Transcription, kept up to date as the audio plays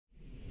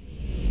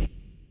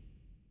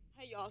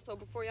Also,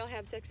 before y'all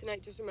have sex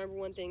tonight, just remember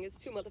one thing: it's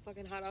too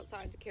motherfucking hot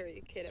outside to carry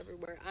a kid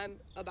everywhere. I'm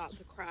about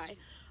to cry.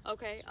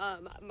 Okay,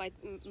 my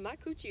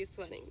coochie is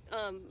sweating.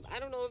 I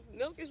don't know if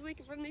milk is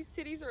leaking from these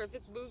titties or if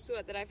it's boob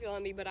sweat that I feel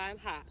on me, but I'm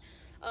hot.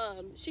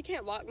 She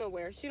can't walk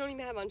nowhere. She don't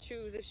even have on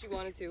shoes if she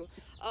wanted to.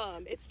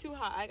 It's too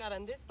hot. I got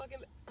on this fucking.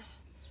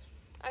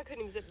 I couldn't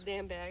even zip the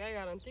damn bag. I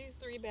got on these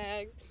 3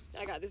 bags.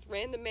 I got this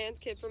random man's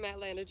kid from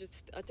Atlanta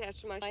just attached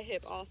to my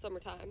hip all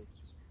summertime.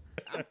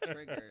 I'm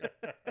triggered.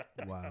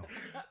 Wow.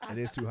 It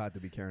is too hot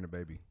to be carrying a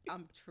baby.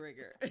 I'm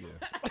triggered.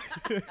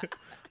 Yeah.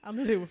 I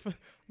knew they would feel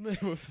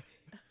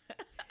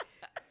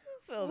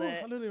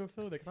that. I knew they would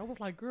feel that because I was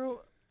like,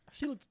 girl,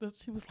 she was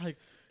like,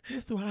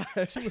 it's too hot.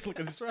 She was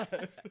looking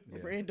distressed. Yeah.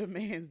 Random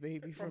man's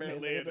baby from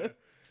Atlanta.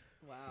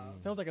 Wow.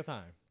 Sounds like a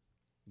time.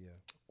 Yeah.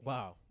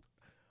 Wow.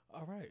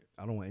 All right.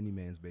 I don't want any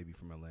man's baby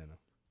from Atlanta.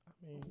 I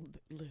mean,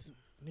 Listen,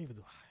 neither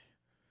do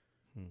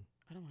I.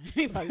 I don't want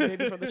anybody's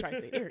baby from the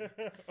tri-state area.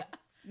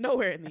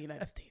 Nowhere in the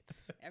United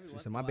States. Every She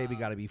once said, in my a baby while.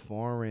 got to be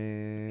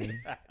foreign.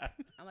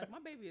 I'm like, my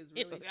baby is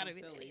You really don't gotta from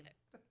be that Philly. either.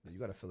 You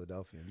got a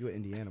Philadelphian. You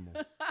an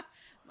Indianimal.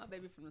 My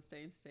baby from the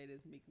same state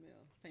as Meek Mill,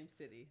 same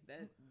city.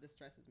 That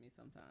distresses me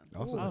sometimes.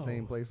 Also the Oh.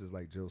 same places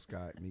like Jill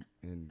Scott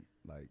and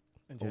like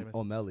And Jasmine-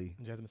 O'Malley.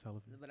 And Jasmine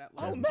Sullivan. But I,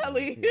 Oh, when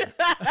Melly. Yeah.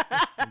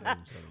 I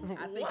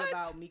think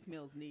about Meek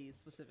Mill's knees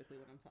specifically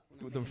when I'm talking.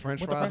 With them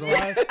French With the fries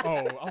French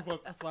on? fries?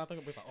 That's what I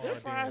think it was. Like, oh, Their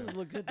fries damn.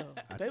 look good though.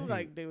 They think- look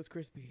like they was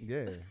crispy.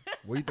 Yeah.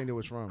 Where you think it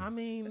was from? I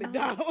mean,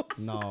 McDonald's.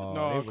 no.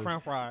 no, they was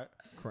crown fried.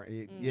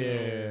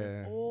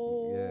 Yeah.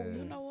 Oh, Yeah.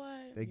 you know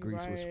what? They You're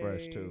grease was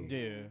fresh, too.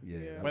 Yeah. Yeah,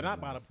 that But was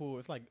not by the nice. pool.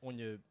 It's like when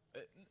you.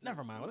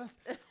 Never mind. Well,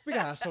 we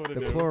got a show to The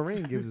do.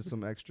 chlorine gives it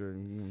some extra.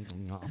 I'm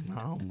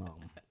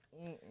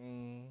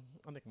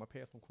making my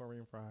pants some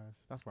chlorine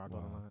fries. That's where I draw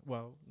the line.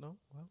 Well, no.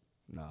 Well,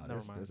 Nah, Never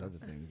there's, mind. there's other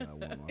things I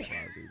want on my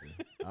fries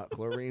either.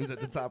 Chlorine's at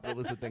the top of the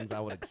list of things I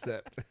would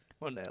accept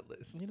on that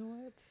list. you know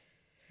what?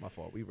 My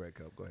fault. We red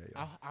cup. Go ahead.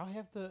 Y'all. I'll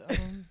have to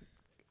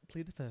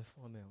plead the fifth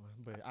on that one.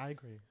 But I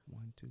agree.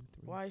 1, 2, 3.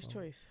 Wise 4.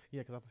 choice.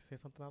 Yeah, because I'm going to say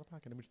something out of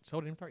pocket. And the show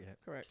didn't even start yet.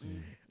 Correct.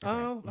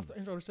 Let's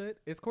intro the shit.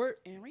 It's Court.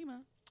 And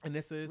Rima. And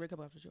this is Rick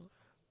up after show.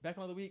 Back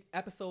Another Week,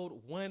 episode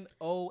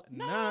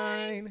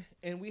 109.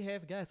 And we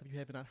have guests, if you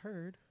have not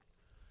heard,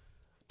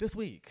 this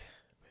week.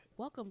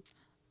 Welcome,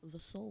 the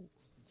souls.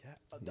 Yeah.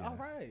 Yeah. All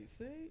right.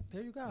 See?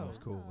 There you go. That was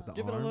cool. With the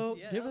Give arm. it a little.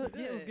 Yeah, give that it.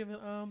 was Yeah, it was good. giving.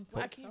 I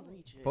Folks, can't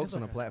reach it. Folks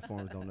on the okay.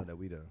 platforms don't know that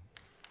we the.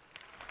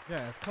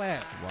 yes,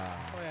 claps. Wow.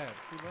 Claps.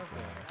 We love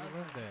that. We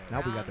love that. Now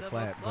we got Round the of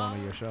clap going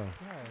on your show.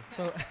 Yeah.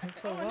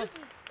 So what?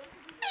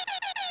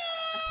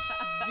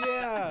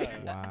 Yeah.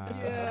 Wow.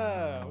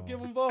 Yeah. We'll give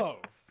them both.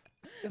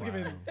 It's Wow.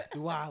 giving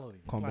duality.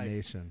 It's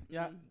Combination. Like,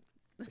 yeah.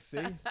 See?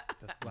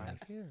 That's why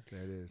it's here.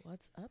 There it is.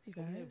 What's up, you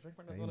So we have guys? drink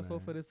partners Hey, on the man.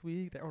 sofa this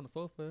week. They're on the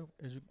sofa.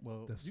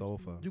 The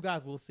sofa. You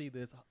guys will see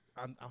this,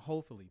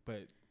 hopefully,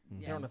 but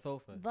they're on the Yes.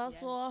 sofa. The Yes.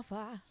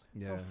 sofa.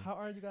 Yeah. So how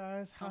are you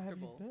guys? How have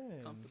you Comfortable.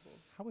 been? Comfortable.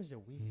 How was your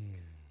week?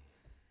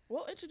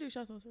 Well, introduce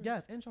yourselves first.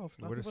 Yes, intro.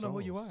 Let We're the people know who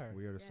you souls. are.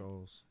 We are the Yes.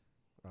 souls.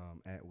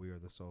 At We Are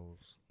the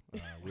Souls.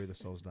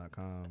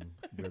 WeAreTheSouls.com.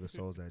 We're the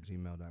souls at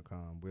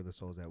gmail.com. We're the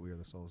souls at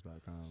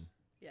wearethesouls.com.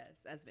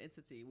 Yes, as an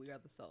entity, we are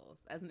the souls.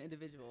 As an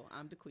individual,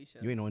 I'm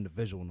Daquisha. You ain't no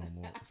individual no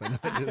more. So no,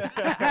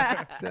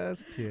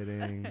 just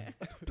kidding.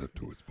 Death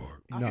to its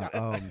bark.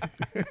 No,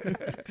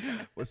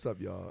 what's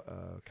up, y'all?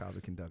 Kyle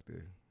the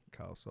conductor,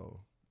 Kyle Soul.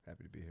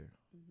 Happy to be here.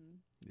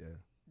 Yeah,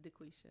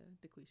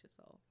 Daquisha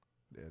soul.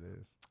 there it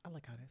is. I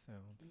like how that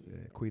sounds.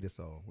 Yeah, Quita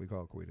Soul. We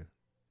call it Quita.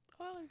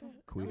 Oh, I like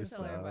that. Quita Don't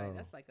tell everybody. Soul.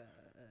 That's like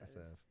a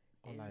SF.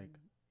 Or in- like,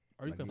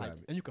 or you Like could you like, have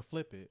it. and you could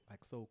flip it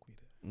like Soul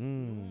Quita.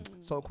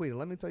 So Quita,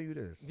 let me tell you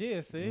this.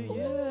 Yeah, see, Like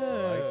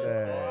yeah,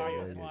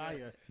 that.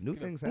 fire. New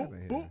things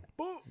happen here.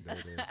 There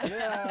it is.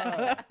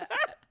 Yeah,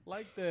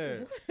 like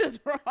that. What's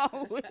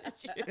wrong with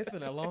you? It's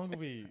been a long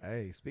week.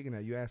 Hey, speaking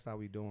of, you asked how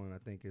we doing. I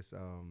think it's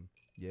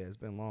yeah, it's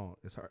been long.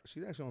 It's hard.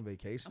 She's actually on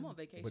vacation. I'm on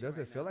vacation But does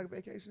it right feel now. like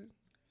vacation?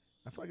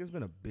 I feel like it's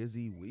been a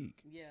busy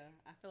week. Yeah,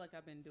 I feel like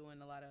I've been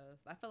doing a lot of.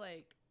 I feel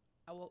like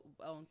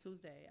on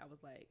Tuesday I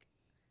was like,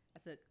 I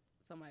took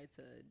somebody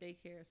to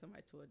daycare,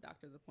 somebody to a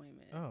doctor's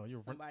appointment. Oh,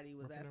 you're somebody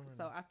was working asking. over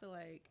So there. I feel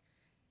like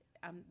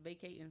I'm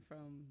vacating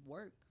from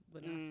work,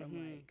 but not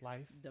from like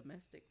Life.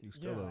 domestic. You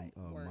still Yeah. a like,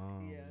 work.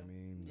 mom. Yeah. I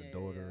mean, Yeah, a yeah,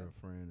 daughter, yeah.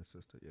 a friend, a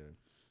sister. Yeah,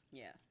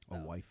 Yeah, a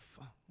so- wife.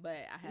 But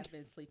I have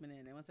been sleeping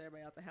in, and once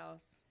everybody out the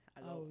house,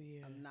 I go. Oh,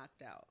 yeah. I'm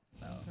knocked out.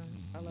 So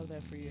I love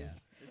that for you. yeah,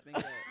 it's been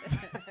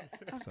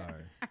good.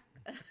 Sorry,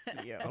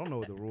 I Yeah. don't know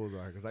what the rules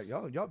are because like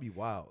y'all be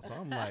wild. So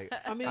I'm like,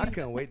 I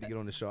can't wait to get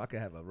on the show. I can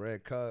have a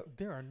red cup.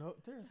 There's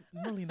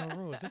really no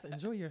rules. Just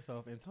enjoy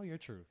yourself and tell your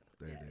truth.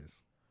 There it Yes.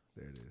 is.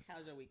 There it is.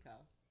 How's your week,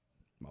 Kyle?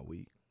 My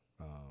week.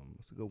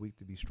 It's a good week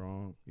to be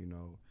strong. You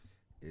know,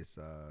 it's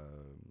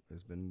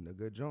been a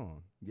good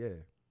John. Yeah,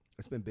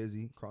 it's been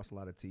busy. Crossed a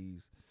lot of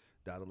T's,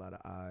 dot a lot of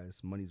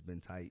I's. Money's been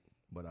tight,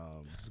 but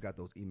just got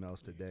those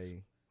emails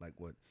today. Like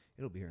what?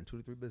 It'll be here in 2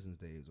 to 3 business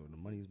days, or the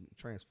money's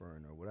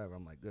transferring, or whatever.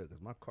 I'm like, good,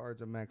 because my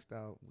cards are maxed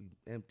out. We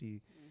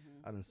empty.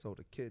 I done sold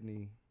a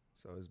kidney.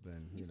 So it's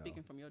been, You you know.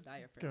 speaking from your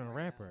diaphragm. Getting a right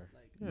rapper.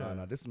 now, like, Yeah.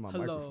 No, this is my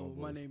hello, microphone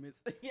voice. my name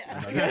is. I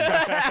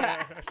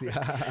Yeah. know, see,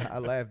 I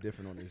laugh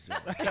different on this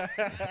job. Yeah.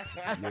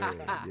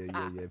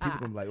 People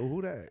gonna be like, "Oh,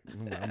 who that?"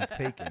 I'm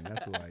taken.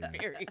 That's who I am.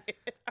 Period.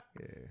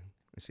 Yeah,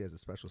 and she has a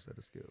special set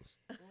of skills.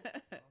 All right.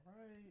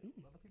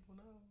 Other people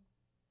know.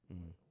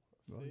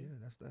 Well, See? yeah,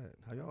 that's that.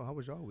 How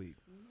was y'all week?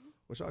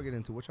 What y'all get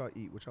into? What y'all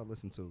eat? What y'all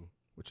listen to?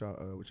 What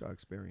y'all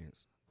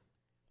experience?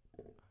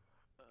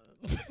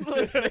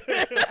 Listen.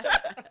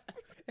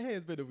 It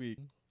has been a week.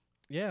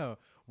 Yeah,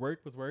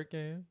 work was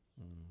working.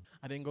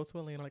 I didn't go to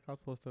Atlanta like I was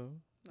supposed to.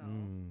 No.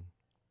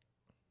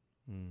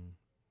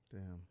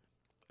 Damn.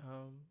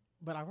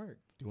 But I worked.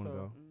 You want to So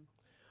go?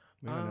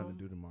 We got nothing to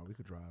do tomorrow. We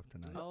could drive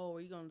tonight. Oh,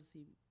 are you going to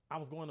see? I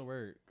was going to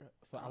work.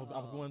 So I was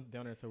going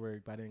down there to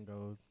work, but I didn't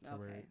go to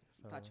work. Okay.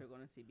 So. Thought you were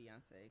going to see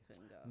Beyonce.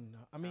 Couldn't go. No,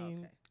 I mean,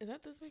 Okay. Is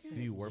that this Do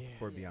weekend? you work Yeah.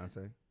 for Yeah.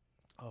 Beyonce?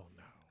 oh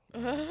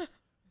no.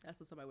 That's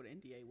what somebody with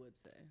an NDA would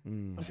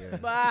say. Yeah.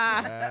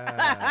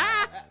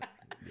 Bye.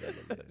 Yeah.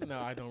 No,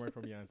 I don't work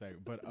for Beyonce.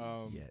 But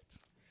Yet.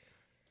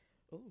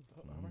 oh, all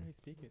right,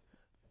 speak it.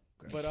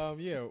 Okay. But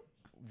yeah,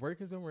 work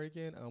has been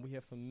working. We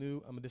have some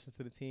new additions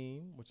to the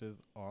team, which is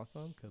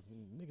awesome because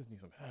niggas need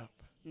some help.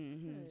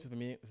 Mm-hmm. Just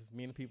me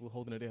and the people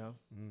holding it down.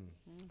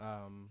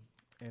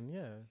 And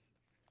yeah,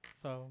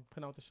 so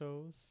putting out the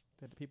shows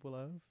that the people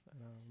love,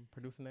 and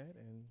producing that,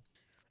 and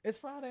it's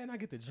Friday and I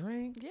get to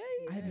drink. Yay.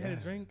 I haven't had a Yeah,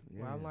 drink.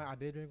 yeah. Well, I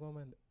did drink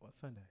on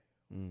Sunday.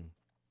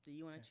 Do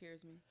you want to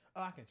cheers me?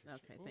 Oh, I can cheers.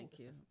 Okay, Ooh, thank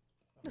you.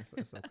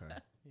 It's okay.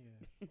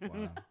 Yeah.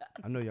 Wow.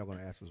 I know y'all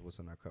gonna ask us what's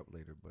in our cup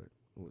later, but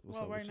what's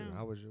Well, up right with you? now.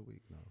 How was your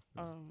week? No.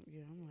 Yeah,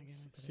 I'm not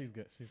getting into She's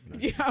good. She's No.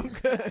 good. Yeah, I'm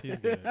good. She's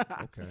good.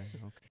 Okay.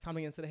 Time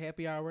to get into the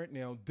happy hour.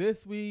 Now,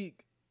 this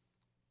week,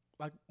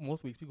 like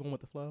most weeks, we going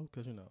with the flow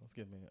because, you know, it's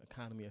getting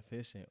economy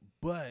efficient.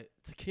 But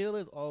tequila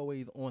is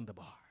always on the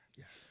bar.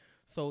 Yeah.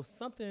 So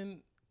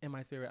something in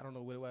my spirit, I don't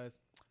know what it was,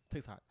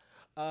 TikTok,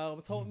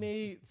 told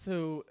me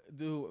to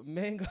do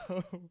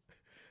mango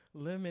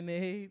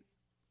lemonade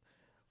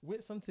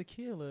with some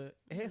tequila.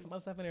 It had some other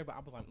stuff in there, but I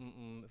was like,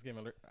 it's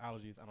giving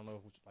allergies. I don't know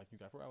if like you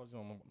got for allergies.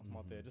 I'm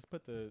out there. Just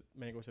put the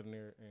mango shit in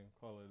there and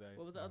call it a day.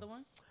 What was the other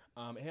one?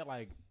 It had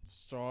like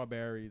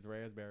strawberries,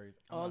 raspberries.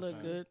 I'm All not the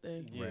trying- good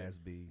things. Yeah.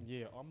 Raspberry.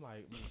 Yeah, I'm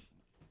like,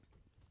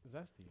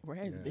 zesty.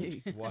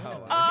 Raspberry. Yeah.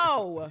 Wow.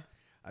 Oh.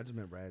 I just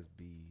meant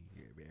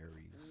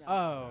raspberries. No,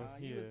 Oh,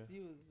 you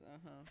yeah. was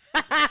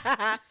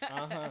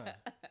uh-huh.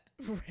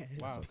 Raspberry.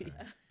 That's okay.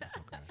 That's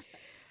okay.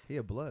 He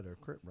a blood or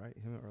Crip, right?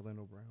 Him and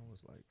Orlando Brown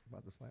was like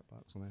about the slap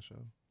box on that show.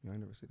 You ain't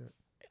never see that?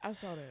 I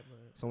saw that,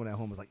 but Someone at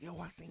home was like, "Yo,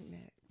 I seen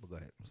that." But go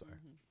ahead. I'm sorry.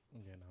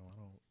 Yeah, no, I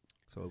don't.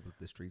 So it was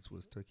the streets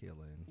was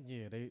tequila and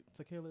Yeah,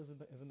 tequila is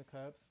in the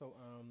cups, so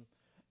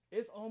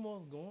it's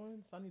almost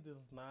gone. So I need to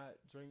not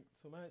drink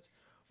too much,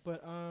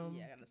 but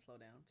Yeah, I gotta slow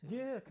down too.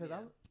 yeah, cause Yeah.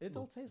 it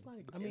don't taste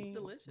like. I It's mean,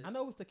 delicious. I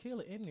know it's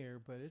tequila in there,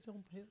 but it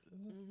don't taste.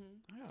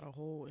 I got a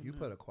hole in you the,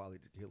 put a quality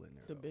tequila in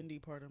there. the though. bendy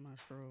part of my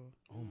straw.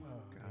 Oh my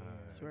yeah. god!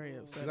 It's very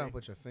You gotta upsetting.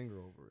 put your finger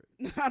over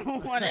it. I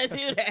don't want to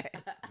do that.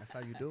 That's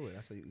how you do it.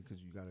 That's how you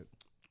because you got it,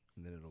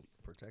 and then it'll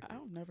protect it.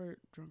 I've never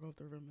drunk off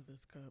the rim of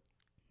this cup.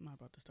 I'm not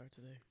about to start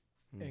today.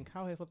 And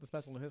Kyle has something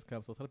special in his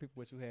cup, so tell the people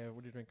what you have.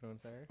 What are you drinking on,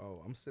 sir?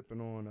 Oh, I'm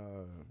sipping on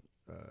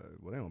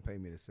well they don't pay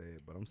me to say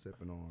it, but I'm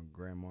sipping on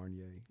Grand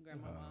Marnier.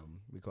 Grandmama.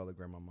 We call it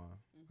Grandmama.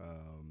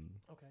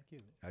 Okay,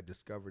 cute. I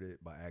discovered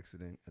it by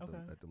accident at Okay.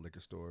 the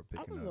liquor store I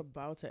picking was up.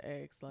 about to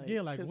ask, like,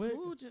 Yeah, like, 'cause what?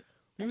 who just,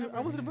 I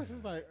was the person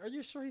who's like, "Are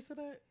you sure he said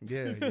that?"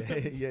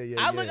 Yeah.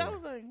 I was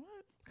like,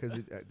 what? Because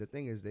the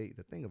thing is, the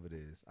thing of it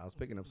is, I was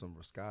picking up some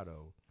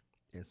Roscato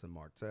and some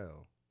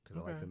Martell because I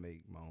like Okay. to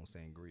make my own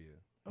sangria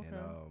and Okay.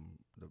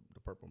 the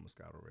purple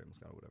Moscato, red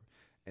Moscato, whatever.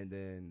 And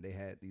then they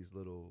had these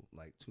little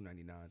like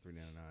 $2.99,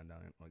 $3.99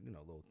 down in, like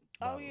little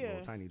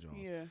little tiny joints.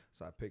 Yeah.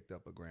 So I picked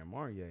up a Grand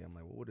Marnier. I'm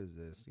like, well, what is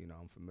this?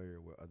 I'm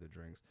familiar with other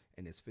drinks,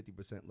 and it's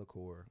 50%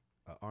 liqueur,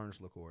 orange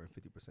liqueur, and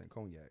 50%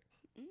 cognac.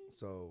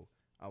 So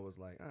I was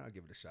like, I'll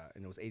give it a shot,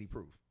 and it was 80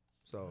 proof.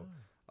 So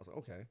I was like,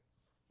 okay,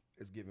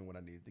 it's giving what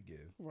I needed to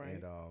give,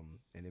 Right.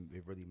 and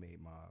it really made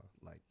my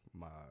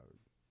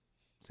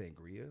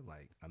sangria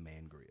like a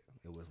mangria.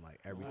 It was like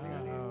everything I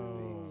needed to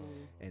be,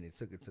 and it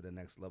took it to the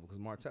next level. Because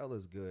Martell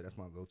is good. That's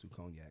my go-to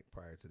cognac.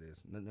 Prior to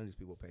this, none of these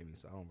people pay me,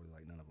 so I don't really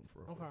like none of them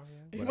for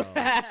real.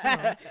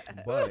 Okay.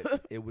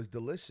 But it was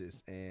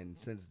delicious, and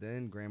since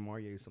then, Grand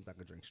Marnier is something I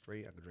could drink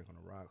straight. I could drink on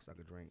the rocks. I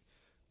could drink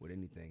with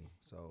anything.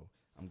 So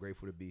I'm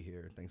grateful to be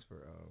here. Thanks for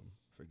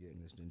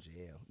getting this ginger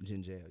ale.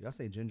 Ginger ale. Y'all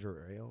say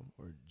ginger ale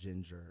or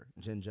ginger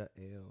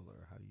ale,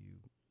 or how do you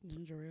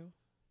Ginger ale?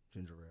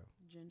 ginger ale?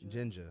 Ginger.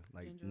 Ginger,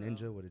 like Ginger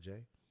ninja ale. with a J.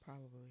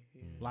 Probably,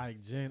 yeah.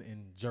 Like Jen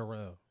and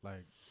Jarrell,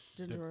 like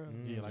Ginger ale.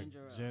 yeah, like Ginger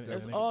ale. Jen.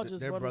 That's and all just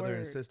They're one brother word.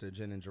 and sister,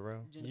 Jen and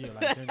Jarrell. Ginger. Yeah,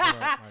 like Ginger,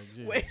 like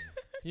Jen. Wait.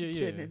 Yeah, yeah.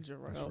 Gin and That's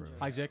Jarrell. real.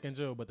 Like Jack and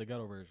Jill, but the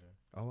ghetto version.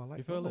 Oh, I like.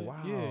 You feel oh, it?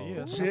 wow. Yeah,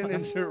 yeah. Jen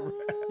and Jarrell.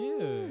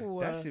 Yeah. Ooh,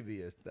 That should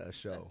be a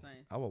show. That's nice.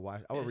 I would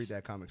watch. I would read It's-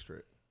 that comic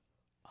strip.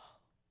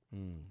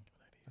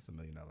 That's $1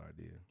 million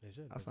idea. They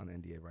should. I'll sign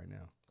an NDA right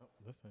now. Oh,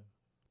 listen.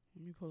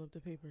 Let me pull up the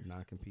papers.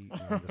 Non-compete,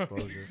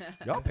 non-disclosure.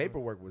 Y'all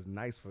paperwork was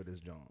nice for this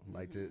joint.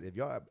 Like, if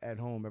y'all at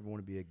home ever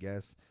want to be a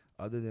guest,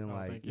 other than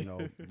thank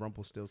you.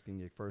 Rumpelstiltskin,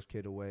 your first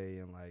kid away,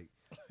 and like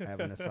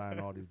having to sign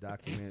all these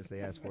documents,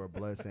 they asked for a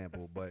blood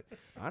sample. But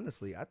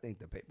honestly, I think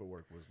the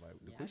paperwork was like,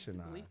 Daquisha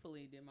and I.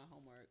 gleefully did my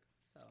homework.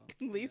 So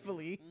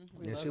Gleefully.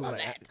 Yeah, she was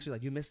like, she's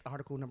like, you missed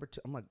article number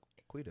 2. I'm like,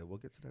 Quita, we'll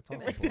get to that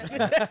talking point.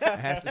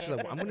 She's like,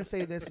 well, I'm gonna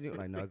say this, and you're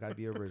like, no, it gotta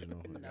be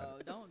original.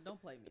 no, don't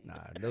play me. Nah,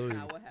 That's literally,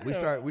 not what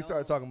happened. we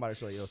started talking about it.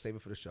 She's like, yo, save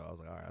it for the show. I was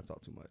like, all right, I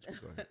talk too much.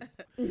 But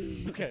go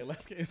ahead. Okay,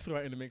 let's get into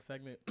our intermix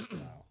segment.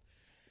 Wow.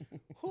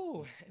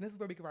 Whew. And this is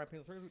where we can write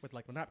opinions with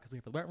like or not, because we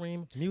have the wet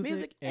room,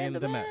 music and and the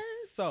the mess.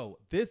 mess. So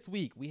this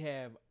week we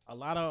have a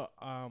lot of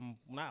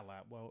not a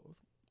lot. Well, it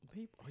was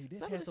people. Oh, he did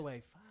Some of pass this-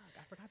 away. Fuck,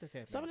 I forgot this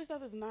happened. Some of the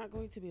stuff is not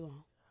going to be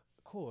long.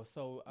 Cool.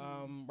 So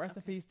rest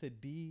in peace to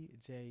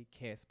DJ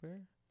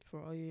Casper.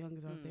 For all you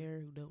youngers out there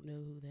who don't know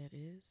who that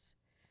is,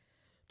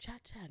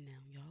 cha-cha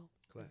now, y'all.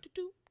 Clap,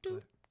 Do-do-do,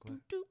 clap,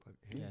 do-do, clap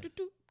your hands.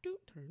 do-do-do.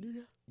 Turn it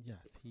up.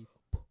 Yes, he.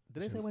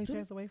 Did they say what he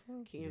passed away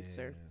from?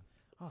 Cancer.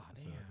 Yeah. Oh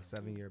It's damn. like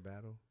a 7-year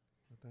battle,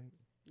 I think.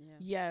 Yeah.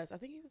 Yes, I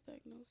think he was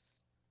diagnosed.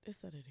 It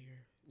said it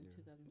here. In Yeah.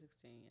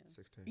 2016. Yeah.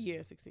 16.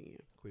 Yeah, 16. Yeah.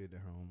 Quita did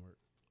her homework.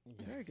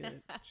 Very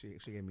good.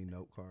 She gave me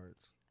note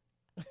cards.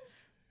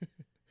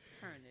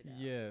 Turn it up.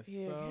 Yes.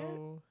 Yeah,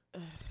 So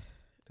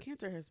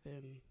Cancer has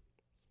been,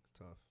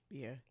 Tough.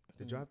 yeah.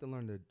 Did y'all have to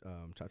learn the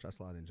cha-cha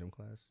slide in gym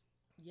class?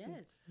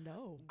 Yes.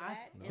 No. That I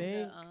and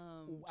think- the,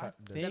 I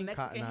the the think. Mexican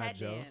Cotton Eye hat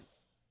Joe. dance.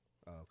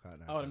 Oh, Cotton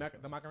Eye Oh, Joe.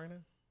 the Macarena.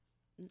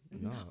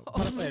 No. I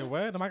was say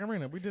what? The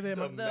Macarena. We did that.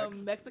 The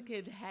The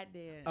Mexican hat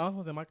dance. I was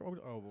gonna say Macarena.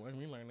 Oh, well,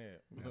 we learned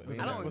that. Yeah, Was we it-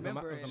 I was don't the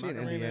Ma- remember was it. the She in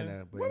Macarena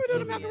Indiana. But Where in we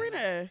doing the Philly-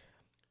 Macarena?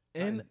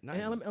 In, Not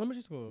in in-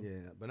 elementary school. Yeah,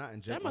 but not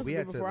in gym. That must We have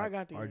had been to. before I Like,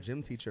 got our there.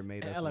 gym teacher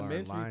made In us learn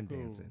elementary line school.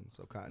 dancing.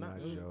 So Cotton Not Eye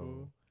middle Joe.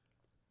 school.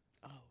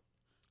 Oh.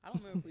 I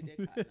don't remember if we did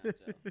Cotton Eye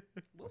Joe.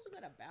 What was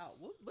that about?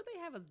 What they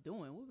have us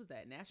doing? What was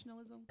that?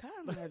 Nationalism?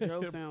 Cotton Eye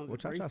Joe sounds Well,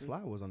 Cha Cha racist.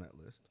 Slide was on that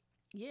list.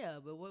 Yeah,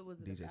 but what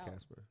was it DJ about?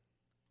 Casper.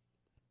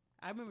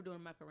 I remember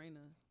doing Macarena.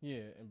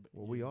 Yeah. And,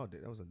 Well, we all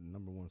did. That was a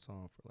 #1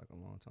 song for like a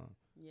long time.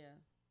 Yeah.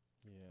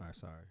 Yeah. All right,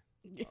 sorry.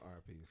 Yeah.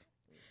 RPs.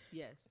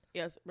 Yes.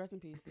 Yes, rest in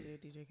peace to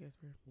DJ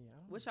Casper. Yeah. I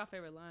don't What's y'all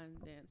favorite line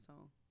dance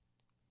song?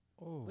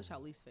 know. Oh. What's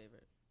y'all least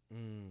favorite?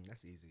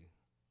 That's easy.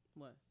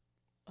 What?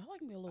 I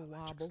like me a little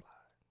Electric wobble. Slide.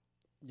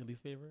 Your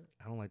least favorite?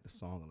 I don't like the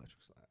song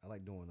Electric Slide. I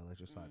like doing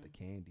Electric Slide to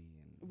Candy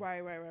and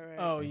Right.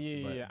 Oh But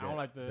yeah, yeah. I don't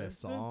like the that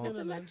song. It's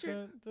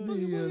electric. the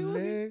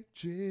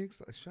Electric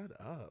Slide. Shut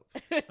up.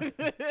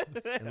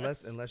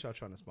 unless y'all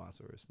trying to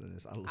sponsor us, then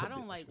it's I love I the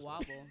don't like Electric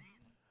Slide. wobble.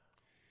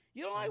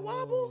 You don't like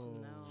wobble?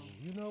 No.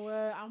 You know what?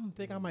 I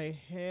think I might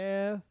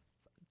have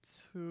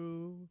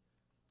to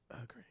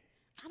agree.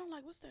 I don't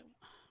like, what's that?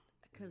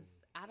 Because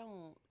I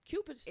don't.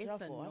 Cupid It's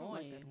Shuffle. I don't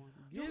like annoying. that one.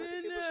 You don't like the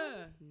in Cupid Shuffle?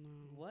 there.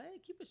 No. What?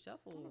 Keep it I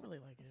shuffle. don't really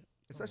like it.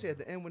 Especially at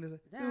the end when it's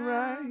like, the Down,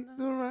 right,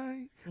 the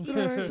right, the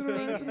right, the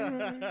right,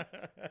 the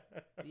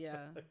right. Yeah.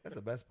 That's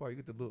the best part. You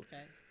get the look.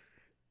 Okay.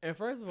 And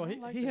first of all, I he,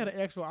 don't like he had that.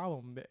 an actual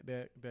album.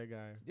 That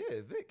guy.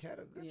 Yeah, Vic had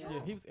a good Yeah. job. Yeah,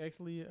 he was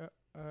actually a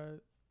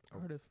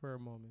artist for a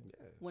moment.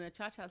 Yeah. When a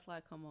cha-cha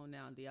slide come on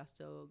now, do y'all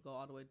still go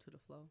all the way to the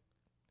flow?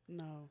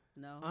 No.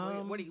 No.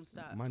 Um, Where do you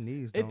stop? My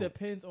knees It don't.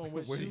 depends on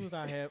what Where do shoes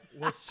I have.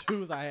 What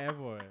shoes I have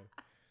on.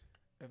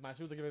 If my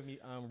shoes are giving me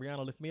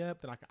Rihanna lift me up,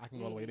 then I can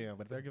go all the way down.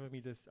 But if they're giving me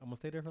just, I'm gonna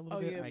stay there for a little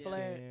Oh, bit. yeah, I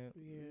flat. can't.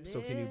 Yeah.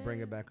 So can you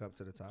bring it back up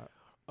to the top?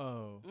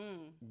 Oh,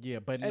 Mm. yeah,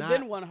 but And not.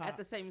 then one At hop.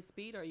 the same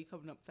speed, or are you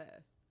coming up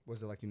fast?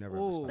 Was it like you never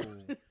ever Ooh.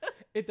 stopped?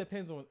 It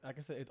depends on. Like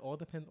I said, it all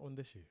depends on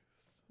the shoes.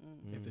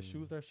 Mm. If the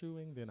shoes are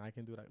shoeing, then I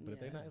can do that. But if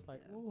they're Yeah, not, it's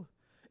like, yeah. ooh.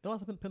 It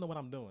also depends on what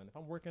I'm doing. If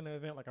I'm working an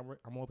event, like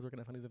I'm always working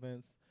at some of these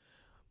events.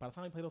 By the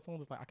time we play those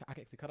songs, it's like I can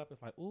actually cut up.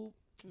 It's like, ooh,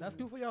 that's Mhm.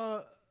 good for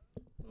y'all.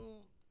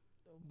 Mm.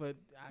 But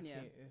I Yeah.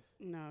 can't.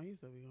 No, he's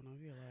still be going on.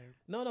 You're a liar.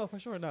 No, for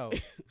sure, no.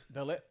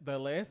 the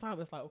last time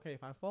it's like, okay,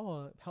 if I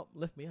fall, help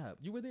lift me up.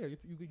 You were there. You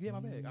had my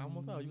bag. I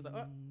almost fell. You was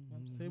like,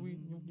 say we're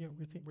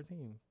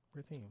team.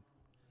 We're a team.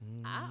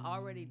 I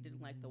already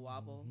didn't like the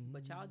wobble,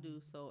 but y'all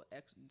do so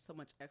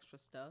much extra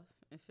stuff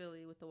in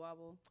Philly with the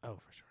wobble. Oh,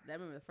 for sure. I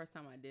remember the first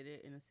time I did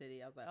it in the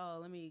city, I was like, oh,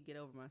 let me get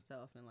over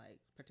myself and like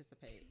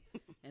participate.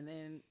 And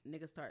then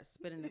niggas start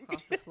spinning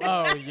across the floor.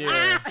 Oh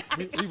yeah,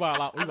 we wild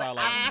out. We I was like, wild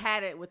I've out.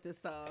 had it with this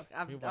song.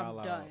 I'm We wild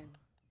out. done.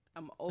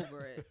 I'm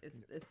over it.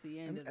 It's the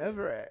end And of this.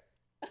 Everett.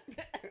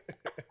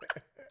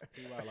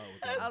 We wild out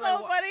with That's I that. was so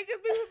like, what- funny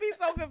because people be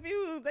so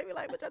confused. They be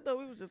like, but I thought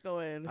we was just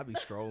going. I be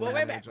strolling. Well,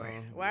 way in that backward.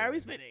 joint. Why are we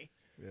spinning?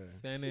 Yeah.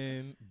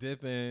 Spinning,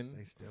 dipping,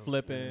 They still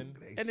flipping.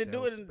 spinning. And then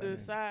still do it in the spinning.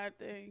 side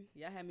thing.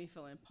 Y'all had me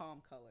feeling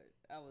palm colored.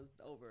 I was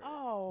over it.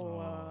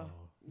 Oh.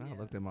 Now Yeah. I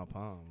looked at my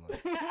palm. Like,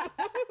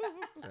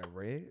 is that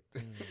red?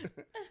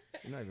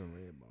 You're not even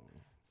red bone.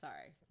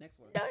 Sorry. Next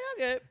word. No,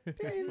 y'all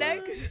good.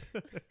 Next,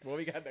 What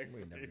we got next?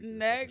 We week? never get this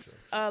next,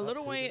 fucking show.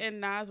 Lil Wayne Peter.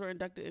 and Nas were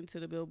inducted into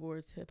the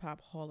Billboard's Hip Hop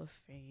Hall of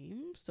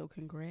Fame. So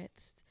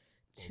congrats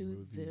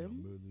to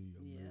them.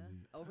 Yeah.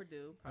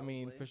 Overdue. I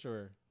mean, probably. for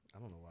sure. I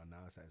don't know why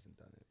Nas hasn't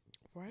done it.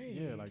 Right.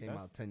 Yeah, like Came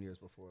that's, out 10 years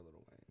before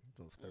Lil Wayne.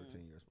 So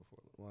 13 years before.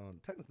 Well,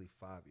 technically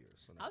 5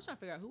 years. So I was trying to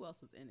figure out who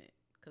else is in it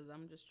because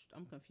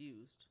I'm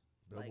confused.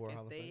 Billboard like Hall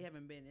if of they Fame?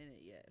 haven't been in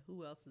it yet,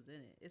 who else is in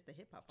it? It's the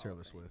hip hop.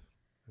 Taylor Swift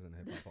is in the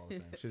Hip Hop Hall of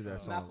Fame. She did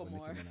that song with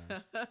Nicki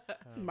Minaj.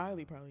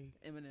 Miley probably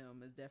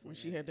Eminem is definitely when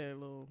she in had it. that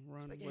little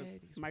run with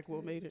Spaghetti, Mike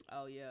Will made it.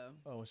 Oh yeah.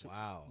 Oh,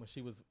 Wow. when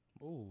she was.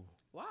 Ooh.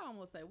 Well, I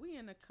almost say we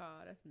in the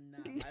car. That's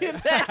not.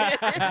 Is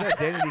that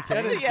Danny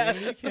Kane?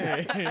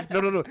 Yeah.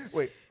 No.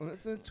 Wait.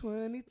 It's a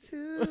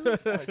 22.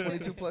 It's like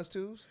 22 plus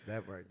 2s?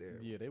 That right there.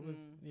 Yeah, they was.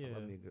 Yeah. I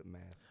love me a good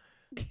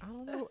math. I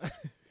don't know.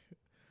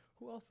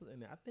 Who else is in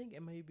there? I think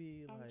it may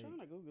be I'm like. trying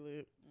to Google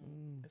it.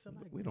 Is it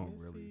like We don't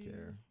really Missy?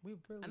 care. We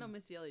really. I know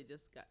Missy Elliott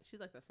just got. She's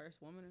like the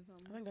first woman or I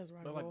something. think that's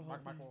Rock But and like Roll Hall Rock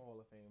of Rock Fame. and Roll Hall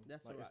of Fame.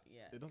 That's like what.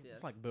 it's, Yes,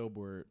 it's like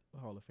Billboard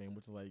Hall of Fame,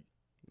 which is like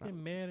Not- it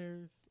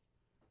matters.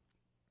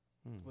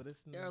 Hmm. But it's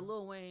There are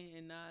Lil Wayne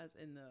and Nas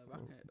in the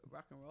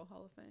Rock and Roll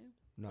Hall of Fame.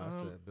 No, it's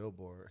the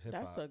Billboard hip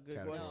hop That's a good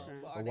category. question.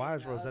 No, but But are why they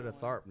is in the Rosetta other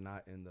one? Tharpe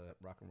not in the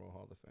Rock and Roll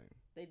Hall of Fame?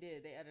 They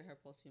did. They added her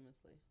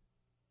posthumously.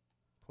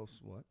 Post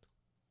what?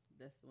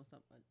 That's when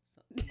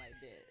somebody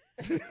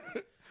did.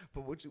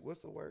 But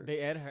what's the word?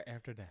 They added her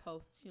after that.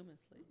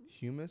 Posthumously.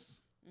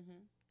 Humus?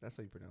 Mhm. That's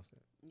how you pronounce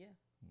that. Yeah.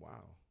 Wow.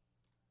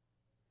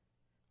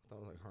 I thought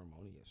it was like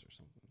harmonious or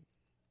something.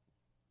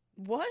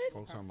 What?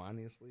 Post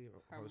harmoniously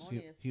or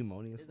Harmonious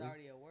humoniously? Is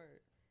already a word.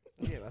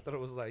 Yeah, I thought it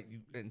was like you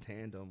in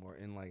tandem or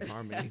in like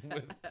harmony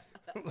with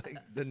like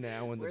the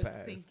now and the We're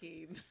past.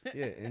 sinking.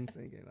 Yeah, in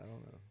syncing. I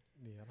don't know.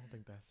 Yeah, I don't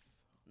think that's.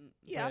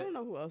 Yeah, I But- don't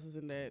know who else is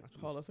in that Much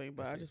Hall of Fame,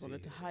 but I just SAT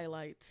wanted to hit.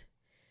 highlight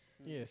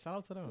Yeah, shout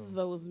out to them.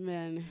 those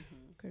men.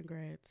 Mhm.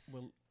 Congrats.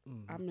 Well,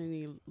 I'm gonna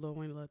need Lil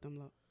Wayne to let them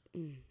know. I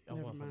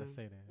Never was about to mind.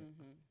 say that.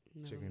 Mhm.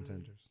 Never Chicken mind.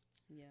 tenders,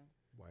 Yeah.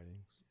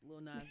 whitings.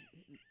 Lil Nas.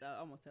 I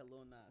almost said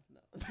Lil Nas.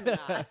 No.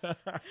 Nas.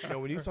 No,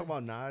 when you talk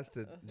about Nas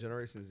to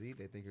Generation Z,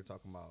 they think you're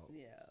talking about.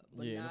 Yeah.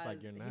 Yeah, it's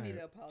like you're He not need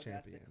to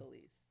apologize champion. to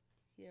Khalees.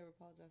 He ever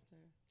apologized to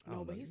her? I No,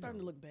 don't but know, he's you starting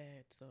to know. look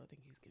bad, so I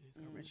think he's getting his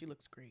karma. And she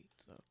looks great,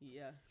 so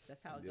Yeah,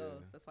 that's how it Yeah.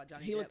 goes. That's why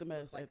Johnny He Depp looked a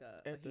mess looks like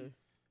at the-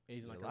 he's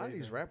Aging A like lot of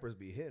these raisin. rappers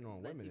be hitting on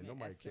like women he and been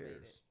nobody escalated.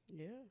 cares.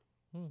 yeah.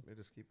 They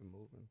just keep it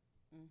moving.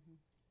 Mhm.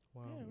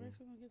 Wow. Yeah, we're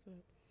actually gonna get to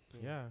that.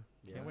 Yeah.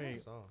 Yeah, Can't wait.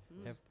 that's all.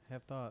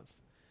 Have thoughts.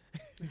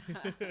 Can't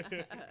wait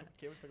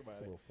to talk about It's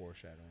a it. little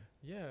foreshadowing.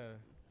 Yeah.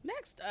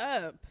 Next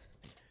up,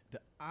 The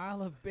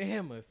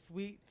Alabama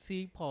Sweet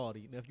Tea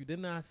Party. Now, if you did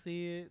not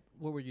see it,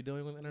 what were you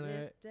doing on the internet?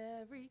 Lift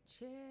every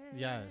chair.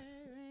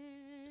 Yes.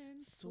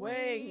 And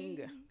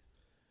Swing.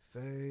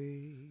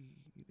 Fade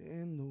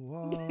in the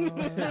water.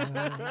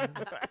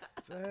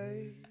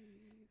 Fade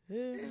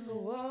in the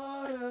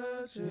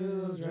water,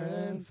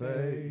 children.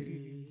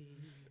 Fade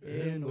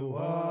in the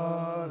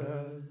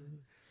water.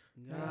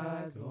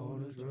 God's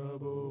gonna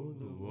trouble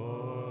the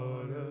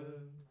water.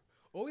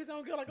 Always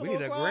sound good like a We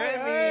little need a choir.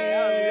 Grammy.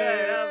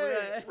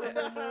 That was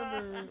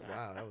good.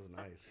 Wow, that was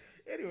nice.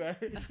 Anyway,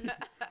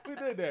 we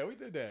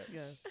did that.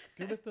 yes.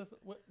 Give us this.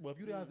 Well, if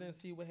you guys didn't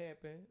see what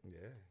happened,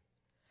 Yeah.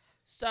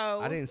 So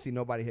I didn't see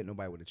nobody hit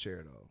nobody with a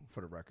chair though.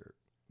 For the record,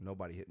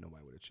 nobody hit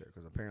nobody with a chair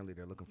because apparently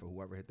they're looking for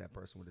whoever hit that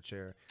person with a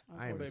chair. I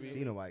ain't even Unfortunately-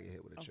 see nobody get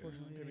hit with a chair.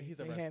 Unfortunately, he's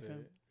they have arrested.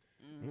 him.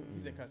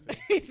 He's in custody.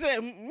 He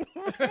said, He's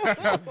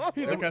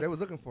They, in they custody. was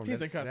looking for him. He's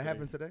That, in custody. that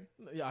happened today.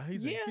 Yeah,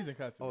 he's Yeah. in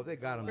custody. Oh, they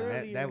got him. And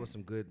that Earlier. was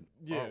some good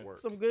Yeah.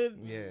 artwork. some good.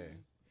 Yeah.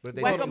 But if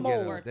they didn't get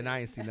Whack-a-mole. him, then I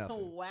ain't see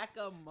nothing.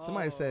 Whack-a-mole.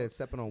 Somebody said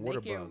stepping on water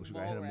Make it bugs, you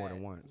got to hit them more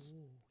than mole once.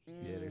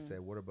 Yeah, they said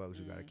water bugs,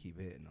 you got to keep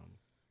hitting them.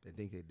 They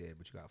think they did,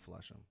 but you got to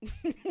flush them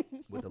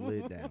with the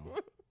lid down.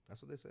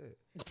 That's what they said.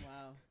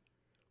 Wow.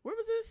 Where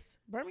was this?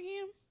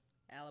 Birmingham,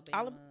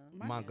 Alabama.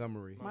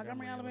 Montgomery.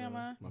 Montgomery,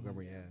 Alabama.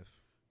 Montgomery Ave.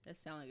 That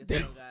sound like it's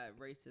still got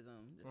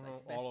racism. Just like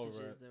All over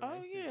vestiges of Oh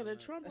racism. yeah, the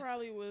Trump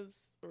rally was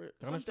or On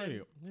the something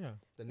radio. Yeah.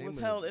 The name was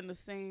of held in the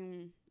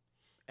same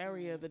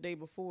area the day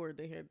before.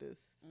 They had this.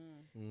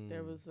 Mm.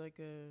 There was like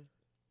a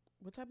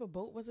what type of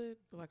boat was it?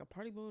 Like a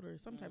party boat or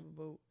some type of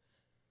boat.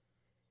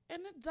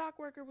 And the dock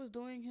worker was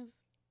doing his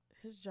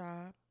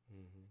job.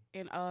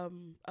 And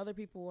other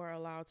people were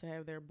allowed to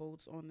have their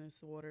boats on this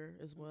water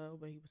as well,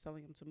 but he was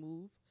telling them to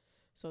move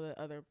so that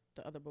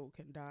the other boat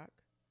can dock.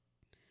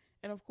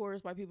 And of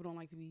course, white people don't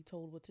like to be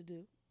told what to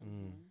do,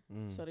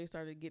 so they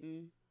started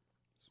getting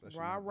Especially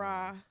rah not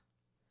rah black.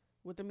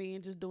 with the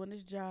man just doing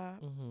his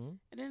job, Mm-hmm.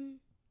 and then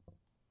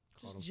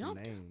Called just them some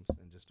jumped. names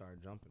and just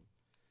started jumping.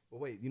 But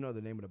wait, you know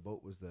the name of the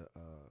boat was the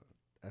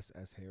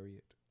SS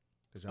Harriet?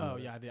 Did y'all know Oh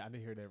that? yeah, I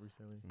did hear that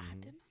recently. I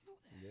Mhm. did not know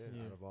that. Yeah,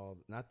 Yeah. out of all,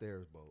 not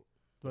theirs boat,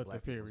 But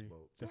black the people's ferry,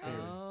 boat. the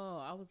ferry, Oh,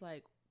 I was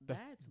like, the,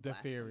 that's the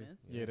ferry.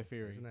 blasphemous. Yeah, the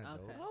ferry. Isn't that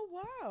Okay. dope? Oh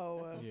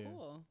wow! That's so Yeah.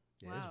 cool.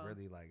 Yeah, Wow. it's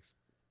really like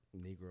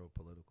Negro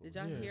political. Did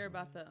y'all Yeah. hear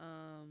about the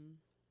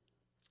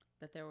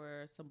that there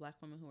were some black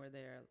women who were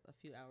there a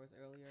few hours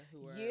earlier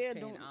who were Yeah,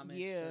 paying don't- homage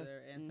yeah. to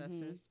their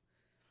ancestors?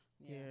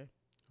 Yeah,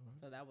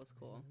 So that was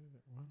cool.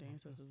 the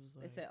ancestors was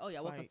like They said, "Oh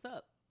yeah, woke fight. us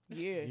up."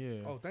 Yeah.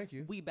 Yeah. Oh, thank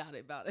you. We about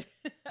it.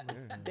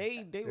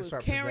 Yeah. They was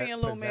start carrying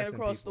little man possessing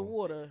across the people.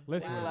 water.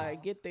 Listen. They were Wow.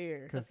 like, get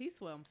there. Because he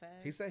swam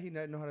fast. He said he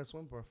didn't know how to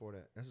swim before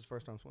that. That's his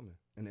first time swimming.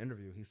 In the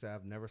interview, he said,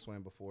 "I've never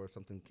swam before.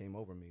 Something came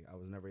over me. I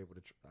was never able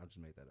to. I just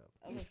made that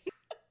up."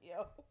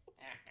 Yo.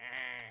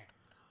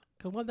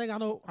 Cause one thing I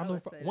know, I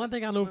would say one that's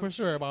thing I know for swim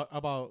sure team.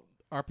 about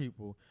our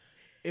people,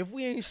 if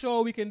we ain't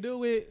sure we can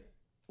do it,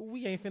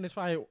 we ain't finna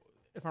try it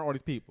in front of all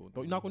these people.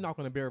 You're not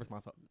gonna embarrass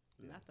myself.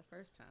 Not the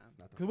first time.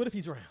 Not the, Cause what if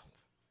he drowned?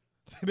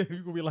 Then you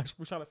gonna be like,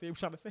 we're trying to save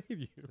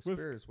you. the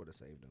spirits would have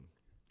saved him.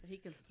 He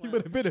can You swim.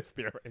 would have been a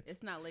spirit.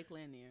 It's not Lake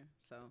Lanier,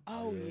 so.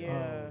 Oh, yeah.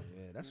 yeah.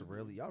 Yeah, that's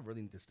really y'all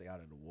really need to stay out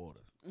of the water.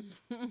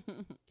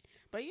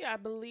 But yeah, I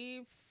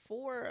believe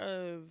 4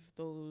 of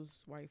those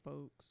white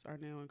folks are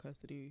now in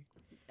custody.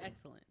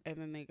 Excellent. And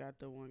then they got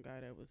the one guy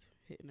that was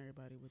hitting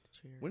everybody with the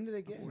chair. When did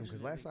they get him?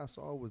 Because last I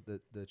saw was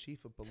the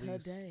chief of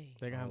police. Today.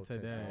 They got him Oh,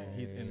 today.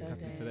 He's in today.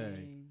 custody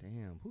today.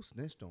 Damn, who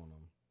snitched on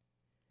him?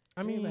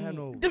 I He mean, even had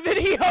no. The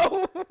video.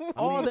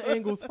 all the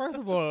angles. First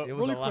of all, It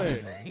was really a lot.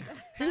 quick,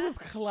 he was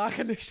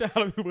clocking the shit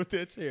out of me with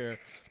that chair.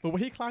 But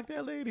when he clocked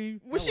that lady,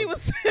 When she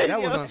was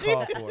That was yo, she-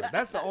 uncalled for.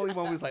 That's the only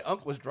one we was like,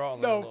 Unc was drawing.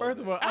 a no. little First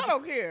bit. of all, I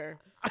don't care.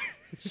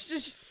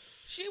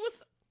 she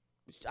was.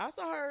 I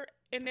saw her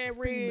in It's a that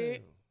red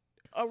female.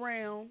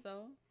 around,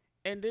 So,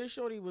 and this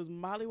shorty was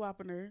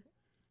mollywhopping her.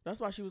 That's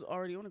why she was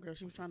already on the girl.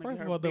 She was trying to first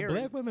get of her all, the bearings.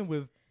 black women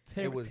was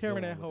It was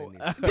tearing doing that what whole. they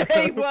needed.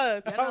 They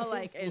was. y'all know,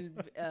 like in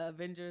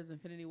Avengers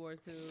Infinity War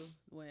 2,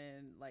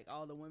 when like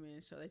all the women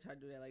show, they try to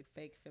do that like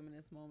fake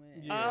feminist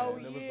moment. Yeah, Oh,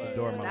 that was yeah. like-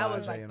 Dora That Milaje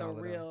was like and the all of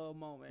them. real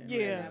moment. Yeah.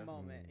 Yeah. That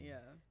moment. Mm. Yeah.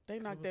 They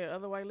knocked that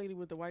other white lady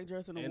with the white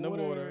dress in the, in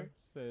water. the water.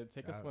 Said,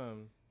 take a God.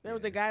 swim. There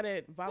was a guy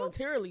that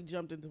voluntarily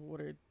jumped into the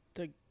water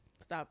to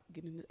stop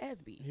getting his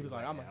ass beat. He was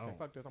like, like, I'm "Yeah, like, I don't-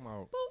 fuck this. I'm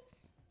out.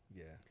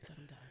 Yeah. Said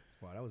I'm done.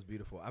 Wow, that was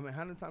beautiful. I mean,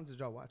 how many times did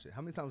y'all watch it?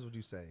 How many times would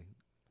you say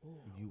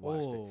you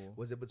watched Oh. it?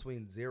 Was it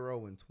between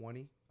 0 and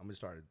 20? I'm gonna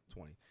start at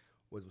 20.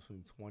 Was it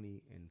between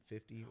 20 and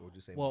 50, or would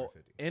you say more Well,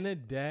 than 50? in a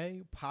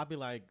day, probably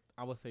like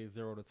I would say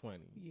 0 to 20.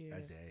 Yeah.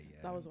 A day, yeah.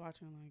 So I was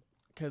watching like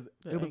Cause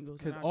The it was angles,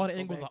 because and I all just the go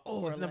angles back like,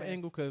 oh, for it's a another laugh.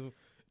 angle because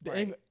the Right.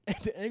 angle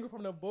the angle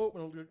from the boat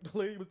when the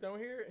lady was down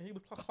here and he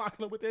was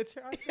clocking up with that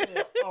chair. I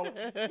said, oh,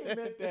 he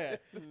meant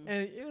that.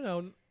 And you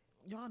know,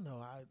 y'all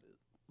know,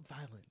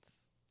 violence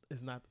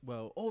is not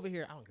well over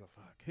here. I don't give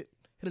a fuck. Hit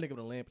a nigga with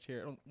a lamp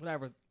chair,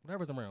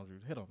 whatever's around you,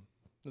 hit him.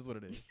 This is what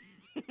it is.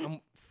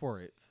 I'm for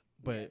it,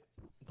 but Yes.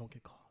 don't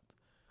get caught.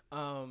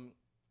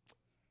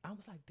 I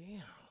was like,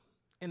 damn,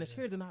 and the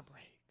chair did not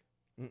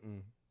break.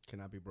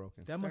 Cannot be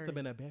broken. That must have Sturdy.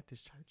 been a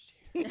Baptist church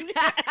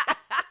chair.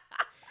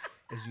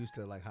 It's used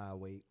to like high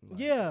weight. Like,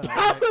 Yeah.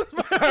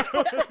 yeah.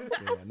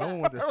 No one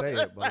wanted to say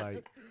it, but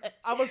like,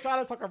 I was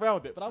trying to talk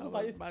around it, but I I was was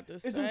like, about to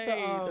it's say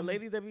just the,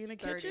 ladies that be in the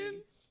sturdy.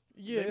 kitchen.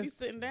 yeah, They be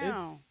sitting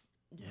down.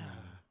 Yeah.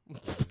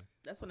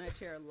 That's when that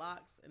chair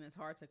locks and it's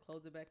hard to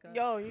close it back up.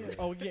 Yo, yeah.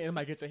 Oh yeah, it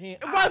might get your hand.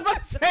 I was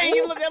about to say,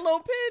 you look at that little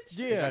pitch.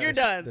 it Yeah. got You're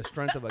the, done. The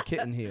strength of a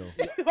kitten heel.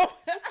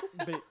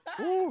 But,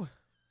 ooh.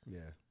 Yeah.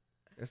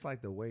 It's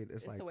like the weight.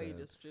 It's It's like the way you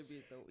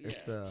distribute the. It's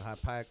yeah.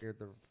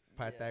 the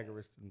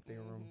Pythagoras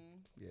theorem. Mhm.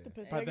 Yeah.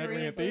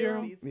 Pythagorean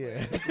theorem?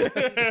 Yeah. She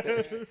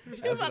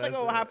was That's about to what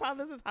go I said.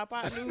 hypothesis,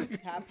 hypotenuse.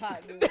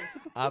 Hypotenuse.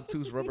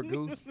 Obtuse rubber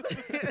goose.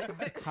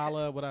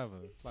 Holla, whatever.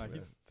 Like Yeah.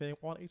 he's saying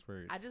all H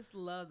words. I just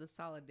love the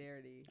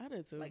solidarity. I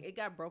did too. Like it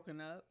got broken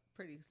up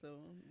pretty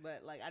soon,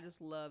 but like I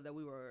just love that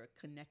we were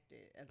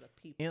connected as a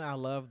people. And I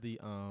love the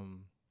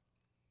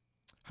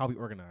how we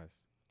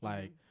organized.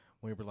 Like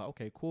when we were like,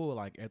 okay, cool.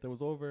 Like after it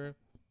was over,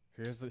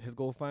 here's his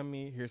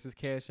GoFundMe. Here's his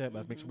Cash App.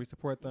 Let's make sure we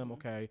support them.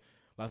 Okay,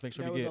 let's make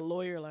sure there we was get. a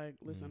lawyer like,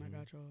 listen, I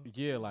got y'all.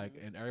 Yeah, like,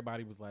 and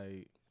everybody was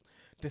like,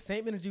 the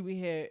same energy we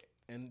had,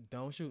 and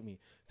don't shoot me.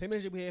 Same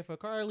energy we had for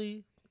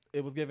Carly,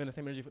 it was given the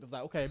same energy for. It's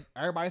like, okay,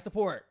 everybody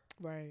support.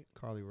 Right.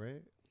 Carly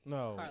Red.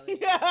 No, Carly.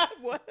 Yeah.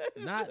 What?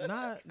 not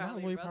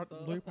Carly Louis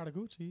Russell.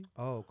 Pradagucci.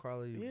 Oh,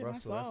 Carly Yeah, I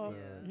Russell. That's saw. the,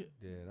 Yeah.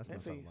 yeah, that's That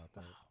not talking face. about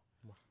that.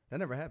 That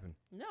never happened.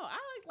 No, I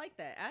like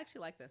that. I actually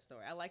like that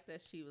story. I like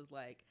that she was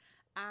like,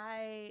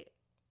 I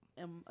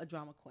am a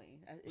drama queen.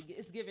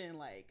 It's given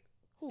like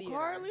Who, theater.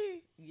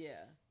 Carly? Yeah,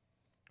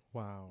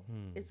 Wow.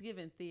 it's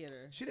given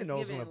theater. She didn't It's know it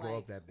was given, gonna grow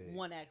up that big.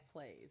 One act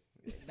plays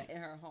in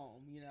her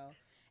home, you know.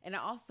 And I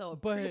also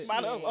But- appreciate.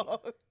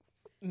 Monologue.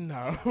 No.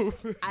 I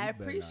better not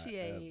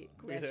appreciate ever. that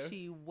Quita.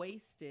 she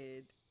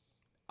wasted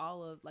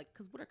all of like,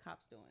 cause what are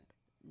cops doing?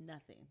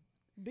 Nothing.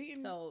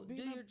 Beating, So, do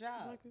beating your up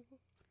job. black people?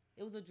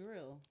 It was a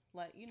drill.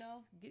 Like, you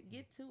know,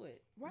 get to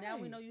it. Now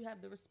we Right. know you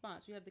have the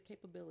response. You have the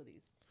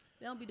capabilities.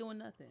 They don't be doing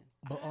nothing.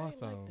 But I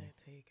also, like that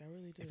take. I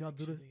really do. if y'all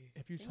do this, actually.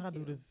 if you Thank try to do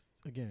you. this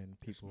again,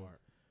 people,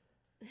 Smart.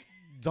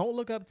 don't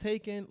look up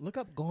Taken. Look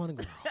up Gone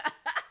Girl.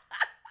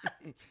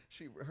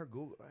 Her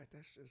Google. Like,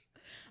 that's just.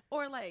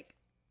 Or like,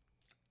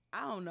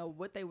 I don't know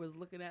what they was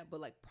looking at, but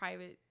like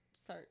private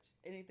search,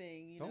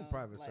 anything, you know. Don't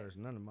private like, search.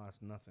 None of my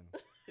nothing.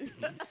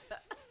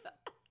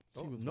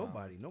 She was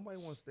Nobody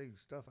wants their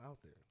stuff out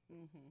there.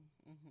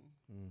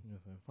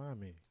 Listen, find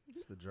me.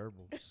 It's the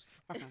gerbils.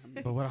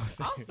 But what I was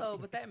saying, Also,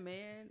 but that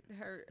man,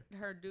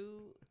 her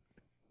dude,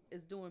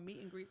 is doing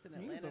meet and greets in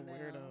Atlanta He's a now.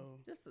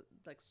 weirdo. Just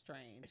like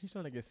strange. He's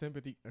trying to get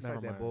sympathy. It's Never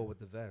like that mind. boy with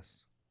the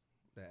vest.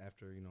 That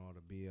after all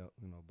the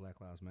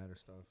Black Lives Matter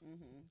stuff,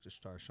 just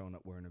started showing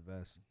up wearing a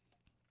vest.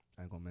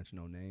 I ain't gonna mention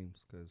no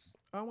names because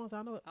I know it.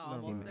 I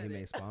Never almost mind. said he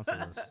may it. sponsor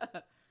us.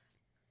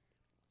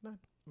 Not,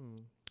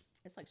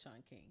 It's like Sean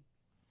King,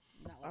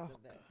 not like the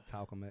best.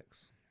 Talcum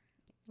X.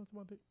 what's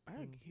about the? I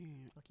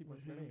can't. I keep with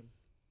mentioning their him.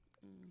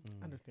 name.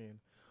 I understand,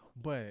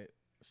 but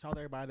shout out to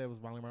everybody that was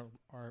following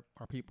our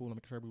people and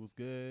making sure everybody was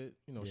good.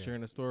 Yeah.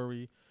 Sharing the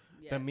story.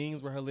 Yes. The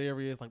memes were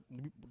hilarious. Like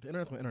the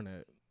internet's my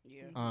internet.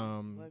 Yeah.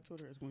 Um, Black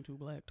Twitter is going to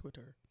Black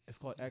Twitter. it's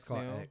called It's X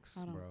called now. X,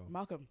 I don't know. bro.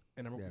 Malcolm.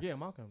 And Yes. yeah,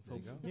 Malcolm. So There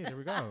you go. yeah, there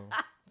we go.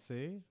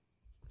 See,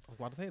 I was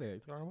about to say that. You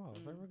took it on off.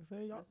 Right?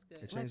 Say y'all. That's good. It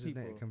Black changed his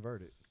name. people. It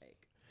converted. But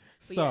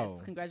So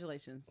yes,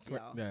 congratulations,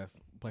 y'all. yes,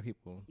 Black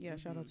people. Yeah,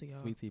 shout out to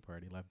y'all. Sweet tea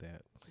party. Love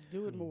that.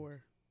 Do it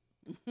more.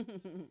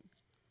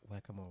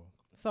 Whack 'em all.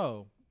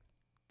 So,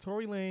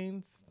 Tory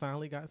Lanez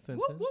finally got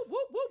sentenced. Whoop, whoop,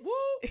 whoop, whoop,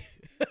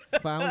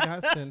 whoop. Finally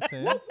got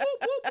sentenced.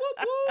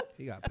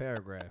 He got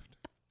paragraphed.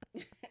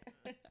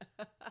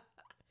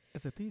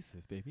 It's a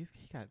thesis, baby. This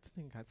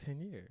thing got 10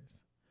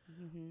 years.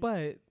 Mm-hmm.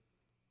 But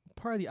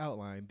part of the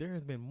outline, there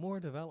has been more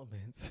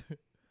developments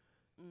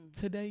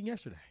today and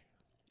yesterday.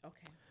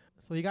 Okay.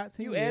 So he got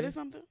 10 You years. added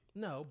something?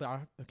 No,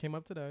 but it came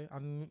up today. You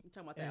talking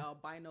about that Yeah.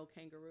 albino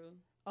kangaroo?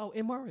 Oh,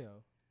 in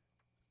Mario.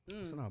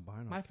 It's an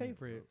albino. My kangaroo.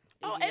 favorite.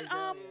 Oh, Iggy and,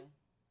 Azalea.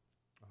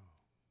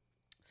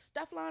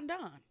 Stefflon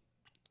Don.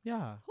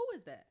 Yeah. Who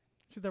is that?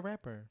 She's a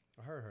rapper.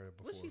 I heard her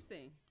before. What she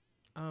sing?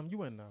 You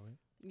wouldn't know it.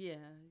 Yeah,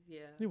 yeah.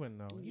 You wouldn't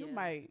know it. You Yeah.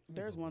 might.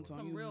 There's one Some song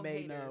Some you real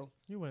may haters. know.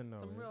 You wouldn't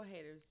know Some it. real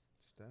haters.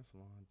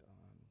 Stefflon Don.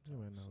 You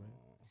wouldn't know it.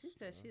 Song. She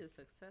said she is a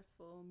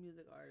successful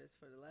music artist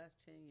for the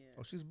last 10 years.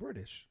 Oh, she's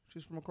British.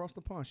 She's from across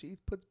the pond. She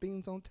puts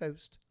beans on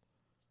toast.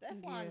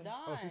 Stefflon Yeah.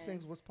 Don. Oh, she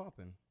sings "What's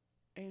Poppin'."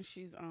 And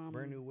she's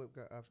Brand new whip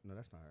got option. No,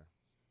 that's not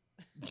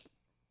her.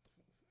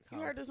 You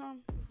heard this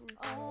song?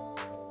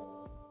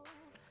 Oh.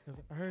 'Cause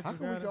I heard How you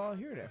can we got it. all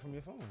hear that from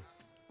your phone?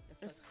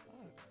 It's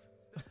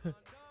Fox.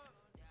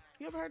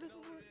 You ever heard this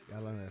before? Yeah, I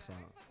love that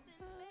song.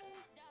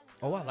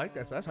 Oh, I like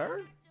that. So that's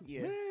her.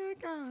 Yeah.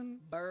 Megan.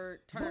 Bird,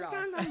 turn it off.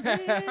 Turn Turn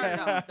it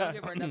off. Don't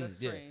give her another Yeah.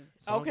 scream.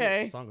 Song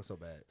Okay. Song is so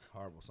bad.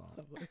 Horrible song.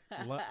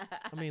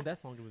 I mean, that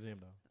song is a jam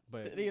though.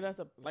 But Yeah, that's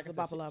a like that's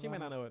I a said, bop she may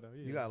not know it though.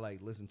 Yeah. You gotta like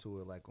listen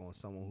to it like on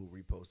someone who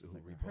reposted who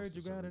reposted. I heard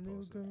you so got a new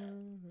reposted. girl.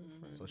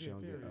 Mhm. So she Yeah,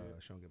 don't get period.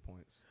 she don't get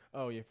points.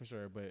 Oh yeah, for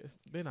sure. But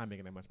they're not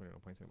making that much money on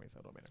points anyway, so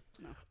it don't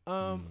matter.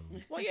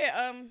 Mm. Well,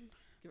 yeah. Give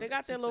They her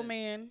got their 2 little cents.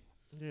 man.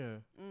 Yeah,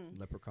 Mm.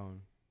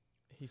 Leprechaun.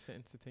 he's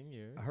sentenced to 10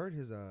 years. I heard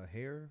his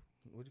hair.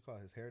 What do you call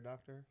it? His hair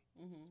doctor?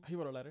 Mm-hmm. he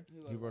wrote a letter.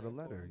 He wrote a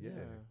letter. for it.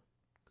 Yeah.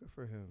 Good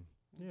for him.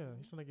 Yeah,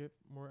 he's trying to get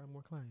more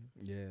clients.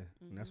 Yeah,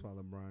 and that's Mhm.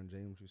 why LeBron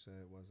James, you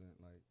said, wasn't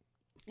like.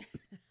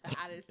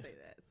 I didn't say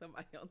that.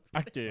 Somebody on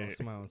I Twitter. can't.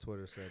 Somebody on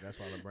Twitter said that's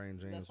why LeBron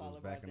James That's why was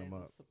LeBron backing James him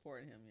up. was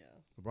supporting him, yeah.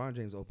 LeBron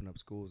James opened up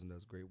schools and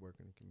does great work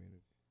in the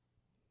community,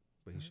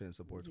 but he shouldn't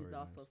support He's Tory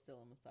also Lanez. still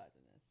a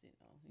misogynist, you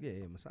know.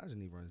 Yeah,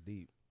 misogyny runs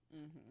deep.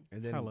 Mm-hmm.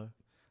 And then Hella.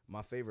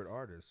 my favorite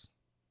artist,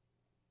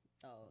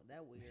 Oh,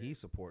 that weird. he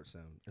supports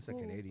him. It's a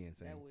Who? Canadian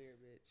thing. That weird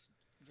bitch.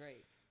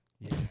 Drake.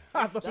 Yeah,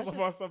 I thought That's was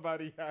about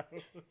somebody else.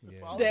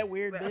 yeah. That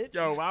weird bitch.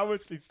 Yo, why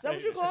would she say Is that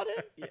what you called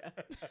him?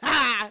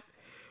 Yeah.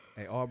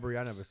 Hey Aubrey,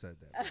 I never said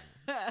that.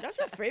 man. That's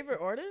your favorite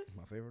artist?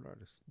 My favorite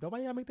artist.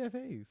 Nobody gotta make that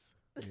face.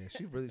 Yeah,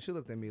 she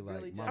looked at me like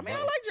Really my do. I mean, I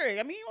butt- like Drake.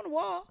 I mean, he on the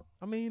wall,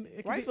 I mean, it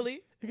could rightfully.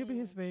 Be, it could be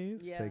his fave.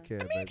 Yeah. Take care,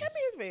 I mean, baby. it can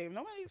be his fave.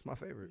 Nobody's. It's my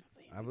favorite.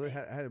 saying I really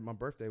had my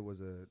birthday was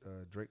a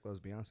Drake loves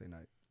Beyonce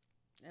night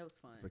That was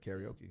fun. for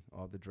karaoke.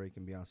 All the Drake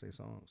and Beyonce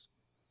songs.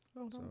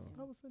 Oh, So-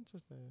 that was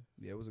interesting.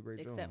 Yeah, it was a great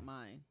Except joint.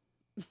 mine.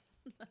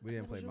 We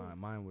didn't play was mine.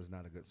 Mine was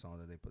not a good song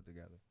that they put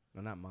together.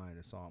 No, not mine.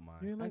 The song mine.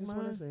 You didn't I like just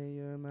want mine? to say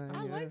you're mine.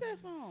 I yeah. like that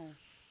song.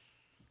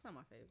 It's not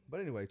my favorite. But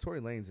anyway, Tory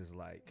Lanez is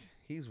like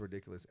he's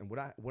ridiculous. And what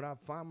I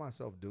find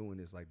myself doing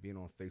is like being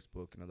on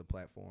Facebook and other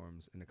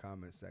platforms in the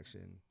comment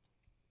section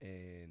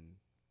and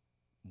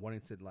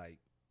wanting to like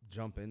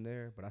jump in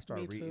there. But I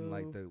start Me reading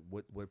like too.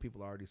 what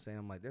people are already saying.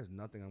 I'm like, there's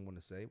nothing I'm going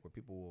to say where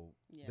people will.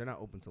 Yeah. They're not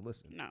open to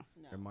listen. No,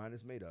 Their mind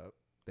is made up.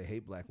 They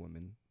hate black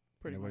women.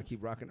 Pretty and they're going much. to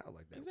keep rocking out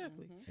like that.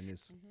 exactly. Mhm. And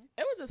it's Mhm.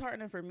 It was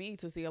disheartening for me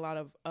to see a lot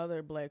of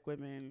other black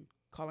women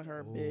calling her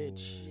a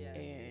bitch Ooh. Yes,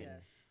 and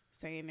yes.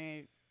 saying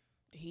that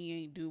he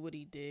ain't do what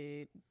he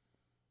did.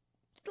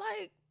 It's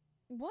like,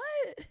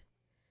 what?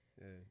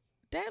 yeah.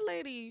 That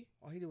lady,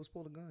 All he did was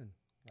pull the gun.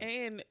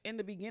 and in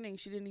the beginning,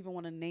 she didn't even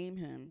want to name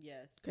him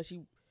Yes. because she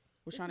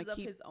was This trying is to of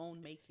keep. his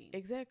own making.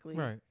 Exactly.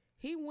 Right.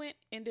 He went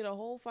and did a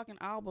whole fucking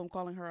album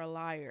calling her a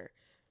liar.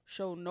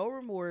 Showed no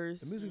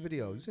remorse. The music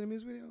video. You seen the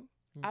music video?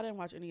 I didn't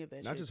watch any of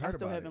that I shit. just I heard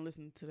still about haven't it.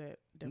 listened to that.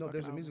 No,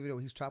 there's a fucking music album. video.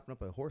 He's chopping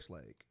up a horse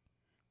leg.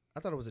 I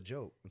thought it was a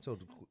joke until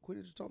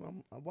Quita just told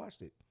me. I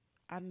watched it.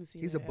 I didn't see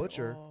He's a that at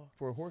butcher all.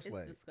 for a horse It's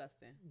leg.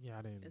 disgusting. Yeah,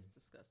 I didn't. It's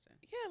disgusting.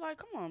 Yeah, like,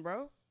 come on,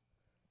 bro.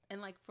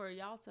 And like for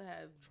y'all to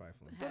have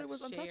Trifling. Thought it was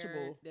shared-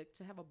 untouchable.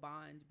 to have a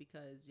bond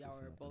because y'all Good for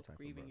are nothing both type of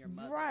grieving bro. your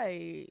mother.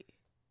 Right.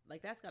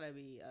 like that's gotta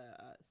be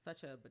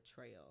such a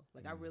betrayal.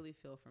 Like I really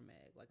feel for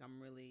Meg. Like I'm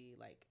really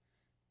like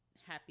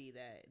happy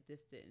that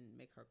this didn't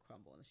make her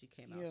crumble and she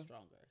came out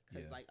stronger.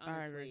 Because like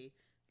honestly,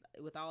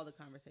 with all the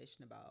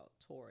conversation about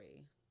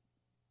Tory,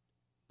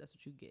 that's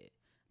what you get.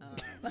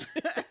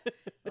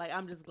 Like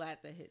I'm just glad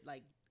that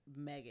like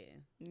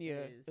Megan.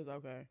 It's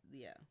okay.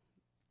 Yeah,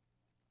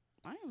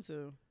 I am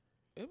too.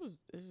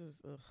 It's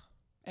just ugh.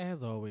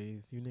 As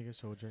always, you niggas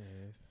showed your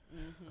ass. Oh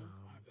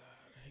my God,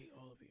 I hate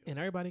all of you. And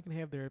everybody can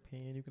have their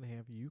opinion. You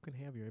can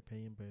have your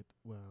opinion, but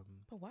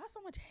But why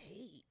so much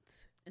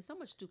hate? and so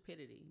much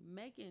stupidity.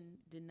 Megan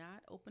did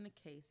not open a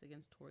case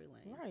against Tory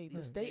Lanez. Right,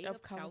 the state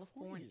of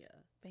California.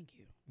 Thank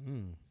you.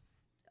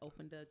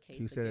 Opened a case.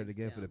 Can you say that again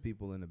against for the them.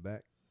 people in the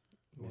back?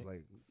 It was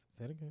like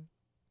say it again.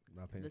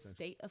 not paying The attention.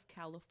 state of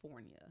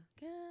California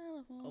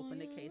California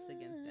opened a case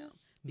against him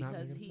Not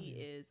because against he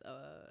him. is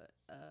a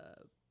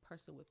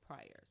person with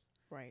priors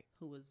Right,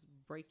 who was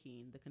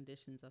breaking the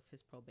conditions of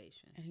his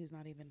probation. and he's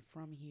not even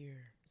from here.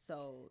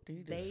 So Did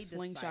he they just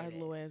slingshot his decided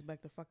little ass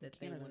back to fucking that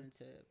they Canada? wanted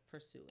to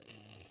pursue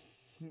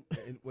it.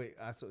 And wait,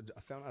 I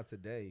found out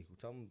today.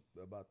 Tell him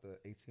about the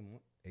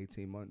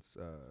 18 months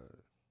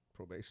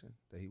probation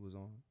that he was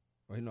on.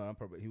 Or no, not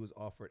probation. He was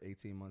offered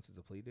 18 months as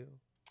a plea deal.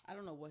 I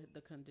don't know what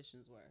the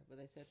conditions were, but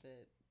they said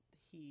that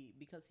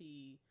because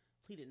he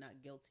pleaded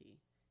not guilty,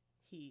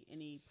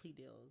 any plea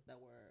deals that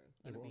were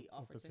going to be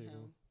offered to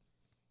him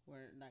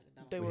were not.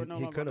 They were no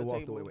He longer could have on the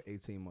walked away table. with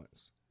 18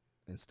 months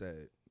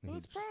instead. It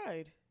was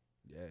pride.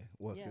 Yeah,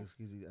 well, Yeah.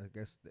 because I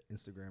guess the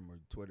Instagram or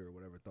Twitter or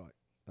whatever thought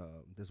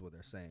this is what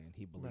they're saying.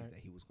 He believed Right. that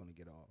he was going to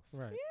get off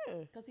Right. Yeah.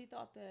 Because he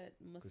thought that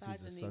because misogyny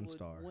he's a sun would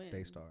star, win.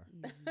 day star.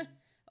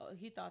 Oh,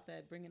 he thought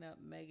that bringing up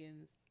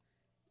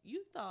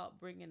you thought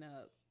bringing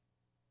up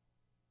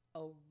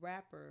a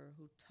rapper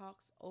who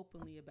talks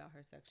openly about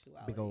her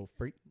sexuality, Big old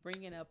freak.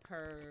 bringing up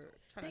her,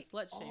 trying They to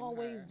slut shame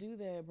always her. do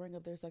that. Bring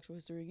up their sexual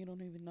history. You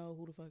don't even know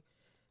who the fuck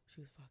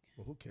she was fucking.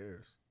 Well, who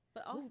cares?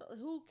 But also,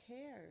 who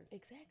cares?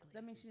 Exactly. Does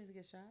that mean she needs to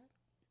get shot?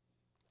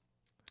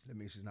 That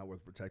means she's not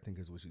worth protecting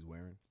because what she's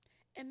wearing.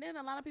 And then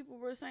a lot of people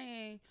were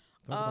saying,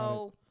 Talk about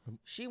 "Oh,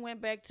 she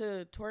went back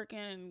to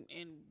twerking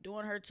and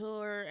doing her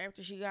tour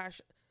after she got."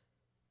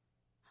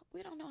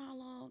 We don't know how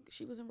long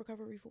she was in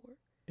recovery for.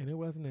 And it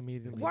wasn't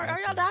immediately. Are y'all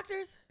after.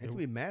 doctors? It could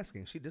be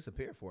masking. She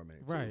disappeared for a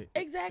minute. too. Right.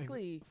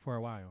 Exactly. For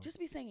a while. Just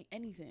be saying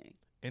anything.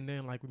 And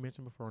then, like we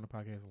mentioned before on the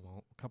podcast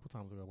a couple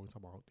times ago, when we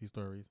talk about these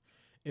stories,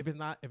 if it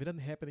doesn't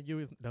happen to you,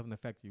 it doesn't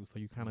affect you. So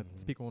you kind of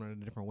speak on it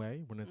in a different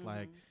way. When it's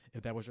like,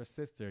 if that was your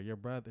sister, your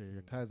brother,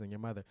 your cousin, your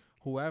mother,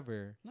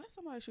 whoever. Let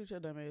somebody shoot your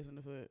dumb ass in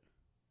the foot,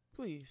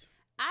 please.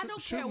 I Shoot-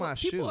 don't shoot care my what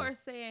people shoe. are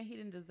saying. He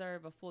didn't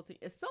deserve a full team.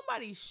 If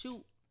somebody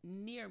shoot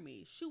near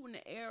me, shoot in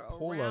the air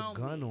Pull around a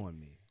gun me, on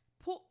me.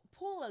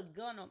 pull a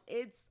gun on.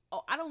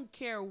 I don't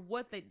care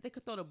what they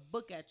could throw the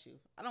book at you.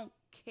 I don't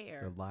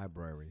care. The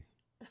Library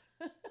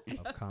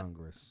of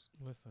Congress.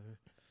 Listen.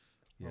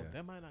 Yeah. Oh,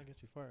 that might not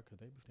get you far because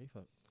they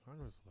fuck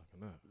Congress is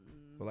fucking up.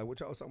 But like what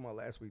y'all was talking about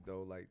last week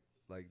though, like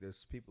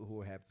there's people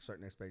who have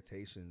certain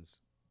expectations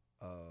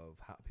of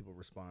how people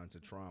respond to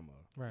trauma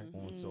Right.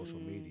 on social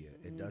media.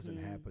 It doesn't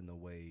happen the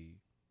way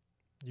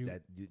You,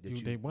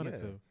 they want it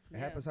to. It Yeah.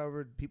 happens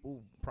however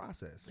people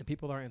process. And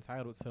people are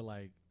entitled to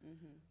like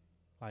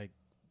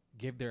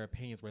give their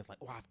opinions where it's like,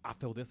 oh, I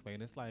feel this way,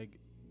 and it's like,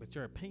 but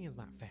your opinion's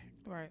not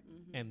fact, Right.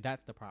 and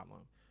that's the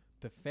problem.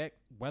 The fact,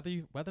 whether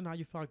or not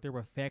you feel like there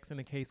were facts in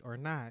the case or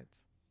not,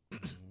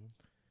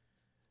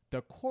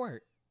 the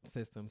court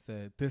system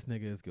said this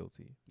nigga is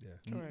guilty. Yeah.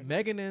 Correct.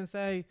 Megan didn't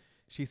say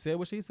she said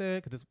what she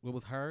said because it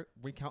was her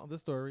recounting the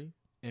story,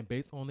 and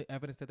based on the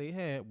evidence that they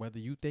had, whether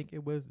you think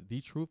it was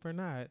the truth or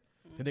not,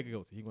 the nigga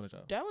guilty. He going to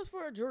jail. That was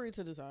for a jury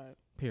to decide.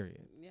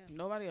 Period. Yeah.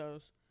 Nobody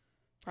else.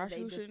 And they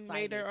Prosecution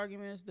made their decided.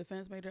 arguments.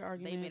 Defense made their They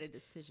arguments. made a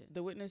decision.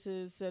 The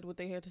witnesses said what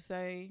they had to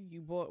say.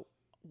 You brought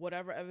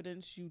whatever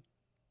evidence you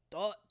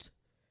thought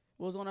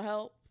was going to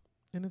help,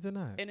 And it did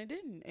not. and it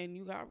didn't. And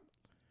you got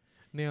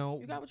Now,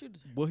 what you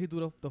deserve. will he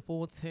do the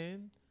full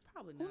 10?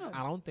 Probably Who not. knows?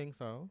 I don't think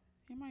so.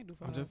 He might do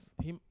 5.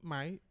 He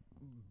might.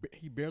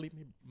 He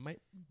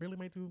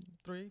might do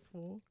 3,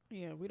 4.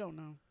 Yeah, we don't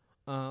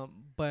know.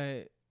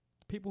 But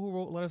people who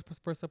wrote letters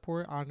for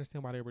support, I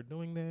understand why they were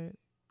doing that.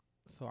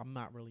 So I'm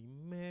not really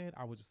mad.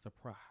 I was just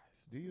surprised.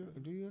 Do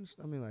you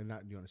understand? I mean, like,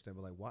 not do you understand,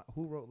 but like,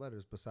 who wrote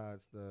letters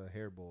besides the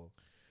hairball?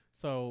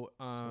 So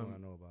That's what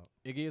I know about.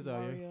 Iggy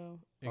Azalea. Mario.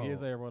 Iggy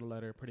Azalea wrote a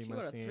letter, pretty She much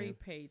wrote a saying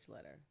 3-page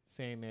letter.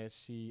 that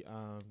she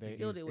they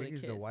Sealed it with a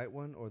Iggy's kiss. the white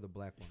one or the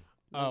black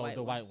one?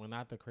 the white one,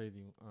 not the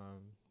crazy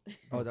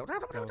Oh, that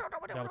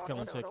was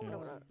killing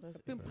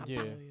chickens.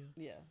 Yeah.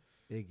 Yeah.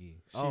 Iggy.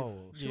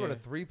 She wrote a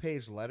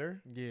 3-page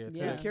letter. Yeah,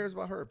 Yeah. Who cares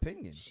about her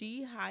opinion?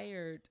 She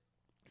hired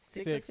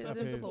 6 Six of of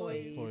his his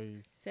employees.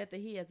 employees. Said that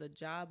he has a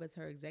job as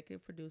her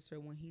executive producer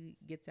when he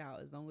gets out.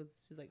 As long as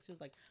she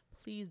was like,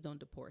 please don't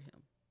deport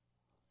him.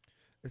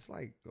 It's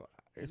like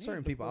need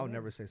certain to people I'll pull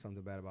never say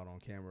something bad about on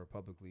camera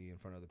publicly in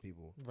front of other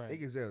people. Right.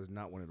 Iggy Azalea is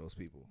not one of those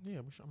people. Yeah,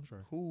 I'm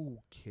sure. Who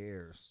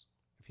cares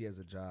if he has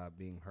a job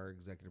being her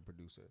executive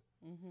producer?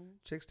 Mm-hmm.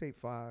 Chicks Tape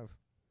 5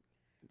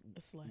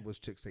 was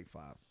Chicks Take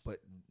 5, but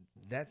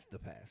that's the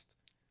past.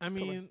 I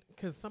mean,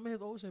 because some of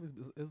his old shit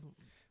is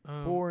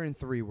 4 and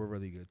 3 were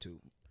really good too,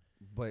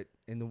 but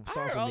in the I songs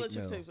heard with all the Meek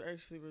Chicks Mill, tapes are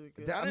actually really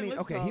good. I mean,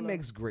 okay, he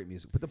makes great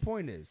music, but the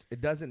point is, it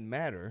doesn't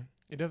matter.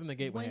 It doesn't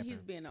negate when what he's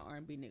happened. being an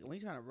R&B nigga. When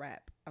he's trying to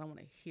rap, I don't want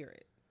to hear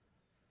it.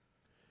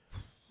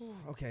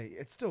 Okay,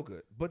 it's still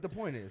good, but the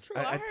point is, True,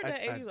 I heard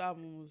that 80s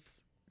album was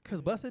Because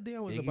Busted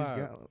Down was Iggy's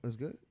about. is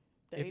good.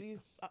 the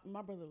 80s.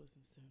 My brother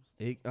listens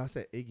to him. I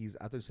said Iggy's.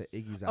 I thought you said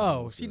Iggy's album.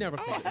 Oh, was she good. never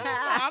said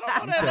that. I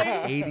don't know You that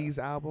said lady. 80s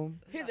album.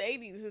 His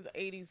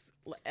 80s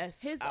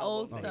His album.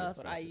 old Oh, stuff that's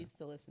what I I said. used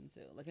to listen to.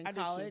 Like in I did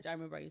too. college, I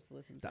remember I used to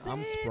listen to. The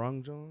I'm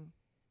Sprung, John.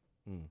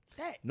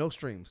 That No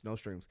streams.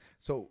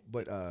 So,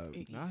 but I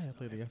had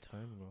played it yesterday.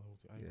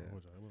 Yeah.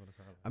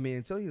 I mean,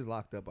 until he's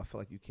locked up, I feel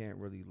like you can't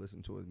really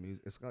listen to his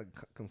music. It's like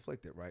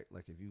conflicted, right?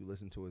 Like if you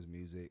listen to his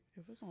music,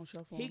 if it's on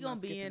shuffle, He I'm gonna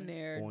not be skipping in it.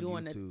 there On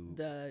doing YouTube.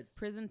 the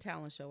prison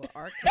talent show with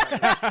R. Kelly.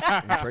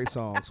 and Trey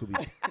Songz who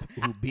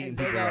beating And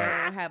they people up.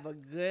 gonna have a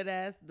good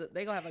ass.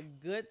 They gonna have a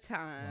good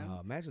time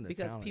Wow, imagine the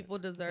because talent. people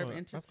deserve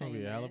entertainment. That's gonna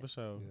be a hell of a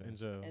show Yeah. in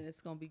jail. and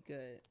it's gonna be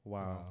good.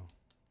 Wow.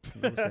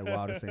 You know, say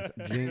wow to say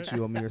Jinx,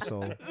 you owe me your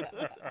soul.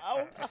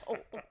 Oh no.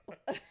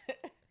 Your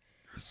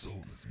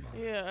soul is mine.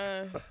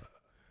 Yeah.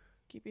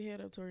 Keep your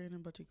head up, Torian,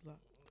 and butt cheeks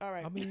locked. All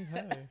right. I mean,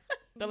 hey.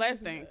 The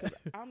last thing, because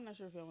I'm not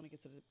sure if y'all want to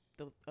get to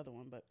the other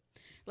one, but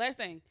last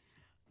thing.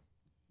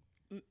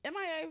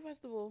 MIA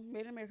Festival,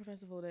 Made in America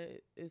Festival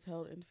that is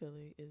held in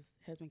Philly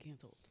has been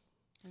canceled.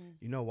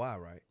 You know why,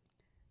 right?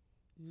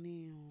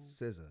 Now.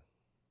 SZA.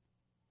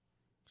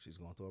 She's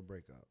going through a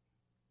breakup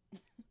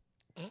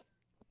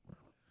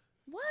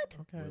What?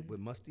 Okay. with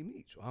Musty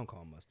Meach. I don't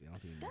call him Musty. I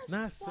don't think he's Musty.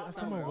 Not Summer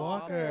Summer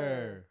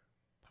Walker.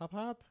 Walker.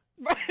 Pop.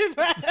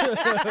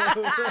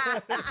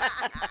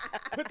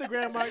 Put the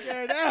grandma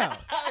there now.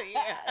 Oh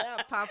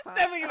yeah. Pop.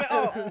 Definitely.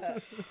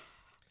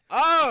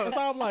 That's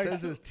all I'm like.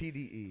 SZA's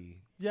TDE.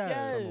 Yes.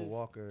 Yes. Summer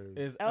Walker's.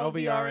 Is LVRN.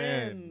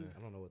 LVRN.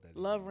 I don't know what that is.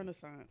 Love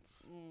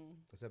Renaissance.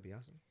 Is that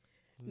Beyonce?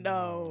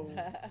 No.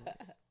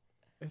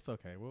 It's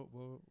okay.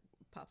 We'll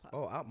Pop.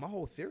 Oh, my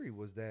whole theory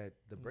was that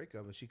the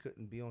breakup and she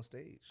couldn't be on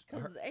stage.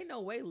 Because ain't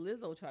no way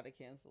Lizzo tried to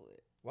cancel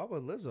it. Why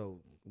would Lizzo?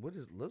 What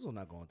is Lizzo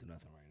not going through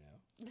nothing right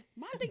now?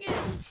 My thing is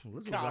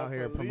Lizzo's out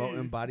here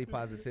promoting body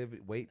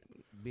positivity, weight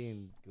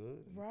being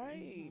good.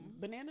 right.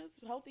 Bananas,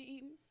 healthy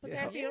eating,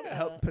 Yeah, potassium.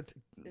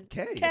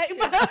 K. K.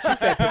 She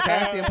said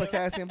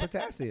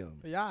potassium.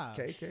 Yeah.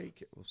 K.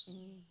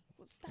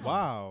 Stop.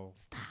 Wow.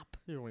 Stop.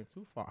 You went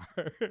too far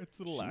to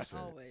the left. said-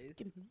 Always.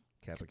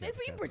 Kappa, Maybe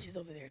your britches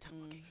over there.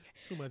 Talking.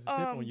 Too much dip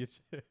on your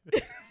chip.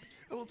 A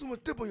little too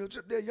much dip on your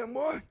chip there, young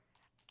boy.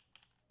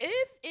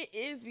 If it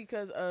is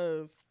because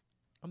of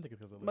I'm thinking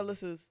because of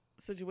Melissa's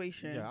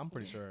situation, Yeah, I'm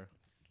pretty sure.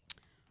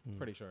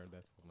 Pretty sure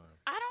that's what mine.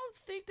 I don't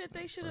think that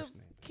they should have First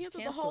name.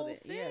 canceled the Canceled whole it.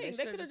 thing. Yeah, they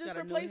should've could have just got a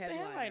new replaced the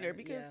headliner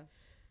because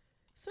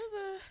yeah.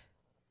 SZA,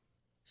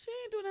 she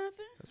ain't do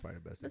nothing. That's probably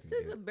the best. But they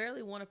can SZA get.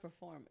 barely want to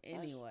perform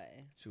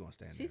anyway. She won't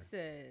stand She there.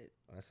 said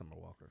Oh, that's Summer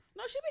Walker.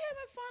 No, she be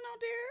having fun out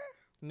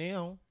there.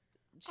 Now,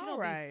 she All don't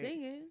right. be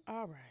singing.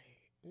 All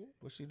right.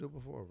 What she do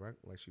before?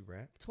 Like she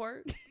rap?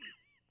 Twerk.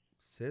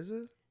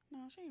 SZA No,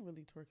 she ain't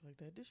really twerk like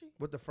that, did she?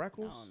 with the I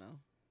freckles? don't know.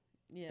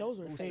 Yeah. Those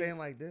are Who fake. stand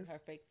like this? her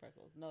fake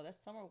freckles. No,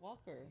 that's Summer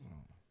Walker.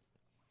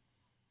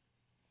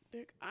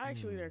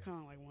 Actually, they're kind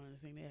of like one and the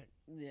same.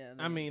 Yeah.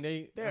 I mean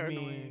They're I mean,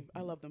 annoying. I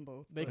love them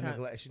both. They And the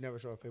kind she never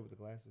showed her face with the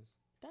glasses.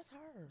 That's her.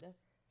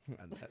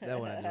 That's that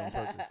one I did on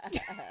purpose.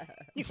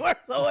 You are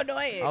so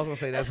annoying. I was gonna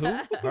say that's who?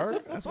 Her?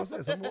 That's what I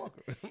said. Summer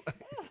Walker.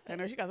 I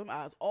know she got them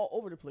eyes all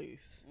over the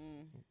place.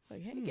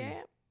 Like, hey,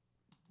 Gab.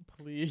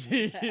 please,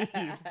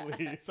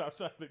 please stop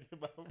trying to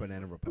get my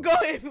Banana Republic. Go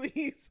ahead,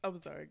 please. I'm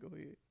sorry. Go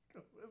ahead.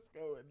 Let's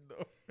go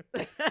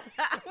and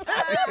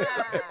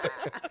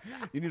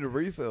You need a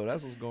refill.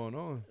 That's what's going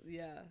on.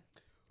 yeah.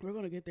 We're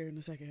going to get there in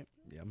a second.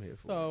 Yeah, I'm here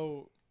for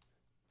So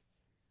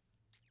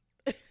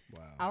it.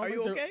 Wow. I don't Are think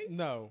you they're- okay?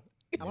 No,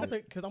 I don't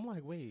think because I'm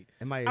like, wait,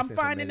 MIA I'm stands for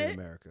finding Made in it.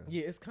 America.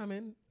 yeah, it's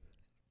coming.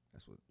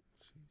 That's what.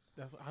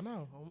 That's I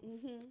know.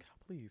 Mm-hmm. God,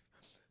 please.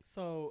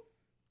 So,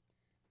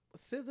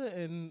 SZA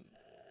and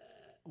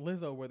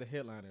Lizzo were the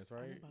headliners, I'm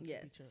right? about to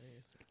Yes. beat your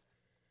ass.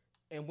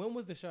 And when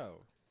was the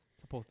show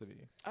supposed to be?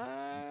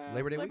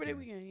 Labor Day Labor Day weekend.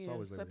 weekend. It's Yeah,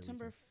 always Labor Day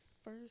September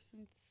 1st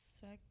and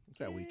 2nd. It's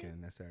that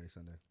weekend. That Saturday,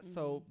 Sunday.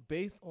 So,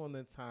 based on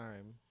the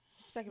time,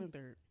 2nd and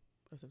 3rd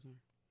of September.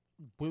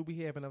 would we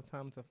have enough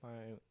time to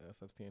find a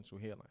substantial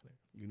headliner?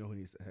 You know who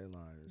needs the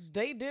headlines?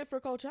 They did for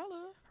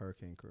Coachella.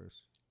 Hurricane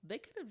Chris. They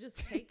could have just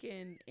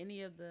taken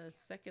any of the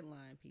second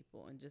line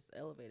people and just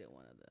elevated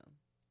one of them.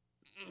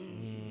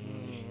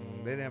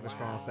 They didn't have a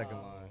strong second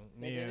line.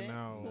 They Yeah, didn't?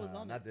 no, Who was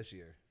on not it? this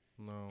year.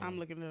 no. I'm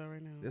looking it up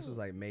right now. This was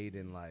like made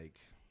in like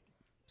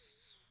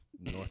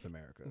North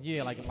America.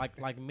 Yeah,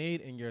 like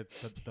made in your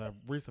the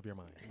roots of your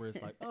mind, where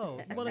it's like,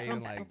 oh, you want to Made come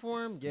in, like,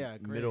 perform? Yeah,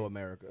 great. Middle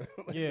America.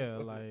 Yeah,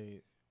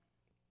 like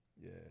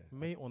yeah.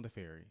 made on the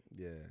ferry.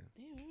 Yeah.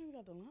 Damn, I ain't even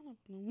got the lineup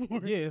no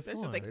more. Yeah, it's That's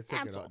gone. just like They took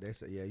it cancel. off. They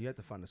said, yeah, you have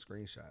to find a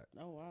screenshot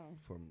Oh wow.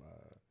 from.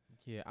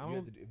 Yeah, I You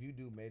have don't. to, if you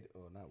do made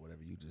or not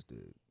whatever you just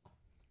did.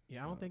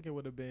 Yeah, I don't think it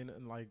would have been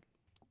like,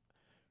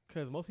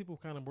 because most people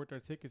kind of bought their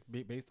tickets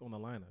based on the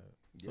lineup.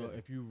 So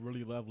if you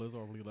really love Lizzo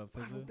or really love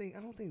SZA,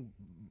 I don't think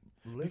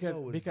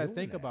Lizzo was because doing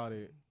think that. about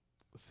it,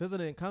 SZA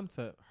didn't come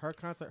to her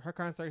concert. Her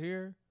concert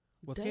here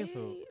was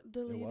canceled.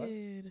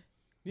 Deleted.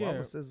 Why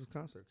was SZA's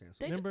concert canceled?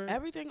 They Remember? did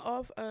everything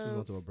off She was going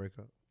of. through a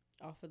breakup.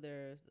 Off of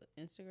their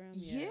Instagram.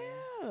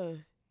 Yeah.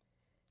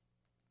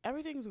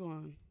 Everything's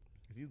gone.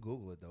 If you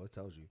Google it, though, it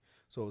tells you.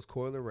 So it was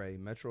Coi Leray,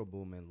 Metro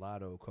Boomin,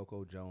 Lotto,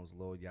 Coco Jones,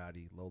 Lil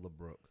Yachty, Lola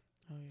Brooke,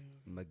 Oh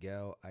yeah.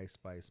 Miguel, Ice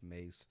Spice,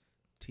 Mace,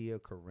 Tia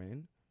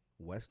Corinne,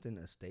 Weston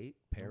Estate,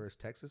 Paris,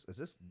 Texas. Is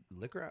this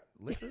Liquors?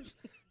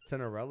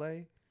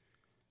 Tenorelle,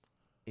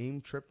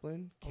 Eam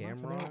Triplin,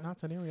 Cameron, not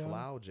Tenario.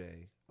 Flau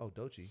J. Oh,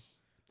 Doechii.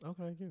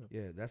 Okay, cute.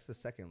 Yeah, that's the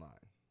second line.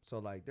 So,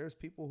 like, there's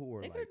people who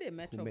are They like. could have did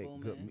Metro who make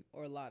Boomin good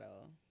or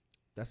Lotto.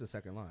 That's the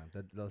second line.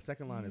 The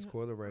second line is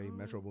Coi Leray,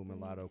 Metro Boomin,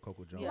 Lotto,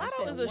 Coco Jones. Yeah,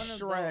 Lotto is a one of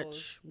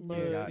stretch.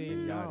 Yeah, See,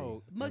 and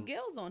no. Yachty.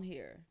 Miguel's on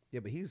here.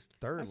 Yeah, but he's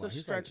third That's a line.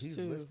 He's stretch, he's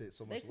too. listed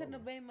so much They couldn't lower.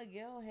 have made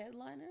Miguel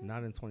headliner.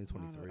 Not in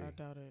 2023. I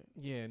doubt it.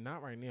 Yeah,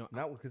 not right now.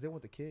 Not because they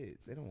want the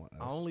kids. They don't want us.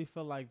 I only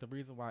feel like the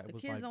reason why it The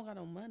was kids like don't got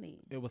no money.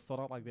 it was sold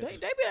out like that. They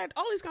be at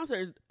all these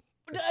concerts.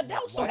 The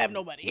adults don't have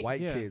no money.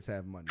 White Yeah. kids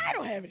have money. I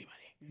don't have any money.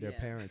 Their Yeah.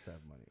 parents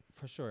have money.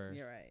 For sure.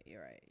 You're right.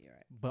 You're right. You're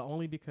right. But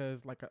only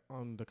because like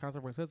on the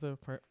concert with SZA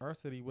for our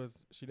city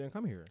was she didn't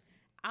come here.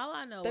 All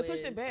I know They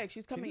pushed is it back.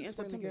 She's Can coming you in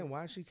explain September. again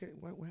why she came?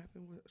 What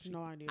happened? With she?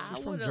 No idea. I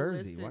She's from would've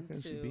Jersey. Why listened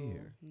couldn't she be to-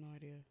 here? No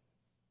idea.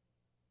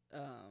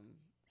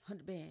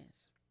 100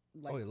 bands.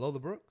 Oh, yeah, Lola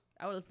Brooke.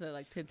 I would listen to it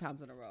like 10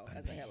 times in a row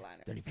as a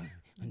headliner. 35.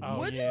 Oh,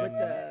 Would yeah. With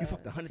the You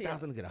fucked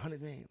 100,000 to get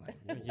 100 man. Like,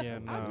 Yeah,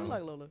 I do no.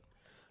 like Lola.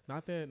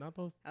 Not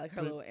those I like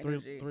her little three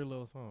energy.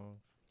 little songs.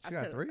 she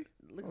got could've- 3.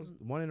 Listen,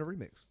 One in a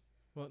remix.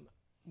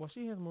 Well,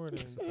 she has more than.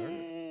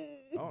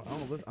 I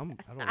don't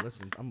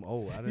listen. I'm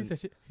old. I He didn't.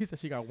 said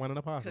she got one in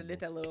a could have possible. did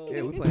that little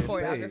Yeah, we playing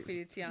choreography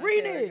spades. that Tiana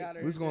Read Taylor it. got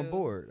her We was to going do.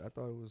 board. I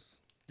thought it was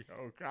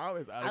Yo, Kyle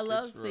is out I of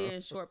love control.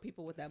 seeing short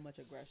people with that much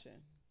aggression.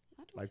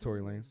 like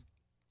Tory Lanez.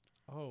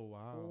 Oh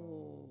wow.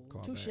 Ooh.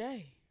 Call Touche.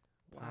 back.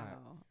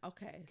 Wow.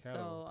 Okay.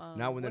 Kettle. So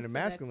Now when they're what's in the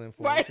masculine next-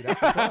 form, see, that's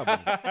the problem.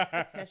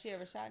 Has she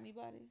ever shot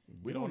anybody?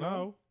 We don't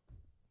know.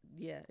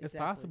 Yeah, exactly. It's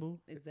possible.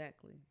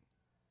 Exactly.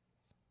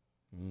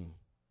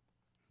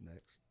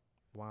 Next.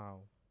 Wow.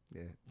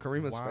 Yeah.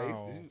 Karima's Wow.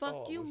 face. Did Fuck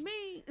oh, you,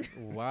 me.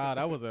 Wow,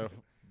 that was a.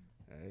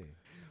 Hey.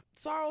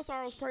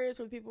 Sorrows, prayers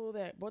for the people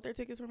that bought their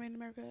tickets for Made in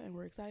America and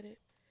were excited.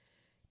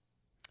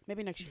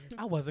 Maybe next year.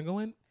 I wasn't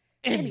going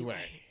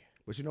anyway.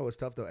 But you know it's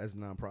tough though. As a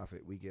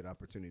nonprofit, we get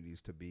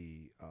opportunities to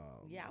be.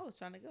 Yeah, I was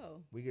trying to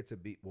go. We get to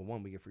be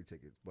one. We get free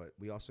tickets, but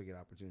we also get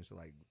opportunities to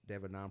like. They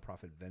have a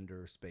nonprofit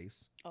vendor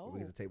space. Oh. We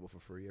get the table for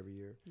free every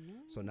year. No.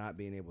 So not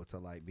being able to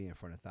like be in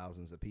front of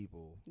thousands of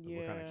people,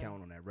 we're kind of Yeah.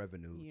 counting on that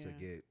revenue to Yeah.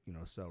 get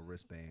sell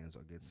wristbands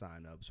or get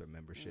sign-ups or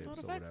memberships So it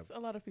or affects whatever. a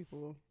lot of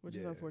people, which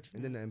is Yeah. unfortunate.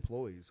 And then the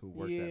employees who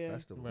work that Yeah.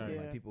 festival, Right.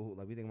 like Yeah. people who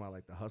like we think about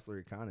like the hustler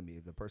economy,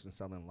 the person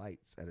selling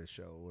lights at a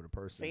show or the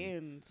person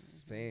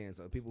Fans.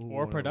 or people who Or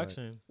wanna, like,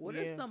 production. What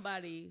Yeah. if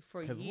somebody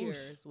for 'Cause whoosh.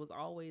 years was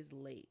always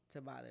late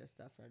to buy their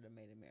stuff for the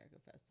Made in America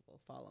Festival?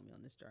 Follow me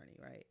on this journey,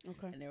 right?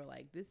 Okay. And they were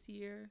like, this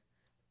year,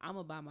 I'm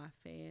going to buy my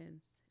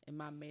fans and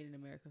my Made in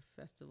America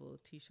Festival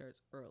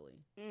t-shirts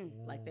early.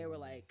 Like, they were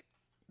like,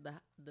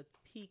 the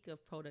peak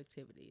of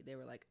productivity. They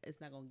were like,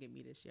 it's not going to get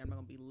me this year. I'm not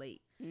going to be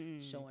late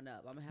showing up.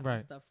 I'm going to have my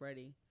Right. stuff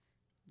ready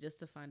just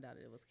to find out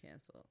it was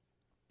canceled.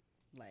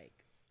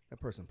 Like, that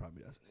person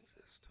probably doesn't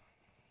exist.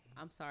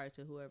 I'm sorry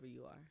to whoever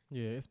you are.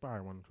 Yeah, it's probably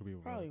one or two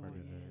people. Probably that one,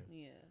 did yeah. that.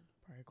 Yeah.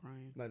 Probably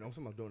crying. Like, no, I'm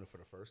talking about doing it for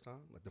the first time.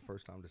 Like the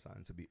first time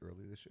deciding to be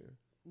early this year.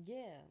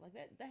 Yeah, like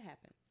that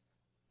happens.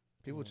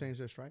 People change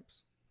their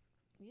stripes.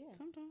 Yeah.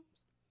 Sometimes.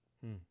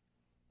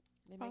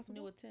 They make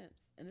Possible. new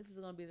attempts. And this is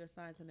going to be their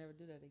sign to never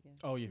do that again.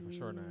 Oh yeah, for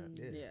sure not.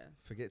 Yeah. Yeah.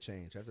 Forget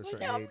change. After a Like,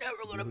 certain yeah, I'm age, never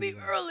do gonna who be you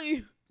are.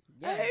 early.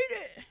 Yeah. I hate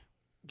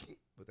it.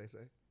 What they say?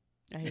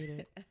 I hate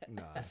it.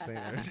 Nah, same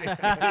energy.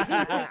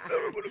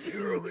 Never gonna be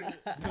early,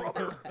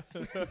 brother.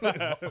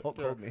 Hulk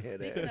Hogan head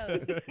Speaking ass.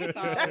 of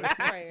sorrows,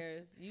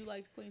 prayers, you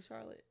liked Queen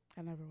Charlotte?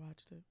 I never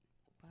watched it.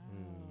 Wow.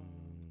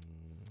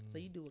 So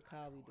you do what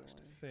Kyle be doing.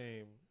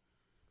 Same.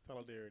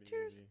 Solidarity.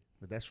 Cheers. baby.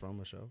 But that's from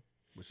a show.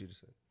 What you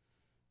just said.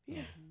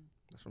 Yeah.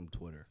 That's from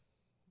Twitter.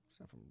 It's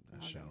not from a I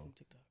got it show. from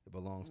TikTok. It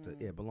belongs to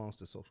it belongs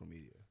to social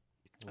media.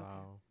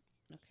 Wow.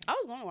 Okay. I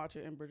was going to watch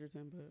it in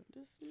Bridgerton, but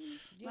just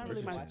You not need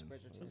really to my watch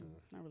Bridgerton.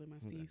 not really my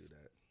I'm gonna steez. do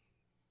that.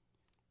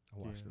 I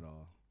watched Yeah. it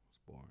all. It's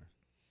boring.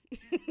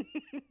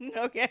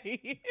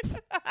 Okay.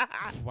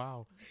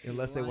 Wow.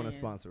 Unless they want to lying.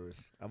 sponsor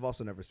us. I've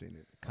also never seen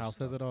it. Kyle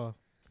says it all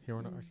here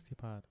on the RCC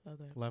pod. Love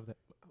that. Love that.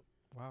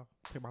 Wow.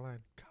 Take my line.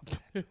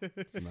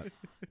 I'm not-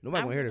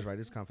 Nobody gonna hear this, right?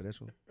 This is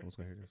confidential. No one's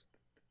gonna hear this.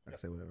 I can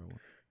say whatever I want.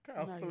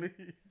 Kyle, Nice.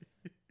 please.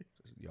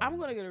 Just y'all I'm know.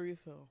 gonna get a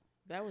refill.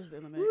 That was the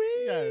internet.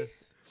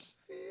 Yes.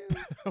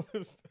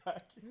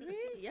 Really?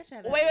 Y'all should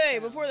have that Wait, this wait.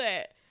 time. Before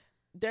that,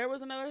 there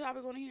was another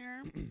topic on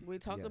here. We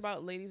talked Yes.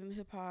 about ladies in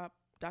hip hop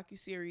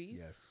docuseries.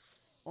 Yes.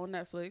 on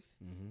Netflix.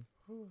 Mm-hmm.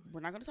 We're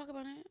not going to talk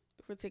about it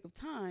for the sake of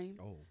time.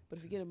 Oh, But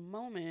if you get a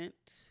moment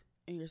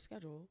in your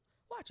schedule,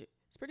 watch it.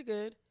 It's pretty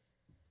good.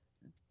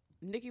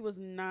 Nikki was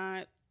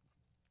not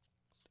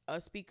a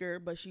speaker,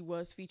 but she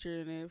was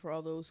featured in it for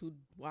all those who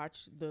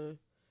watched the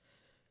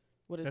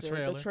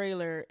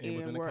trailer and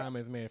was in the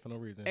comments, man, for no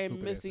reason. And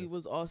Stupid Missy asses.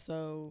 was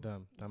also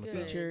dumb as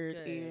featured,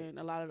 Good. and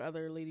a lot of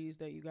other ladies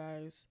that you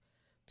guys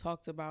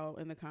talked about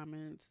in the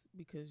comments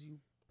because you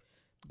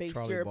based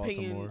Charlie your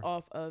opinion Baltimore.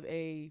 off of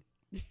a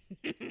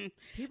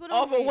People don't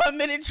off a read- 1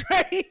 minute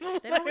trailer.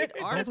 They don't read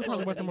Don't articles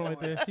talk about someone like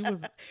anymore. that. She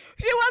was.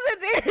 She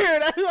wasn't there.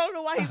 I don't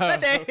know why he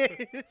said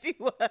that. She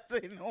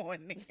wasn't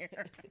on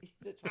there.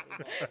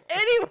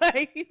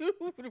 Anyway,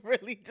 you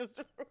really just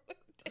ruined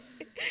it.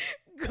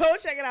 Go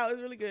check it out.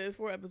 It's really good. It's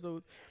 4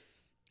 episodes.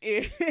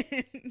 And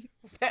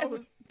that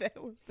was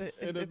the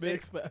In end the of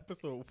mix it. for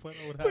episode 1.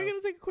 We're gonna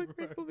take a quick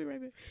break. We'll be right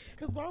back.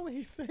 Because why would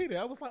he say that?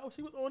 I was like, oh,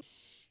 she was on.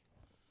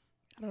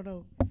 I don't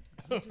know.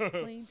 He just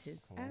cleaned his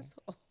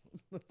asshole.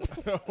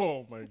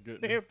 Oh my They're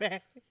goodness.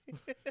 back.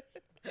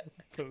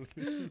 oh,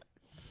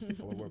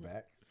 we're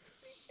back.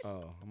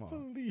 Oh, I'm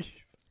on. Please.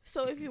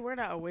 So if you were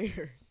not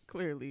aware,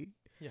 clearly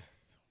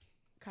Yes.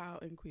 Kyle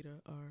and Quita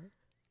are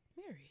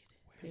married.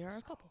 They are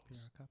a couple. They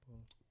are a couple.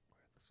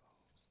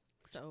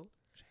 So,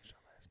 Change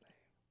our last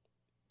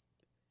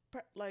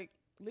name. like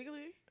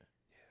legally,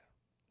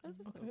 that's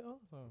just Okay,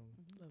 dope. awesome.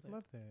 Love that.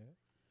 Love that.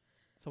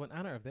 So in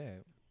honor of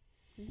that,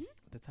 Mhm.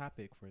 the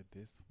topic for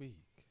this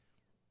week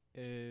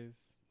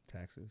is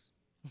Taxes.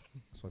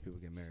 That's why people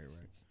get married,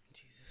 right?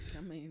 Jesus.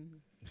 I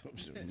mean,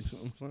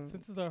 since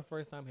this is our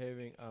first time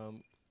having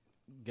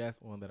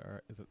guests on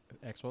that is an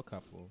actual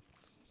couple,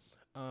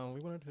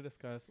 we wanted to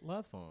discuss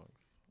love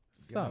songs.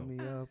 Got me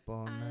up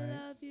all I night.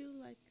 love you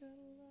like a love.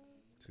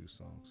 2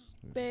 songs.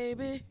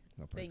 Baby.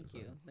 I'll Thank practice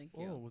you. that. Thank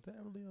Oh, you. was that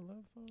really a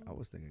love song? I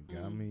was thinking,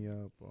 got me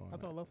up all I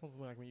night. thought love songs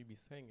were like when you be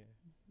singing.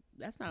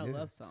 That's not Yeah. a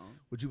love song.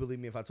 Would you believe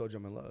me if I told you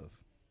I'm in love?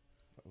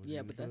 Would Yeah,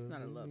 you but that's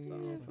not a love believe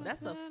song. me?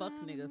 That's a fuck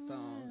nigga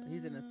song.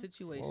 He's in a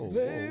situation.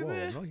 Whoa, whoa,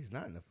 whoa. No, he's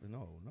not.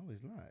 No,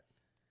 he's not.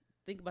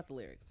 Think about the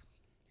lyrics.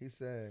 He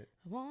said,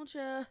 Won't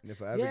ya? and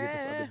if I ever get the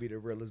Yeah. fuck to be the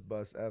realest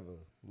bus ever.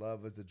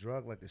 Love is the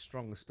drug like the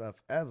strongest stuff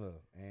ever.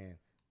 And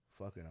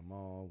fucking I'm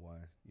all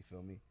one. You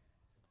feel me?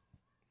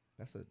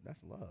 That's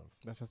love.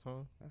 That's your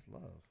song? That's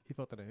love. He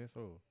felt that in his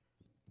soul.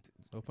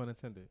 No pun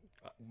intended.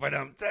 But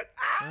I'm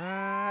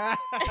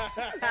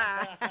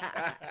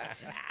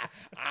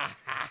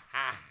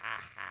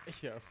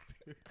Yes.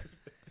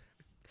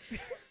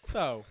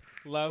 So,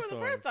 love For the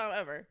songs. first time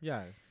ever,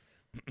 Yes.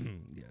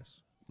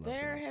 yes. Love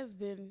there song. has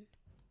been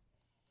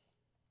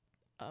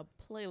a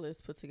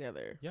playlist put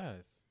together Yeah.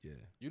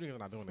 You niggas are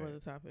not doing for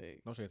that. the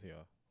topic, No shade to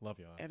y'all. Love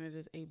y'all. and it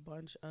is a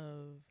bunch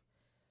of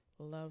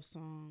love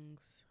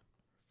songs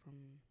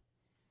from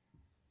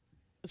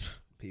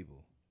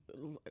People.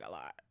 a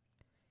lot.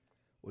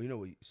 Well, you know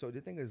what? So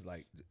the thing is,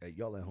 like,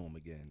 y'all at home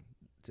again.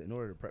 In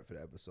order to prep for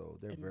the episode,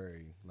 they're And very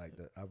it's- like.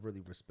 I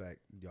really respect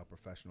y'all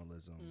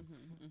professionalism.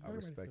 I Everybody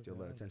respect says your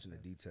that. I attention to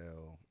understand.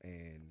 detail,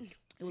 and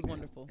It was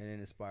wonderful. and it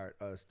inspired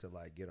us to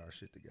like get our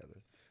shit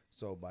together.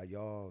 So by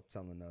y'all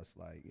telling us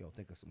like,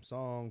 think of some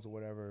songs or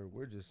whatever,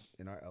 we're just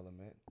in our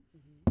element,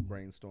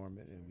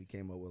 brainstorming, and we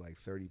came up with like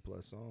 30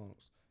 plus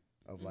songs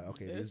of like,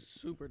 okay, It's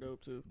super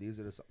dope too. these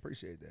are the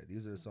appreciate that.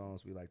 These are the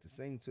songs we like to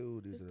sing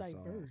to. These It's are the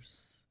songs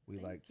diverse. we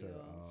Thank like to. you.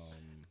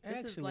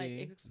 This is like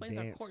it explains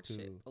our dance courtship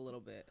to- a little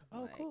bit.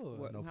 Oh, like,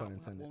 cool. No pun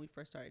intended. When we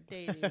first started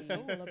dating,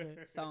 Oh, I love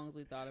that. songs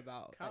we thought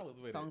about, Kyle like,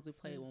 was with songs it.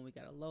 we played when we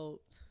got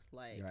eloped,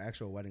 like Your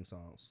actual wedding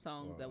songs.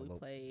 songs or that we elope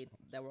played songs.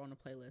 that were on the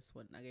playlist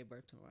when I gave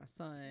birth to my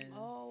son.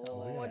 Oh, So,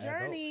 We like- didn't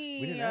add those- journey.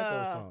 We didn't add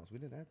those songs. We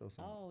didn't add those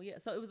songs. Oh yeah,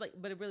 so it was like,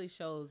 but it really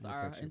shows I'll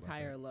our text you about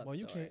entire that. love Well,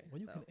 you story. can. Well,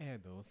 you so. can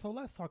add those. So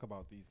let's talk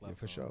about these love Yeah,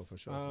 for sure, songs. for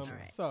sure, for sure.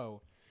 Alright.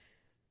 So,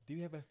 do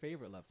you have a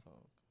favorite love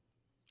song?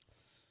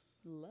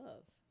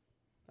 Love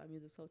by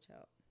Music Soul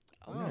Child.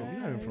 Oh, you're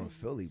not even from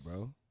Philly,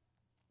 bro.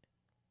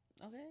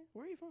 Okay,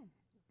 Where are you from?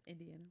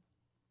 Indiana.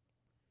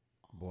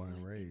 Born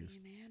and raised.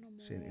 Indian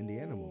animal. She an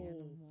Indiana animal.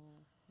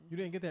 You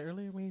didn't get that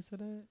earlier when you said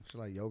that? She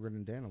like yogurt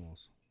and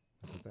Danimals.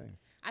 That's the thing.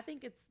 I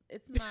think it's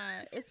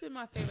been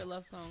my favorite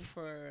love song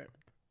for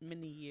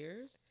many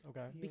years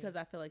Okay. because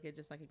I feel like it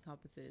just like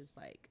encompasses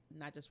like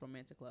not just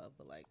romantic love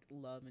but like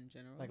love in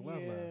general. Like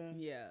love, love.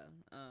 Yeah.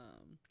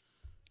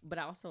 But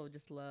I also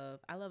just love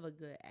a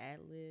good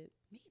ad lib.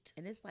 Meat.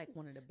 And it's like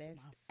one of the It's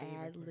best my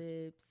favorite ad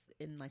libs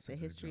in like It's the a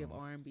good history of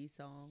joint. R&B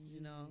songs, you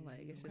know?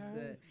 Like it's just Okay.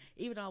 good.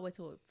 Even all the way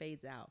till it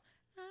fades out.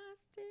 I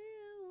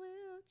still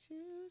will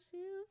choose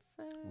you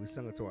first. We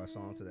sung it to our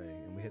song today,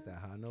 and we hit that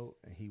high note,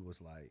 and he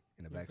was like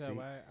in the You back said seat.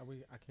 why are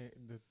we? I can't.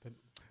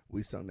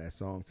 We sung that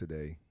song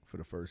today for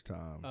the first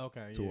time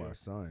Okay. to yeah. our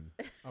son.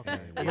 Okay.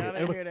 Yeah, I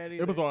didn't hear that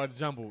It was either. all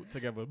jumbled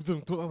together. I was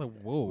like,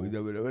 whoa.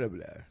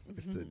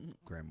 It's the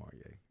grandma,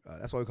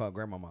 that's why we call it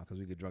grandmama, because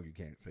we get drunk, you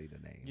can't say the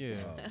name.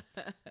 Yeah.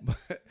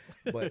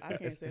 But I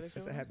can't it's, say that it's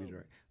shit a when I'm happy sober.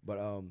 drink.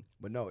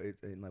 But no,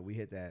 and like we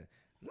hit that.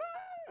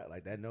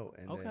 like that note,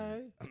 and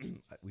okay,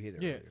 then we hit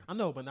it. Yeah, earlier. I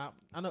know, but not.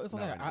 I know it's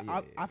okay.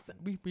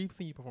 We've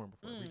seen you perform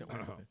before. We don't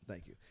listen.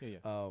 Thank you.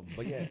 Yeah.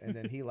 But yeah, and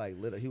then he like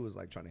he was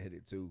like trying to hit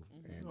it too,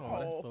 and Oh,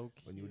 that's so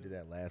cute. when you did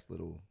that last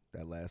little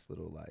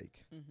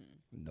like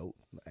note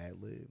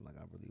ad lib, like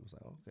I really was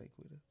like, okay,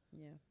 Quita.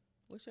 Yeah.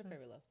 What's your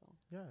favorite love song?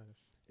 Yes.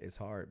 It's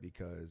hard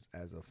because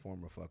as a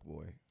former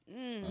fuckboy,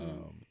 Wait.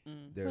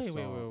 there's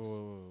songs.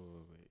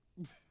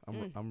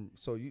 I'm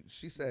so you.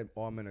 She said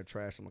all men are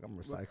trash. I'm like I'm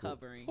recycled.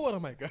 Recovering. Oh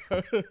my god.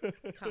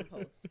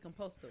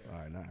 Composter. All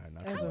right, not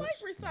I too much. like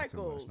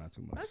recycled. Not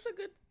too much. That's a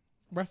good.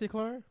 Rusty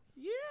Clark.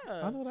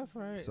 Yeah. I know that's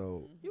right.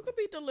 So You could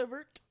be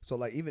delivered. So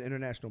like even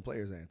international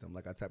players anthem,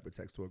 like I type a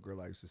text to a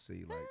girl I used to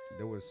see. Like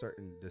there was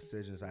certain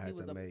decisions I had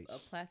to make. A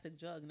plastic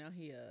jug. Now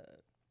he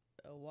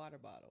a water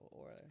bottle,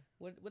 or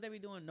what they be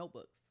doing?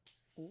 Notebooks.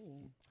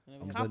 Ooh.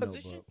 I'm a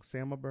Composition. good notebook.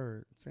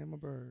 Sam a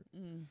bird.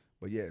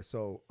 But yeah,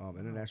 so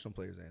international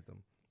players anthem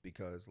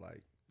because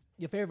like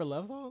Your favorite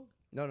love song?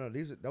 no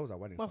that was our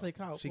wedding Well, song. say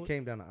Kyle, She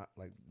came down the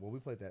like we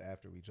played that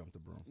after we jumped the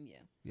broom.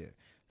 Yeah.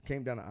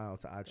 Came down the aisle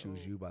to I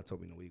Choose You by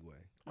Toby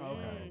Nwigwe.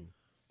 Okay.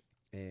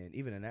 And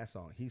even in that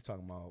song, he's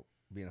talking about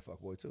being a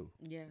fuckboy too.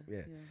 Yeah.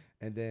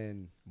 And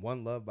then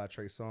One Love by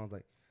Trey Songz,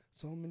 like,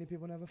 so many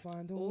people never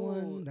find the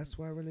one. That's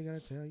why I really gotta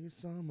tell you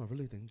some. I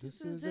really think this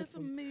is it for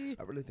me.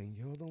 I really think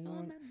you're the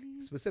one.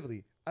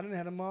 Specifically, I didn't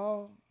have them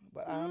all,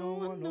 but I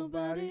don't want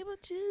nobody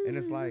but you. And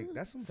it's like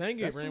that's some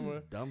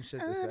dumb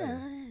shit to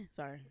say.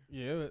 Sorry.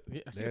 Yeah,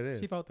 there it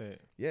is. She felt that.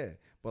 Yeah,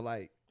 but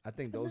like I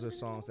think those are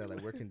songs that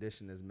like we're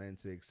conditioned as men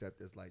to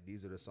accept as like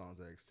these are the songs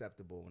that are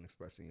acceptable when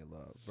expressing your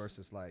love.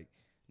 Versus like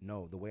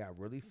no, the way I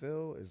really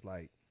feel is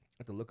like I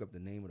have to look up the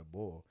name of the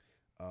bull.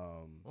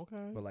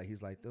 Okay. But like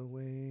he's like the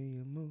way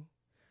you move,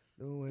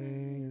 the way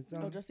you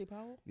talk. Oh, Jesse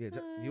Powell? Yeah,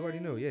 you already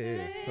know.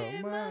 Yeah. So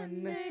my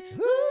name.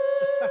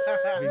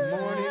 Every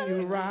morning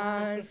you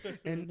rise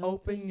and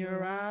open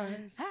your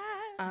eyes.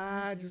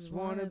 I just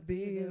wanna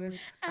be with.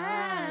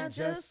 I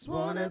just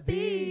wanna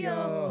be yours.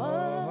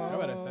 How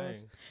about I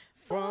sing?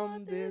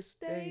 From this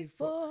day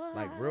forth.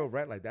 Like real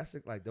rap, like that's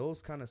like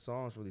those kind of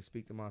songs really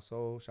speak to my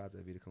soul. Shout out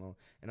to Vita Cologne.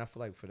 And I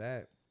feel like for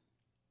that,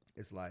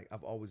 it's like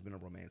I've always been a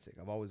romantic.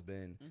 I've always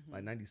been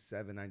like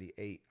 97,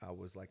 98. I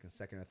was like in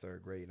second or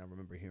third grade, and I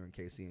remember hearing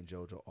Casey and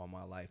JoJo all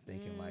my life,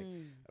 thinking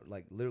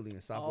like literally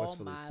in Southwest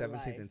Philly,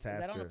 17th and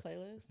Tasker. Is that on the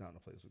playlist? It's not on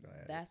the playlist. We gotta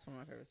add. That's one of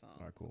my favorite songs.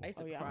 All right, cool. I used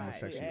to I'm cry.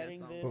 text you. adding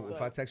this. But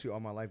if I text you all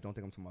my life, don't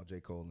think I'm talking about J.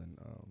 Cole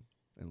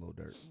and Lil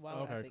Durk. Why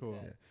would I Okay, think cool.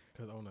 that?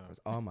 Because oh no. It's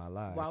all my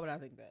life. Why would I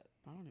think that?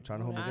 I don't even Trying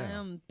to know hold me that. down. I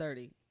am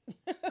 30.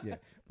 Yeah,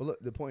 but look,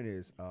 the point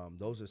is,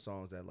 those are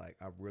songs that like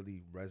I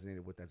really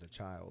resonated with as a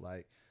child.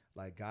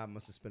 Like God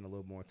must have spent a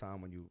little more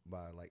time on you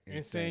by like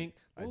NSYNC.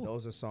 Like Ooh.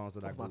 those are songs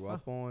that I That's my grew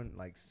up on,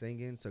 like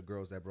singing to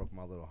girls that broke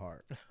my little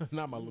heart.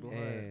 Not my little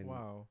heart. And-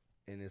 Wow.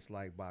 And it's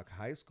like by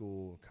high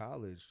school,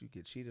 college, you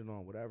get cheated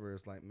on, whatever.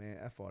 It's like, man,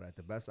 F all that.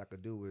 The best I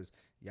could do is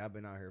y'all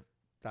been out here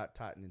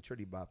trotting and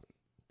titty bopping.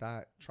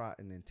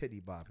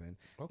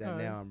 Okay. That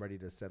now I'm ready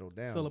to settle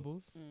down.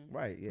 Syllables.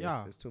 Right. Yeah.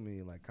 Yeah. It's too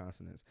many like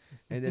consonants.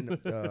 And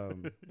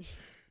then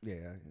yeah,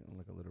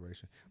 like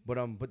alliteration. But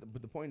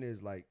the point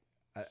is like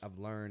I've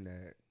learned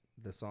that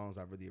the songs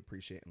I really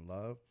appreciate and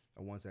love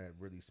are ones that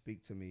really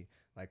speak to me.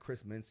 Like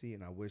Chris Mincy,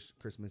 and I wish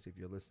Chris Mincy, if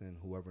you're listening,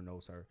 whoever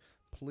knows her,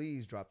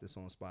 please drop this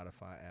on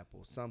Spotify,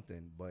 Apple,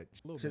 something. But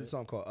she has a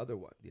song called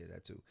Otherwise. Yeah,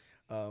 that too.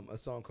 A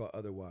song called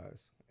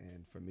Otherwise.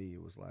 And for me,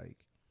 it was like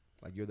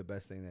you're the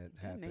best thing that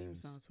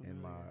happens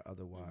in my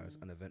otherwise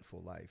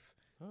uneventful life.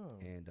 Oh.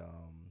 And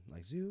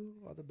like you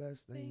are the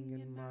best thing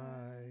in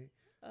my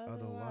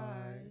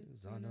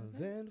otherwise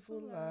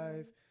uneventful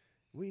life.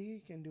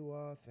 We can do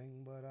our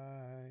thing, but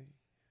I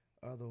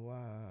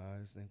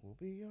otherwise think we'll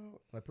be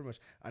all like pretty much.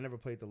 I never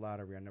played the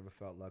lottery. I never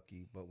felt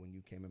lucky, but when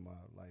you came in my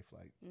life,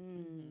 like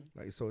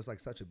so, it's like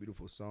such a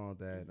beautiful song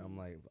that I'm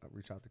like, I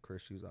reach out to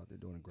Chris. She was out there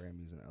doing the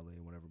Grammys in LA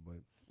or whatever, but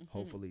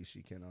hopefully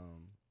she can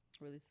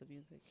release the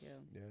music. Yeah.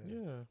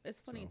 Yeah. It's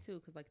funny too,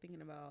 because like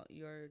thinking about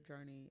your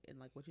journey and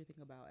like what you think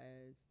about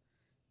as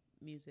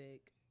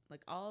music,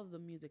 like all of the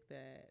music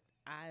that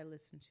I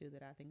listen to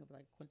that I think of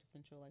like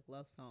quintessential like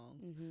love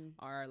songs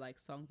are like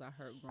songs I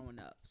heard growing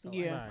up. So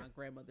like my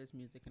grandmother's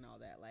music and all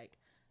that, like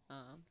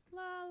la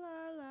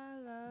la la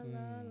la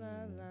la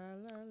la la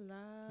la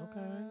la.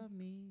 Okay.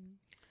 Me,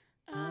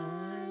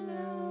 I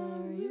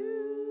love you.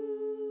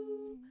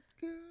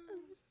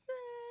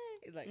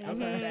 Like I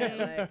love that,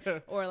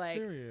 like, or like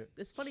Period.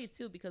 it's funny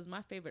too because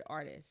my favorite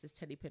artist is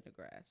Teddy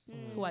Pendergrass,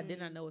 who I did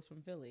not know was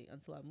from Philly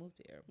until I moved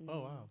here.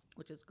 Oh wow.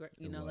 Which is great,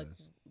 you It know, like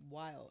was.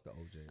 wild. the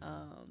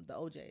OJ. The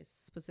OJs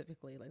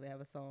specifically, like they have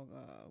a song,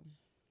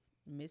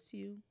 "Miss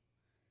You."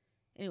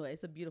 Anyway,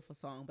 it's a beautiful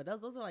song. But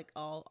those are like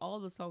all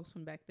the songs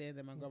from back then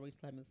that my girl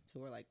used to let me listen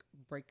to, are like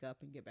break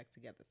up and get back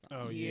together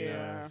songs. Oh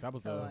yeah. That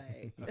was So the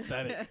like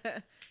aesthetic.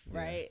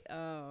 right?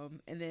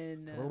 And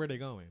then Where were they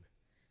going?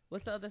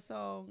 what's the other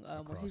song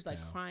where he's like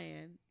Across Town.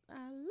 crying?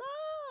 I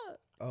love.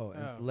 Oh,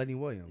 and Lenny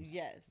Williams.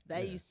 Yes,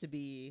 that used to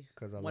be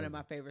one of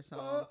my favorite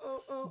songs.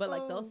 Oh, but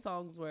like those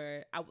songs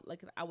were,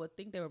 I would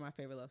think they were my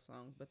favorite love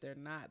songs, but they're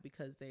not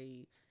because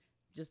they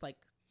just like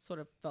sort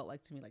of felt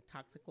like to me like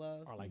toxic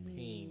love or like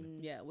pain.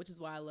 Yeah, which is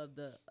why I love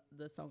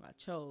the song I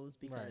chose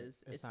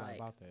because it's like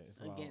about that.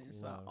 It's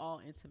about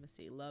all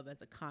intimacy, love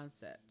as a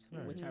concept,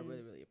 which I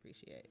really really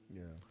appreciate.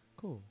 Yeah,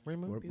 cool.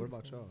 Raymond, what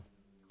about y'all?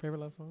 Favorite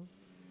love song?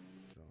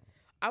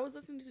 I was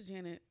listening to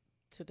Janet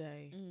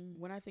today.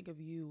 When I Think of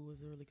You was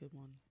a really good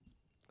one.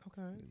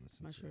 Okay. I'm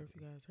not sure if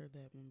you guys heard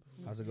that one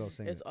before. How's it go?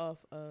 Sing It's it. off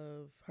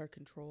of her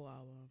Control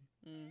album.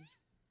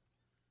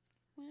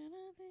 When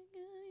I think of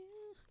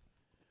you.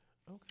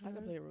 Okay. I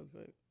can play it real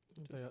quick.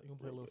 You can play a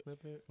little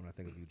snippet? When I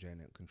Think of You,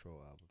 Janet Control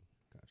album.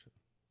 Gotcha.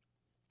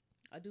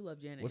 I do love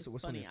Janet. What's It's one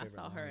of funny. your I favorite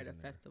saw her lines at a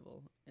in there?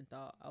 festival and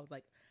thought, I was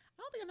like,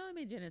 I don't think I know they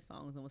made Janet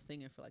songs and was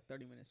singing for like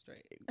 30 minutes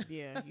straight.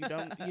 Yeah, you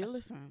don't. You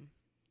listen.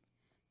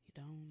 You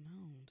don't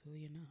know until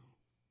you know.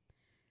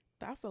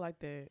 I feel like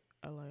that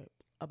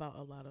about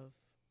a lot of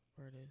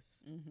artists.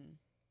 Hold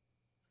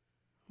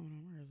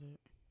on, where is it?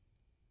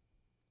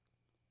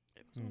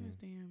 It was on this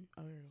damn.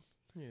 Oh, here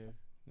we go. Yeah.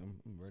 I'm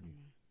ready.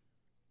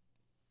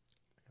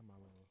 I got my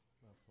little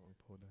love song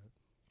pulled up.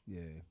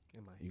 Yeah.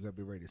 In my You gotta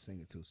be ready to sing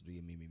it too. So do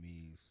your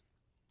me's.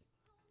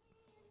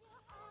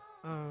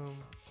 Oh.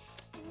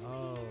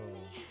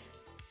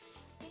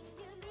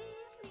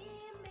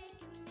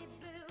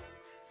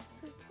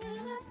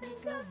 When I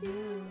think of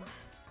you,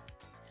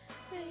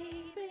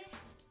 baby,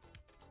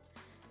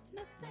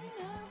 nothing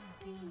else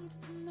seems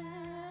to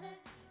matter.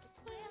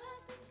 When I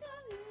think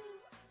of you,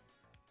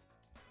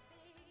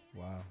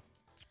 Wow.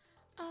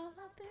 all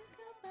I think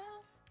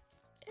about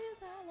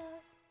is our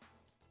love.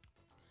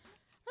 I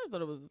just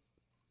thought it was.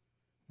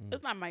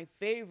 It's not my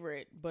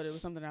favorite, but it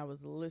was something I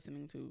was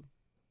listening to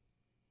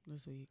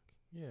this week.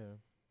 Yeah.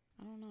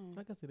 I don't know.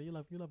 Like I said, you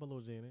love a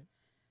little Janet.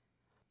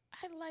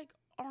 I like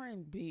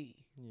R&B,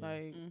 Yeah.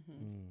 like,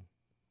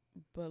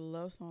 but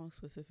love songs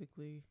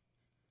specifically,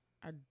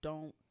 I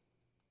don't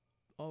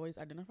always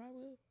identify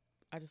with.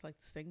 I just like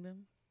to sing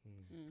them.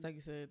 It's like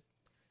you said,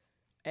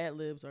 ad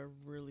libs are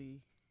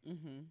really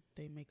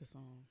they make a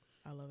song.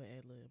 I love an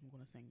ad lib. I'm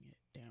gonna sing it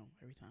down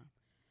every time.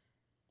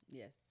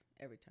 Yes,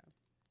 every time.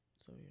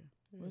 So yeah.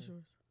 What's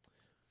yours?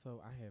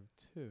 So I have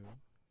two.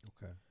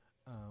 Okay.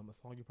 A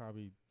song you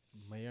probably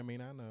may or may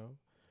not know.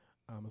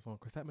 It's on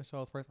Chrisette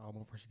Michelle's first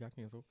album before she got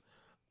canceled.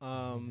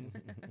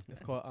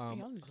 It's called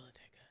Y'all need to let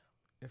that go.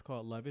 It's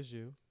called Love Is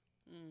You.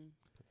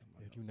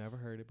 If you never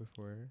heard it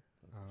before,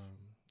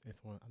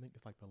 it's one. I think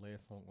it's like the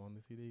last song on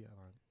the CD.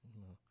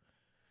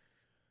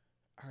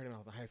 I heard it when I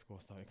was in high school,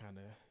 so it kind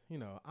of,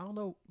 I don't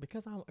know,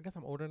 because I guess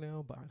I'm older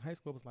now, but in high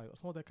school it was like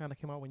songs that kind of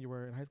came out when you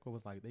were in high school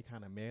was like they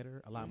kind of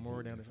matter a lot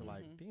more down. You're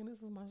like, damn,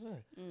 this is my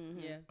shit.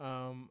 Yeah.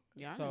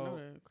 Yeah, I so, didn't know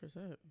that,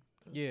 Chrisette.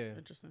 Yeah,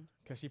 interesting.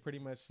 because she's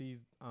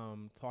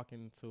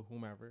talking to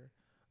whomever,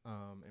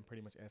 and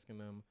pretty much asking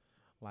them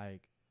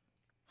like,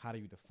 how do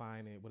you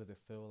define it? What does it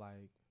feel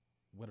like?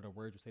 What are the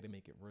words you say to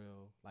make it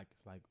real? Like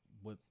it's like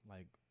what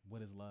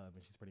is love?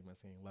 And she's pretty much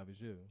saying love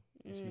is you,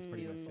 and she's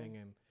pretty much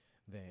singing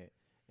that.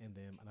 And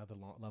then another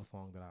love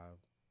song that I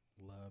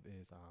love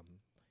is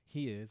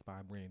He Is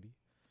by Brandy.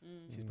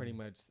 She's pretty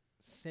much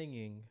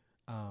singing,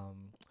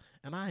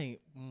 and I'm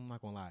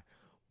not gonna lie,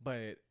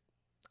 but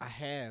I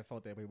have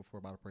felt that way before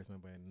about a person,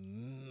 but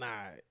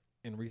not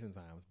in recent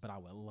times. But I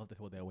would love to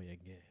feel that way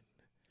again.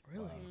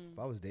 Really? Wow. If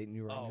I was dating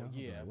you right now, I'd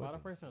be yeah, like, about what a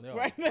the- person.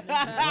 Right.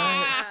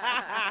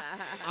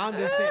 I'm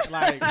just saying,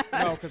 like,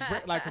 no, cause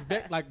back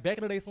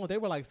in the day, songs they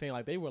were like saying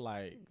like they were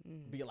like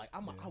be like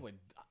I'm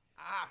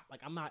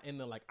not in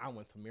the like I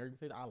want to marry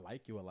you. I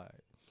like you a lot.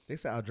 They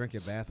said I'll drink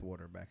your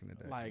bathwater back in the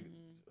day. Like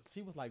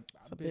she was like,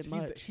 a bit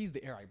much. he's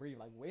the air I breathe.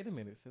 Like, wait a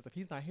minute, sis. If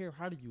he's not here,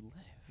 how do you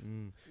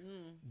live?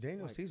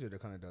 Daniel Caesar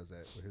that kind of does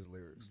that with his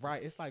lyrics.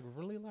 Right. It's like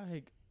really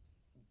like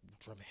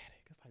dramatic.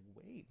 It's like,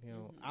 wait,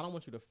 I don't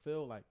want you to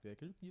feel like that.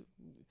 Cause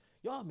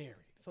y'all married,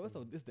 so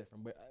it's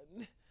different. But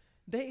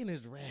dating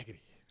is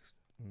raggedy.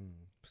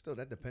 Still,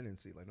 that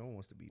dependency, like no one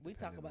wants to be. We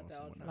talk dependent about on that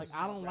all someone the time. else.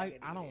 Like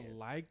I don't Raggedy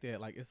like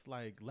that. Like it's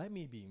like let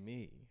me be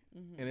me,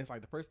 and it's like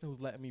the person who's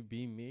letting me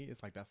be me.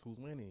 It's like that's who's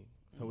winning.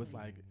 So it's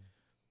like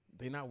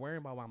they not worrying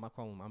about why I'm not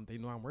calling. They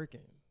know I'm working.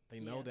 They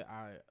know that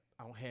I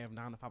don't have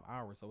 9 to 5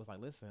 hours. So it's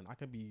like, listen, I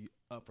could be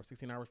up for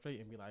 16 hours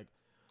straight and be like,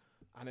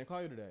 I didn't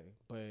call you today,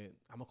 but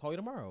I'm gonna call you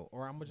tomorrow,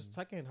 or I'm gonna just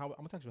check in. I'm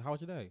gonna text you. How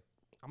was your day?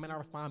 I may not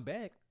respond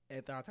back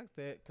after I text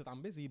that because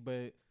I'm busy,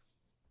 but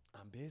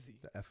I'm busy.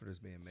 The effort is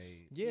being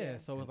made. Yeah,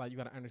 so it's like you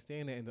gotta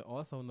understand that, and to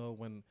also know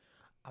when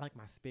I like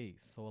my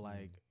space. So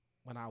like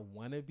when I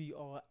want to be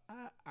all,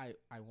 I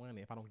want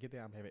it. If I don't get that,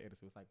 I'm having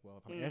attitude. It's like,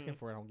 well, if I'm asking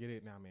for it, I don't get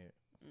it. Now I'm mad.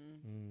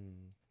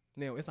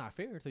 Now it's not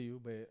fair to you,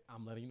 but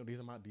I'm letting you know these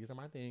are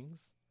my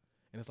things,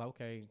 and it's like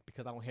okay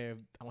because I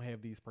don't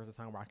have these persons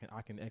time where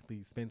I can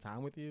actually spend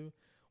time with you.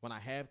 When I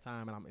have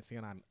time and I'm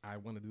saying I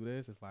want to do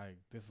this, it's like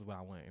this is what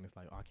I want, and it's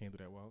like oh, I can't do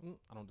that. Well,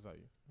 I don't tell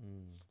you.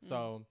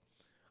 So.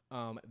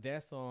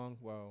 That song,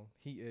 well,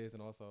 He Is,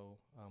 and also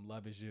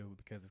Love Is You,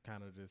 because it's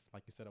kind of just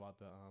like you said about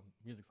the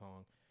music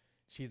song,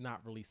 she's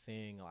not really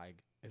saying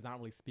like, it's not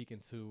really speaking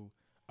to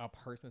a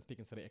person,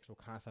 speaking to the actual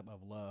concept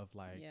of love.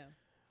 Like,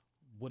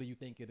 what do you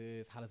think it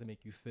is? How does it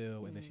make you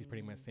feel? And then she's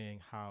pretty much saying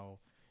how,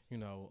 you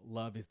know,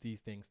 love is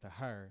these things to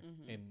her,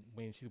 and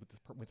when she's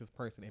with this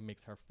person, it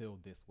makes her feel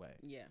this way.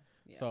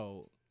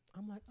 So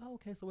I'm like, oh,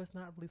 okay, so it's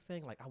not really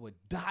saying like I would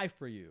die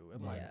for you.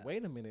 I'm like,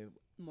 wait a minute,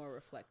 more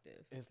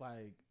reflective. It's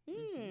like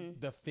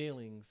the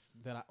feelings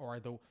that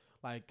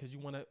because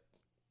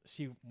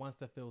she wants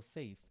to feel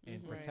safe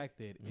and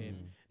protected,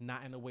 and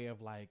not in a way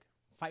of like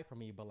fight for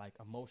me, but like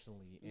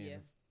emotionally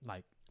and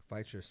like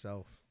fight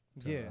yourself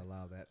to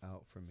allow that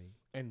out for me,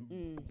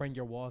 and bring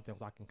your walls down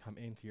so I can come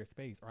into your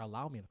space, or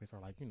allow me in a place,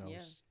 or like, you know,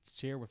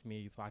 share with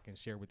me so I can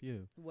share with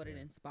you what it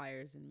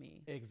inspires in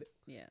me.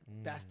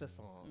 That's the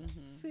song.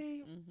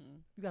 See,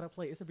 you gotta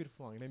play. It's a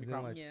beautiful song. It made me cry.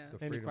 Like the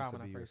freedom to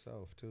be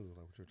yourself too,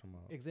 like what you're talking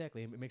about.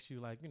 Exactly. It makes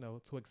you like, you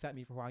know, to accept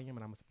me for who I am,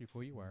 and I'm accept you for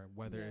who you are,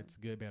 whether it's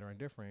good, bad, or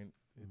indifferent.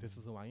 This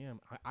is who I am.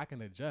 I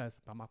can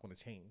adjust, but I'm not going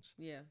to change.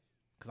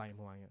 Because I am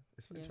who I am.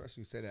 It's interesting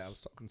you say that. I was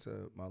talking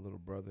to my little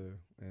brother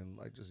and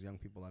like just young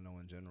people I know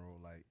in general.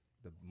 Like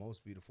the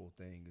most beautiful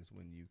thing is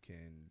when you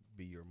can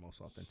be your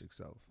most authentic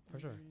self. For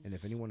sure. And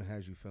if anyone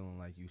has you feeling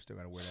like you still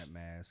got to wear that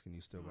mask and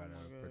you still got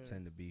to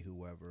pretend to be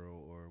whoever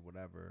or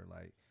whatever,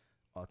 like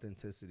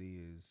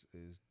authenticity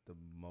is the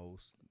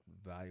most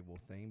valuable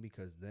thing,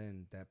 because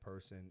then that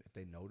person, if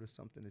they notice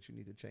something that you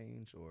need to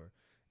change, or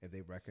if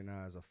they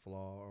recognize a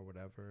flaw or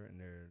whatever,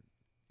 and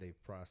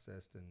they've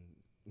processed and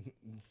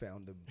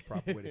found the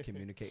proper way to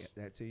communicate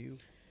that to you,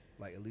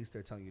 like at least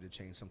they're telling you to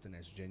change something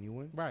that's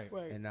genuine, right,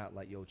 and not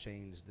like, yo,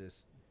 change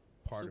this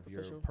part of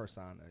your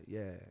persona,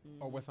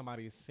 or what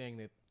somebody is saying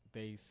that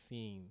they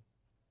seen,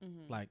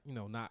 like, you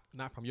know, not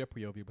from your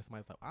POV, but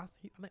somebody's like, I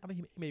think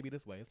he may be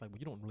this way. It's like, well,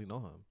 you don't really know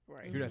him,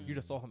 right? You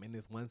just saw him in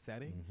this one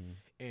setting,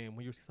 and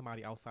when you see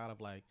somebody outside of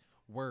like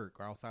work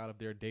or outside of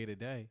their day to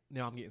day,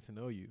 now I'm getting to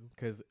know you,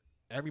 because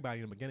everybody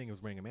in the beginning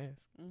was wearing a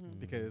mask,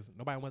 because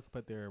nobody wants to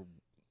put their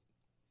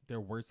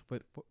worst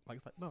foot like,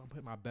 it's like, no, I'm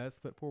putting my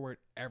best foot forward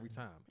every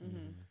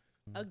time.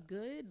 A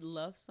good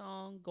love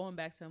song, going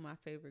back to my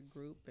favorite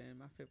group and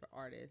my favorite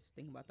artist,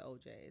 thinking about the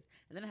OJs,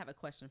 and then I have a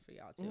question for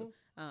y'all too.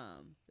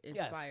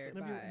 Inspired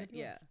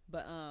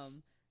by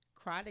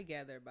 "Cry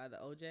Together" by the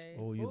OJs.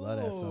 Oh, you love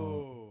that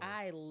song.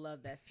 I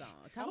love that song.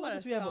 Talk about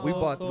a song. We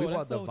bought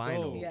the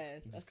vinyl.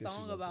 Yes, a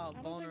song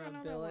about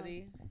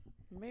vulnerability.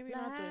 Maybe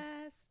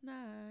last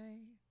night.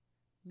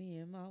 Me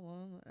and my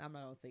woman. I'm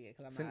not gonna sing it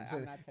because I'm not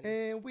telling you.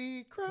 And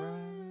we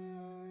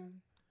cried.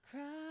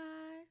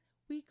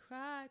 We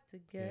cried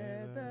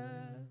together.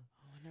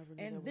 Oh, I never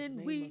knew and that then was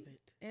the we name of it.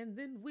 And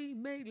then we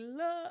made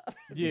love.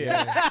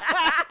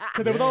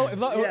 Because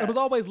it was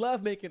always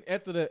love making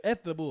after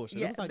the bullshit.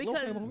 Yeah, it was like,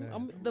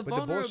 because but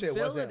the bullshit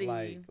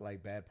wasn't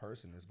like bad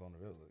person. It's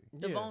vulnerability.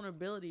 The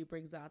vulnerability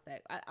brings out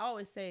that. I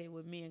always say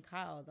with me and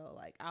Kyle though,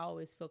 like I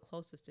always feel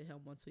closest to him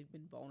once we've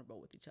been vulnerable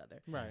with each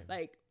other. Right.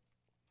 Like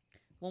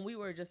when we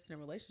were just in a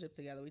relationship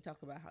together, we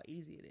talked about how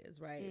easy it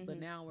is, right? But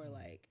now we're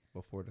like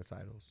before the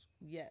titles.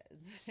 Yeah.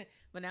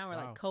 But now we're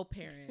like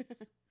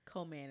co-parents,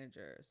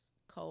 co-managers,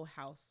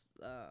 co-house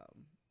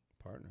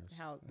partners,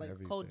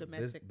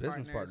 co-domestic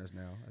business partners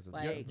now. As a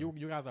like,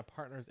 you guys are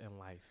partners in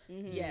life.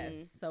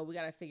 Yes, so we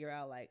got to figure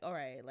out like, all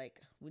right,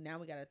 like we got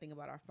to think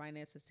about our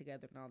finances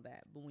together and all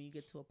that. But when you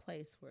get to a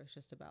place where it's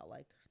just about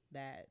like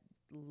that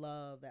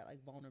love, that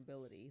like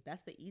vulnerability,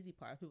 that's the easy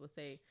part. People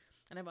say,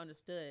 I never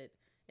understood.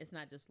 It's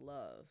not just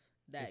love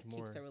that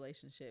keeps a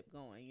relationship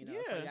going. You know,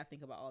 so you got to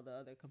think about all the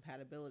other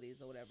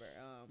compatibilities or whatever.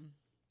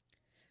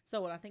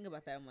 So when I think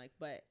about that, I'm like,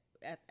 but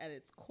at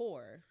its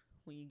core,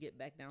 when you get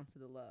back down to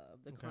the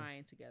love, the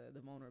crying together,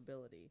 the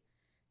vulnerability,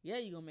 you're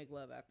gonna make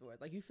love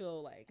afterwards. Like you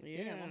feel like,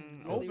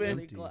 I'm really,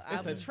 really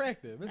it's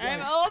attractive. It's I'm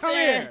like, open. come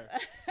here.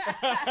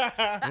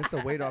 It's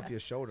a weight off your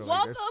shoulder.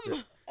 Welcome.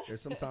 Like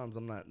there's sometimes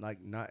I'm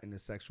not in a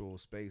sexual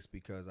space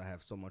because I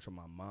have so much on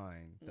my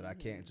mind that I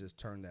can't just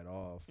turn that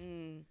off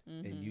and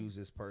use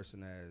this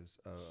person as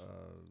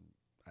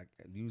I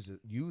use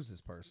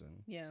this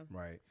person,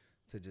 right,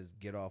 to just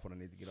get off what I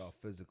need to get off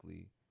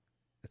physically,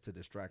 to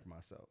distract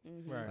myself.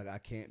 Right. Like I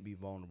can't be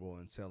vulnerable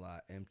until I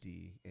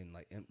empty and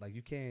like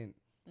you can't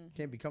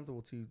be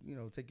comfortable to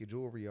take your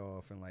jewelry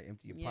off and like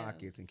empty your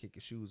pockets and kick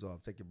your shoes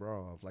off, take your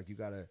bra off. Like you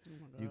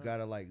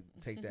gotta like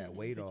take that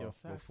weight off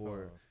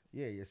before.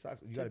 Yeah, your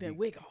socks. You gotta that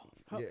wig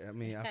off. Yeah, I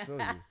mean, I feel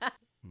you.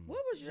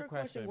 What was your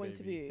question going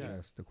to be?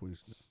 Yes,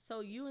 Daquisha. So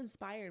you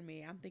inspired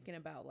me. I'm thinking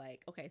about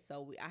like, okay,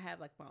 so I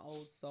have like my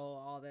old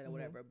soul, all that or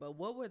whatever. But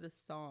what were the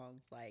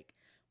songs like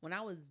when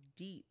I was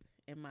deep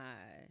in my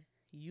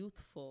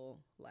youthful,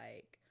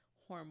 like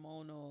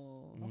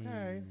hormonal,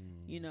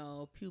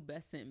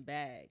 pubescent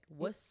bag?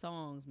 What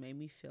songs made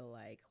me feel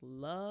like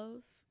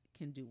love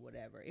can do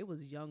whatever? It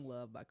was "Young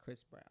Love" by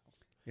Chris Brown.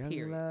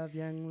 Young love,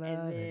 and then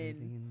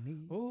everything you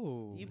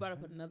need. You brought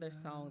up another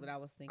song that I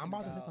was thinking I'm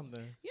about to say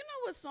something. You know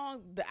what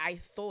song that I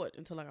thought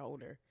until I got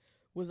older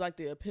was like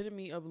the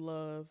epitome of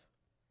love,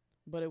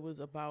 but it was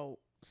about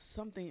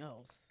something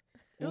else.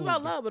 It was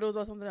about love, but it was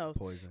about something else.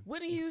 Poison.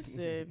 Whitney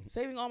Houston,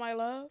 Saving All My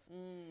Love.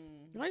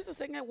 You know, I used to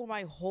sing that with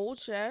my whole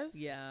chest.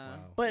 Yeah. Wow.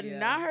 But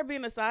not her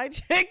being a side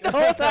chick the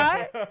whole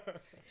time.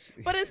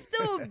 But it's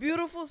still a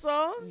beautiful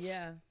song.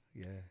 Yeah.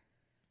 Yeah.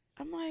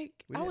 I'm like,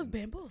 I was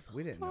bamboozled.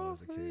 We didn't know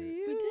as a kid.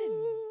 We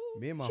didn't.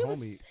 Me and my She was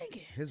homie,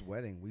 singing. his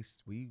wedding,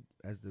 we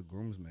as the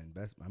groomsmen,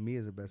 me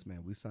as the best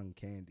man, we sung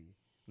Candy.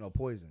 No,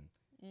 Poison.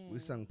 We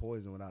sung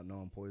Poison without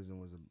knowing Poison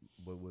was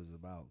what it was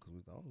about because we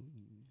thought,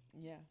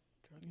 Yeah.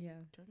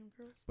 Drugging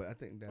girls. But I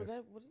think that's Was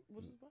that what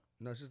is it about?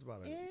 no, it's just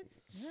about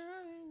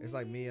it's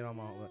like me and all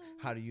my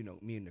how do you know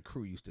me and the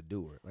crew used to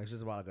do it. Like it's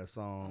just about like a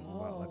song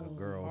about like a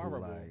girl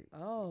who like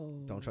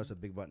don't trust a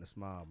big button to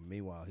smile. But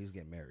meanwhile, he's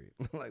getting married.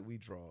 Like we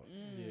draw.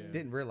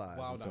 Didn't realize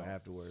until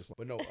afterwards.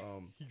 But no,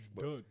 he's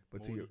done.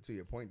 But to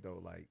your point though,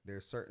 like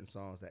there's certain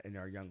songs that in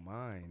our young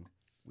mind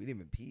we didn't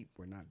even peep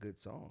were not good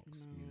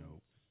songs. No. You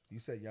know, you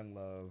said Young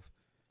Love.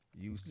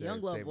 You said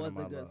Young Love Saving was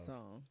My a good Love.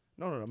 song.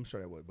 No, I'm sure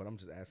that would. But I'm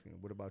just asking.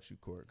 What about you,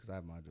 Court? Because I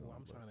have my job.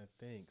 I'm trying to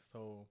think.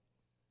 So,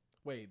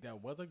 wait,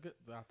 that was a good.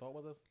 I thought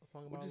was a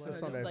song about Just love. a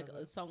song Just that's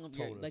like a song of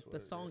your, told us like the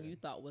what- song yeah. you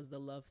thought was the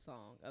love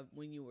song of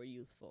when you were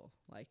youthful.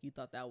 Like you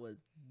thought that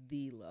was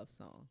the love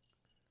song.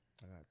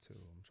 I got two.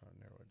 I'm trying to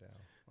narrow it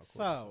down.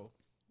 So,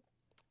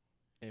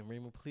 and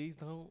Rima, please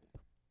don't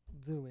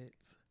do it.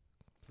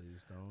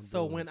 Please don't.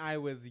 So do when it. I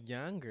was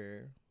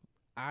younger,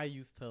 I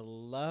used to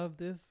love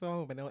this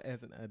song, but now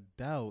as an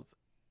adult,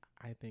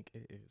 I think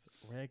it is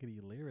raggedy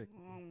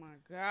lyrically. Oh my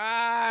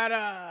God.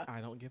 I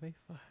don't give a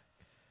fuck.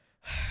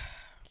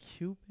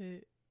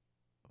 Cupid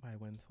by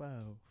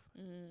 112.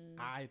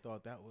 I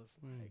thought that was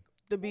like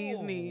The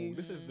bee's knees.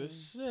 This is the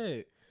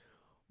shit.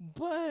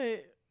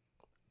 But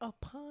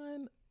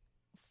upon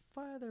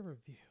further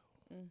review,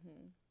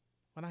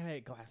 when I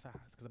had glass eyes,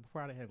 because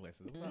before I didn't have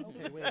glasses, I was like,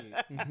 okay, wait,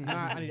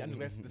 I need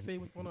glasses to see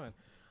what's going on.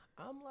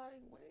 I'm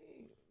like,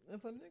 wait,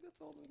 if a nigga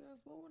told me this,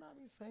 what would I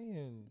be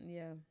saying?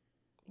 Yeah.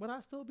 Would I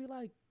still be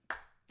like,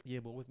 yeah,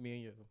 but what's me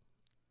and you?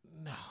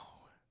 No.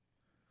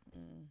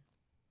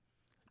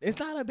 It's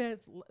not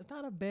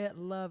a bad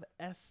love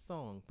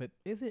song, but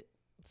is it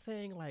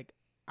saying like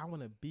I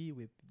want to be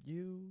with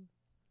you?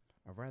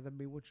 I'd rather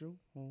be with you.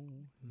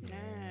 Nah.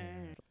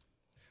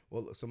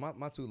 Well, so my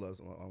two loves,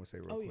 I'm gonna say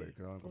real Oh, yeah. quick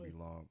because I'm not gonna be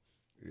long.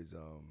 Is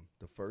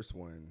the first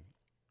one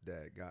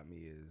that got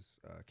me is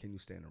Can You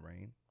Stand the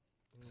Rain?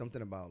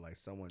 Something about like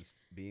someone's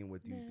being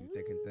with you through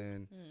thick and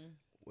thin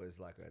was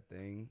like a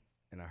thing,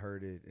 and I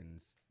heard it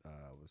and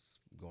was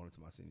going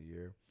into my senior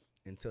year.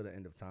 Until the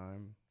End of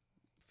Time,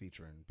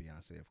 featuring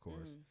Beyonce, of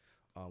course.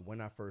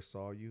 When I First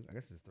Saw You, I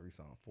guess it's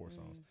 4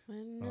 songs.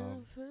 When I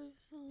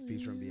first saw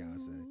Featuring you.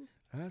 Beyonce.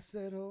 I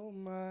said, oh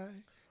my.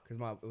 Because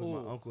it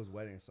was my uncle's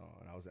wedding song.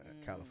 And I was in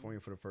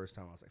California for the first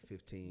time. I was like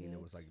 15. It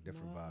was like a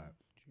different vibe.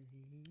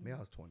 Maybe I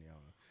was 20, I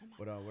don't know.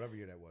 But whatever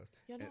year that was.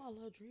 Y'all know I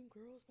love Dream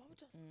Girls. Why would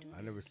y'all do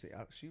I never see.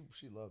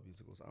 She loved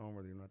musicals. I don't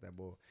really not that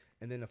bold.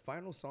 And then the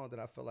final song that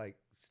I feel like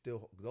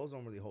still those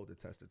don't really hold the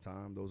test of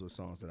time. Those were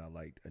songs that I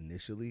liked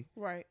initially.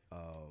 Right.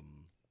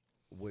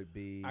 Would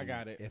be I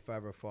got it. If I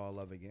Ever Fall in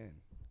Love Again.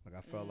 Like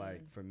I felt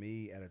like for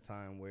me at a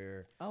time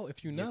where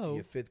If you know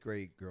your 5th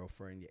grade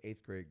girlfriend, your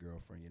 8th grade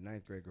girlfriend, your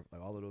 9th grade girlfriend,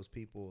 like all of those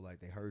people, like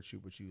they hurt you,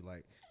 but you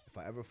like if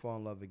I ever fall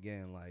in love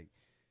again, like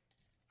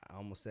I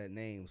almost said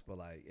names, but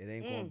like it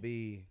ain't gonna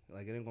be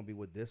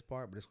with this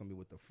part, but it's gonna be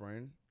with the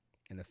friend.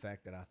 And the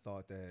fact that I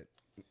thought that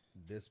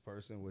this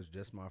person was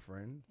just my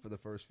friend for the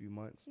first few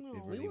months,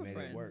 it really made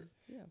it work.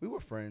 Yeah. We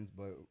were friends,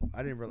 but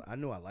I didn't really. I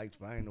knew I liked,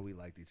 but I didn't know we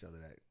liked each other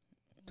that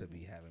to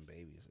be having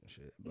babies and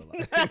shit.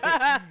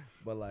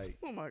 But like,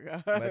 Oh my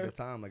God. but at the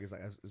time, like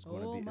it's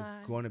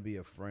going to be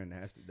a friend. It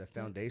has to, the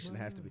foundation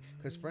has to be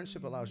because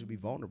friendship allows you to be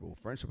vulnerable.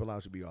 Friendship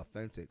allows you to be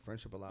authentic.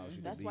 Friendship allows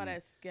you. That's to be, why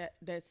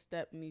that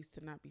step needs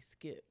to not be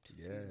skipped.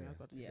 Yeah, I was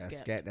about to say that's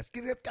scat. scat. That's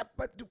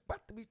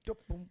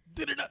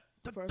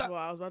First of all,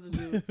 I was about to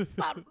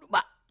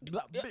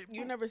do.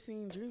 You never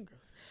seen Dreamgirls,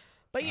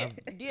 but yeah,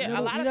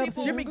 a lot of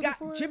people. Jimmy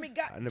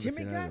got. I never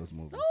seen any of those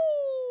movies.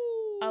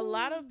 A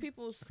lot of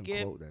people can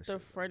skip quote that the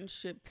shit.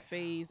 friendship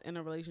phase in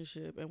a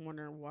relationship and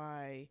wonder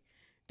why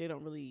they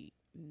don't really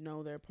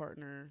know their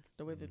partner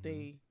the way that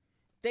they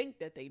think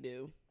that they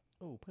do.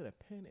 Oh, put a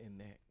pin in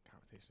that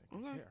conversation. 'Cause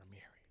Okay. they are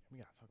married. We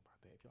gotta talk about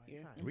that. If y'all Yeah.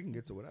 ain't trying. We can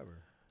get to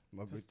whatever.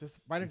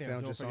 Just write it You down.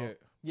 found Don't your song?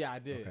 forget. Yeah, I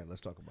did. Okay,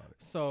 let's talk about it.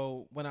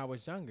 So when I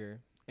was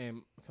younger,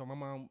 and so my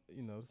mom, this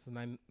is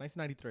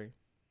 1993.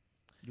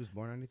 You was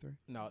born 93?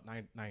 No,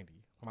 90.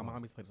 My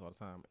mom used to play this all the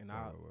time, and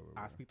I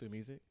Right. speak through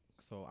music,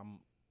 so I'm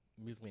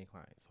musically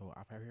inclined. So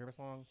if I hear a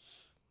song,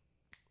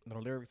 the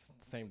lyrics the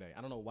same day.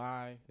 I don't know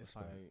why. It's That's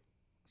good. like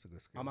That's a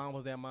good skill. my mom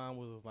was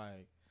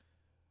like,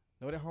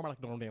 no, they're home. I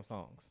like doing damn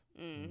songs,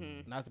 Mm-hmm.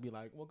 and I used to be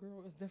like, well,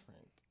 girl, it's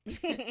different.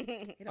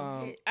 It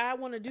don't hit. I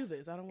want to do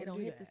this. I don't It want to don't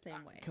do hit that. the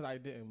same way. Because I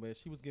didn't, but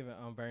she was giving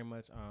very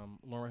much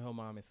Lauryn Hill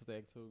mom and Sister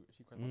Egg too.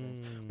 She crushed my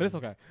pants. But it's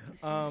okay. You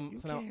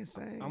So now can't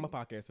sing. I'm a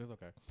podcaster, so it's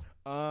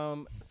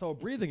okay. So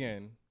Breathe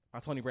Again by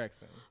Tony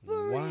Braxton.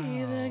 Wow.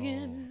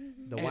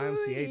 The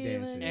YMCA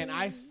dances. And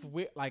I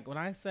swear, like when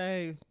I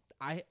say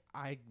I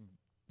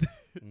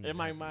In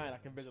my mind, I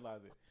can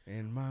visualize it.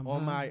 In my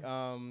On mind.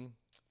 my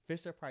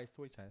Fisher Price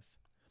toy chest,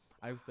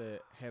 I used to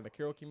have a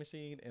karaoke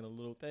machine and a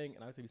little thing,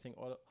 and I used to be singing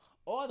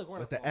all the grown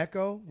With the songs.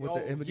 echo? With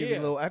the, it would give you a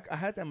little echo. I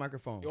had that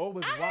microphone. Yo, it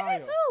was I wild.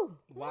 had it too.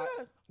 Why?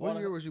 What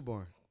year was you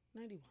born?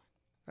 91.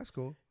 That's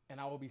cool. And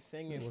I would be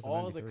singing It was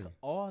all 93.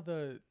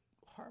 the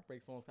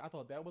heartbreak songs. I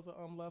thought that was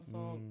a love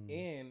song,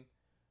 and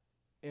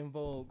In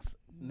Vogue's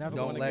Never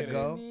Don't Gonna Let Get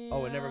Go. It.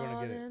 Oh, and Never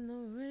Gonna Get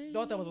It.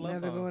 Thought that was a love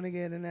Never song. gonna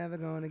get it, never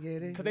gonna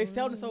get it. Cause they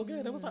sounded so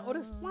good. It was like, oh,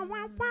 this wow,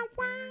 wow, wow,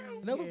 wow.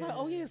 And it was like,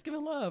 oh yeah, it's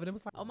giving love. And it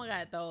was like, Oh my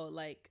God, though,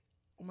 like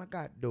Oh my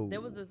God, dude.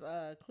 there was this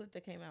clip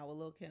that came out with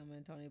Lil Kim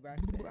and Tony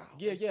Braxton.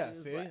 yeah, yeah. She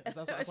was See, like- that's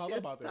what I she love was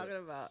about that. talking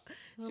about.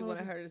 She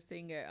wanted her to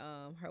sing at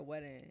her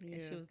wedding, and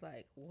Yeah. she was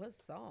like, "What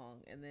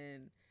song?" And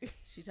then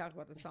she talked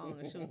about the song,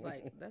 and she was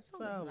like, "That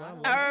song is Sound not."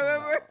 like- a I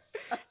love remember.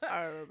 song."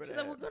 I remember She's that.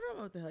 like, "Well, good, I don't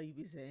know what the hell you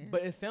be saying."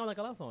 But it sounded like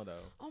a love song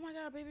though. Oh my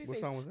God, baby. What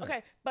song was that?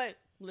 Okay, but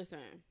listen,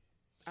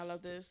 I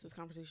love this. This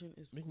conversation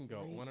is. We can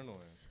go great. on and on.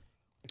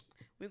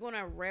 We're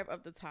gonna wrap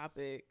up the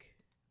topic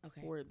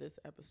okay, for this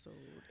episode.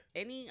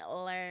 Any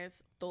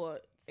last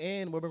thoughts?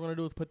 And what we're gonna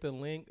do is put the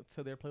link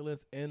to their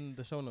playlist in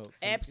the show notes. So you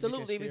can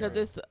Absolutely, share because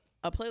it. it's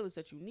a playlist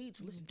that you need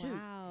to listen to.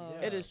 wow,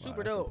 Yeah. It is Wow,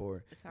 super that's dope.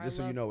 important. It's our Just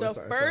so you love know, The it's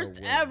our first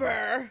win.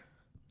 ever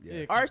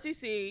Yeah.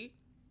 RCC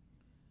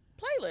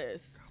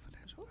playlist.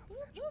 Confidential.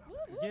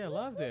 Yeah,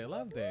 love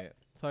that.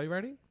 So are you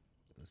ready?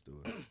 Let's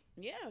do it.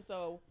 Yeah,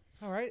 so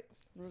All right.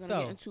 we're gonna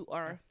So, get into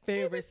our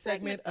Favorite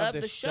segment of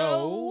the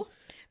show,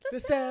 the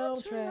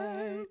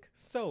soundtrack.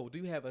 So, do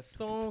you have a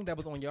song that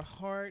was on your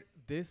heart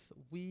this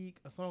week?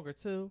 A song or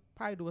two?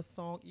 Probably do a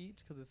song each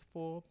because it's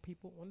 4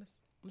 people on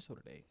the show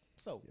today.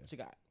 So, Yeah. what you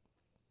got?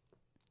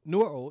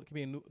 New or old? It can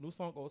be a new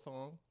song, old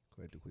song.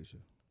 Go ahead, Daquisha,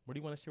 What do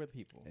you want to share with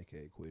people?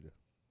 aka Quita,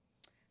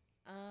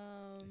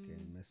 aka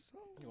Miss.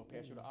 You gonna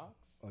pass you the aux?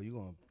 Oh, you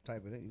gonna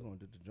type it in? You gonna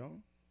do the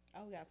drum?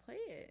 oh, we gotta play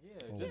it.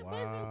 Yeah, Oh, just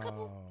play a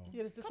couple- wow.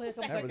 yeah, just play a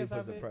couple couple That really seconds puts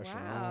of the it. pressure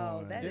Wow,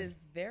 on. that Just-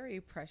 is very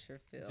pressure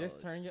filled. Just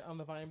turn your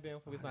the volume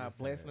down so it's I not just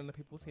said- blasting into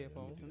people's Oh, yeah,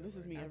 headphones. let me Listen, this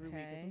is me every week.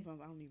 'Cause Okay.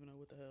 sometimes I don't even know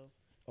what the hell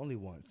Only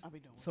once. I'll be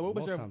doing. So what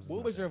was Most your times it's what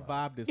not was that your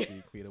loud. vibe this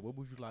week, Peter? What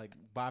was you like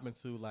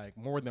vibing to like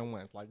more than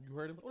once? Like you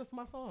heard it, oh, this is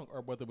my song,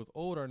 or whether it was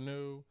old or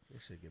new.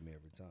 This shit get me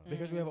every time.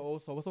 Because you have an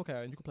old soul, it's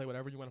okay, and you can play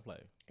whatever you want to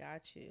play.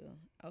 Got you.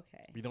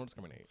 Okay. We don't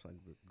discriminate. It's like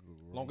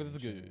Long as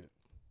it's good.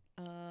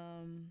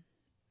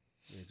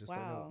 Yeah, just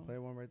Wow. play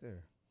one right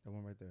there. That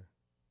one right there.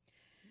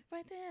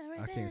 Right there, right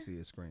I there. can't see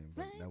his screen,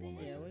 but Right that one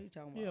right there. there. What are you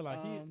talking about? Yeah,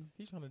 like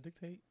he's trying to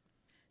dictate.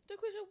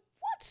 Daquisha,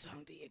 what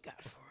song do you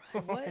got for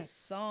us? What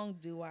song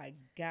do I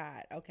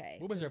got? Okay.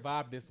 What was your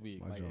vibe this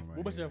week? My Like, drum right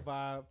what was your here.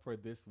 vibe for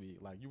this week?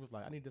 Like you was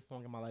like, I need this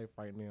song in my life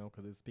right now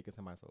because it's speaking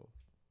to my soul.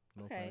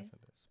 No pun Okay.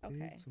 intended.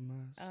 Okay. Speak to my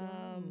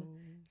Um, soul.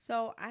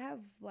 So I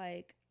have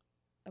like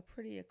a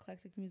pretty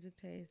eclectic music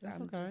taste. That's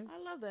I'm okay. just-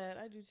 I love that.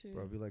 I do too.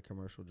 Bro, if you like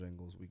commercial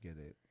jingles, we get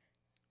it.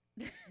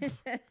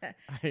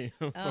 I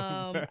am so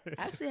I mad.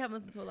 actually haven't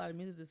listened to a lot of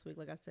music this week.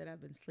 Like I said, I've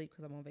been asleep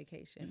because I'm on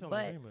vacation. You sound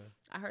like But Rayma.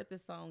 I heard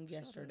this song Shut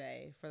up.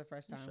 yesterday for the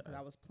first time shut because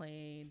I was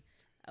playing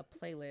a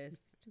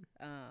playlist.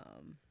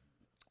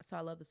 So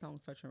I love the song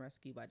 "Search and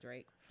Rescue" by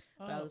Drake.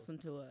 But I Oh.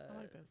 listened to a I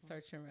like that song.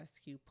 "Search and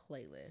Rescue"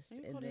 playlist, And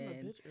you and called him a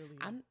then bitch earlier. he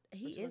But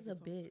you like is a the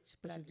song. bitch,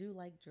 but But I you- do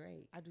like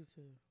Drake. I do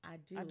too. I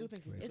do. I do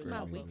think he's Drake's It's great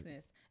my music.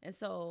 weakness, and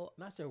so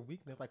Not your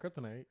weakness, like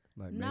kryptonite.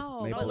 Like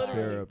No, maple literally.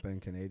 syrup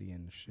and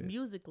Canadian shit.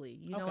 musically,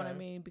 you know what I Okay.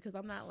 mean? Because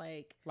I'm not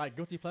like Like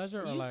guilty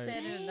pleasure, or you like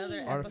said in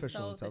another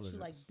Artificial episode that you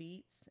like intelligence.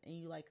 beats and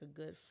you like a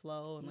good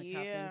flow and like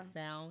how Yeah. things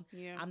sound.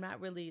 Yeah. I'm not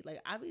really like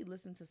I be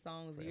listening to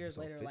songs It's like years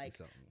episode later 50 like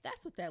something.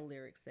 that's what that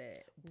lyric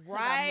said. 'Cause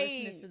Right. I'm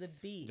listening to the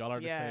beat. y'all are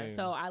the Yes. same.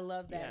 So I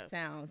love that Yes.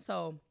 sound.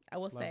 So I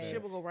will Love say that.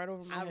 Shit will go right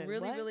over my I head.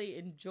 really, What? really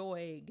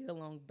enjoy Get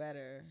Along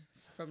Better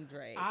from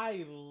Drake.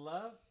 I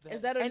love that.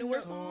 Is that a And newer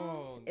the-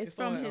 song? it's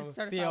from on, his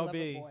Certified Lover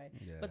CLB. Boy.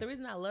 Yeah. But the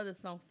reason I love this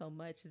song so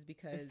much is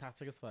because It's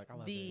toxic as fuck. I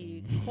love the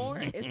it.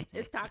 chorus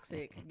it's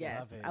toxic.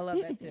 Yes, it. I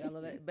love that too. I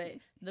love that. But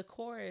the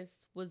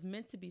chorus was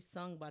meant to be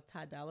sung by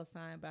Ty Dolla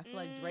 $ign, but I feel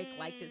like Drake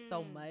liked it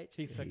so much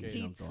He took He it.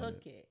 he jumped on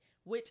took it,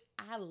 which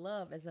I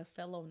love as a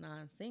fellow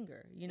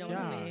non-singer. You know what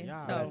Yeah, I mean? yeah.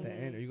 But So at the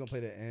end, are you gonna play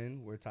the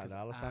end where Ty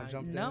Dolla $ign I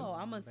jumped in? no,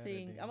 I'm gonna Better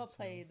sing. than I'm gonna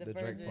play the The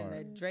Drake version part.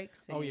 that Drake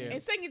sings. Oh, yeah.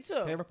 And sing it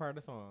too. Favorite part of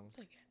the song.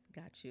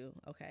 Got you.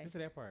 Okay,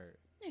 Listen to that part.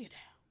 Nigga down.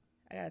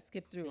 I gotta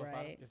skip You through, don't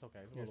spot it? right? It's okay.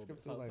 It's a Yeah, little skip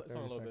bit. through like It's on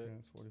a 30 little bit.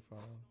 seconds,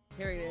 45.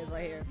 Here it is,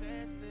 right here.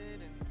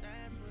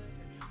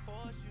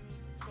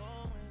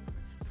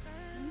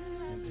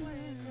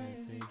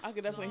 I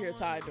could definitely hear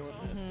Ty doing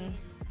this.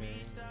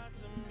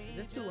 Is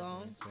this too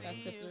long? Should I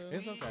skip through?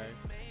 It's okay.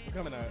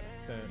 Coming up.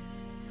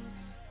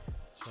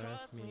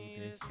 Trust me,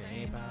 this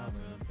ain't about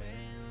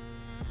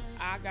revenge.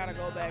 I gotta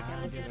go back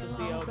and listen to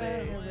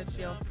CLB. With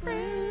your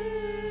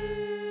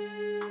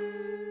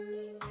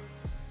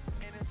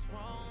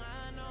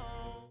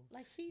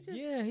Like he just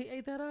Yeah, he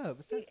ate that up.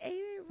 he ate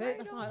it right.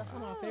 That's on one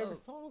of my favorite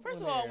up. songs.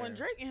 First on of all, there. when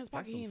Drake in his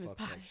That's pocket, some he in his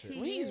fucked up pocket. shit.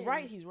 When he's He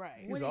right, is. he's right.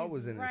 He's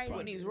always in his When he's pocket.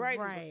 right, he's Right.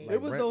 right.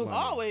 It was Rent those money.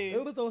 Always.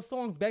 It was those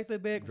songs back to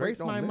back. Drake Grace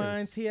don't My miss.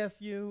 Mind,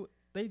 TSU,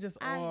 they just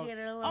I all. get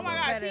it a Oh little my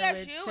God, better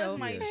with TSU is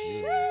my Yeah,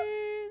 shit.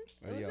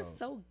 It was Yo, just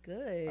so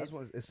good.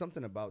 it's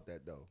something about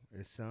that though.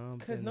 It's something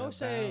Cause no about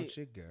shade.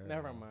 your girl.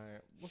 Never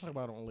mind. We'll talk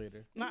about it on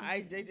later. Not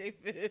IJJ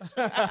Fish.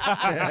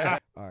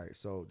 All right,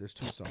 so there's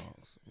 2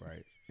 songs,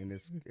 right? And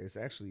it's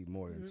actually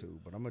more than 2,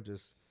 but I'm gonna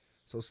just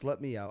Slut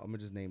Me Out. I'm gonna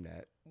just name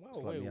that.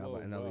 Slut Me Out by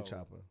NLE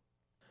Chopper.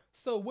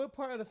 So what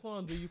part of the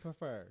song do you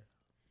prefer?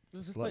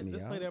 Just Slut Me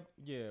play Out? that.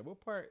 Yeah,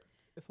 what part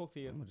spoke to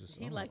you?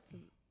 He liked to. the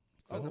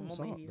From the whole moment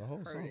song. he The whole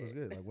heard song is it.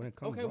 good. Like when it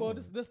comes. Okay, well,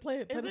 on, just play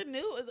it. Is it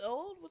new? Is it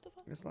old? What the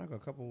fuck? it's like a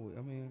couple.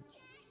 I mean,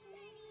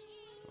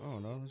 I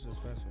don't know. It's just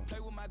special.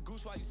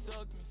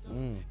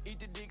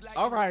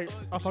 All right,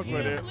 I'll fuck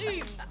with it.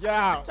 Please.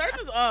 Yeah. Turn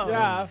this up.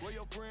 Yeah.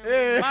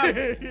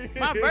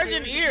 My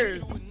virgin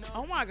ears.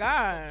 Oh my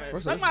God.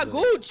 First Suck of my all,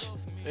 this is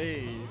gooch.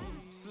 Hey.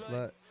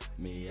 Slut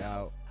me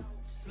out.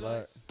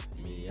 Slut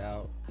me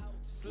out.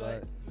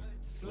 Slut.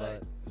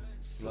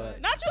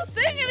 Not you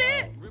singing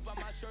it.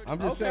 I'm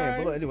just Okay. saying.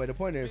 But look, anyway, the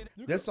point is,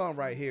 this song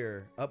right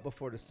here, "Up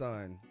Before the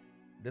Sun,"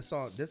 this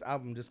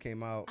album just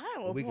came out I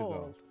am a week ago.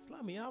 appalled.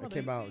 Slap me out. It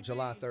came out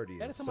July That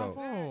 30th. is on my So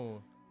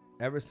phone.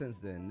 ever since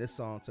then, this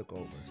song took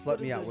over. "Slut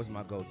Me Out" was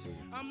my go-to.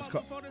 It's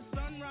called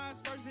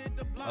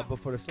 "Up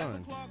Before the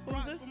Sun."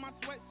 Who's this?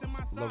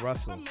 La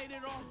Russell.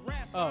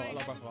 Oh, I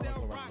love Russell. I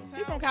like Russell.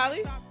 He from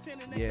Cali?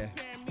 Yeah.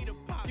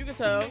 You can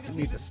tell. You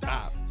need to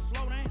stop.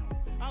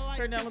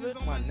 Turn down a little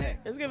bit. My neck.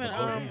 It's giving Go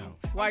down.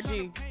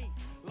 YG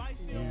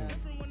Yeah.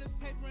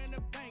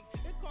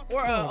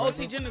 or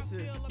OT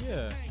Genesis.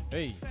 Yeah.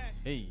 Hey.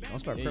 Don't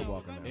start hey, crip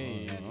walking. Now.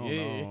 Hey. No,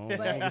 Yeah. no, But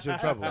don't get you in a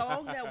trouble.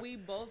 song that we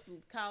both,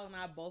 Kyle and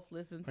I both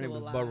listened Her to name a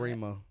is lot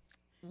Barima.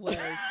 was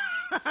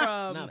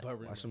from. Not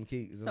Burberry. Watch them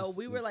keys. So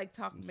we were like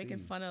them making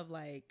C's. fun of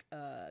like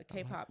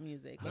K-pop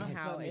music and Nice,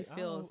 how let me- it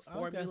feels I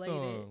like that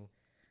formulated song.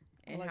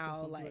 and like that how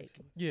song too, like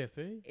actually. Yeah,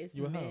 see? it's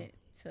You a hoe. meant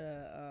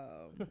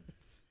to.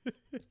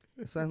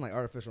 It sounds like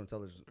artificial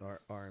intelligence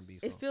or R&B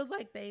song. It feels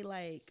like they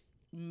like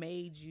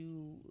made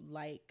you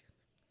like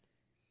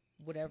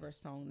whatever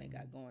song they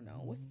got going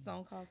on. What's the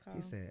song called? Kyle?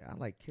 He said, "I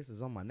like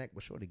kisses on my neck,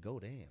 but shorty go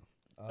down."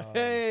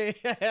 Hey.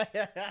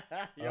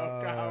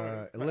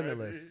 Yo,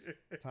 Limitless,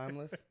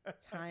 timeless,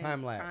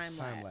 time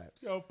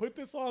lapse. Yo, put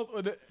this song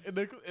in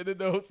the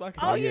notes. So I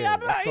can Oh, yeah, I'm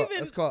that's not called,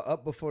 even- It's called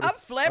 "Up Before the I'm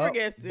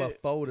flabbergasted. Up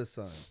Before the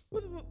Sun."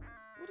 What do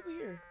we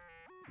hear?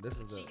 This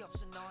is the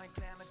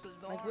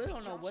Like we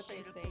don't know what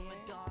they saying,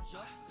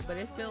 but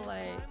it feel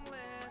like.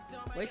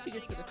 Wait till you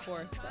get to the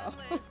chorus though.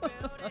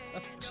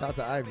 shout out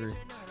to Ivory.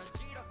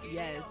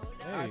 Yes,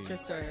 our Hey.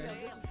 sister.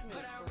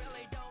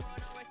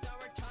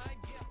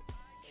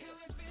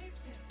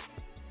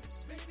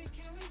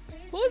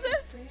 Who's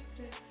this?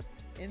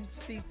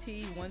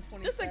 NCT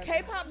 127. This a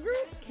K-pop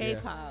group?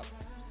 K-pop.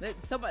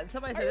 Somebody Are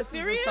said you this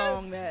serious? is a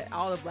song that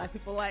all the black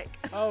people like.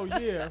 Oh,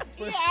 yeah.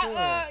 For Yeah,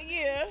 sure.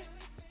 yeah.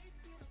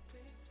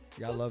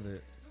 Y'all love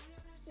it.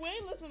 We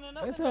ain't listening to It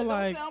nothing. sound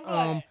like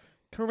black.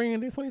 Korean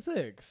Day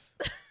 26.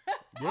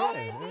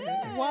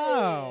 Yeah.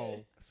 Wow.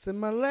 Said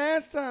my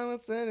last time, I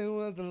said it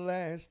was the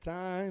last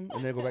time,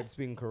 and then go back to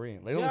speaking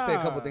Korean. They only say a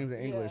couple Yeah. things in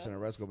English, Yeah. and the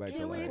rest go back to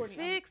Can we like,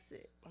 fix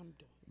it? I'm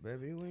done.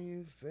 "Baby, when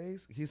you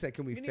face." He said,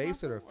 "Can we You need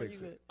face my it or phone,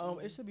 fix you it? good?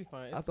 It should be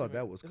fine. I It's thought giving-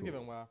 that was It's cool.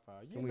 giving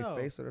Wi-Fi. Can we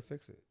face it or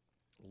fix it?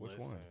 Which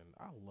one?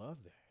 I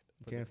love that.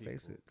 You for the can't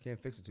face people. it. Can't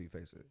fix it till you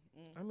face it."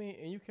 I mean,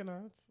 and you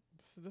cannot.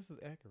 This is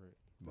accurate.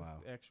 Wow.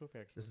 This is actual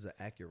factual. This is an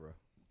Acura.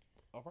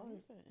 All right.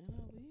 What's that?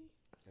 NLE?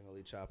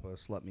 NLE Chopper,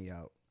 "Slut Me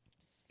Out."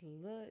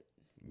 Slut.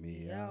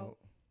 Me out.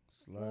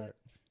 Slut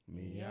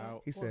me Me out.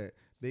 out. He said,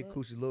 "Big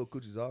coochies, little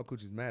coochies, all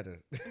coochies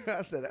matter."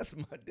 I said, "That's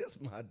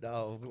my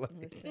dog."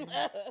 Like,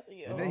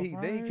 Yeah. and then he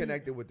Alright.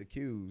 connected with the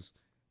cues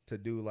to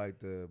do like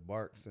the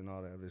barks and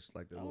all that other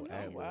like the little nice.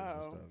 ad libs Wow.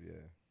 and stuff.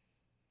 Yeah.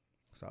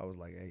 So I was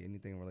like, "Hey,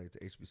 anything related to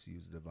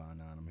HBCU's Divine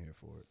Nine, I'm here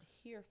for it."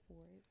 Here for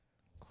it.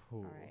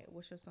 Cool. All right.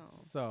 What's your song?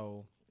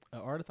 So, an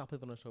artist I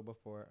played on the show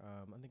before,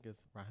 I think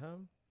it's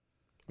Rahim.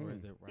 Or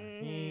is it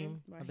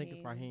Raheem? I think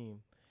it's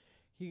Raheem.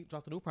 He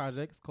dropped a new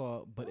project. It's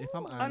called "But If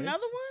I'm Honest."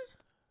 Another one?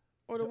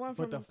 Or the one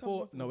from But the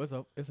full no,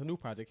 it's a new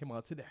project. Came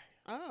out today.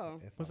 Oh.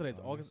 If What's I'm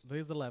today? August.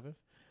 Today's the 11th.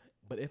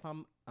 But if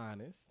I'm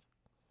honest,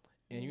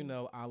 and you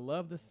know, I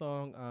love the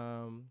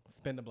song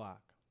 "Spin the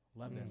Block."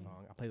 Love that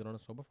song. I played it on the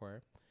show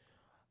before.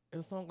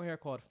 There's a song right here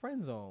called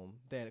 "Friend Zone"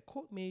 that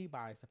caught me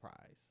by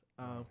surprise.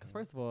 Because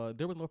first of all,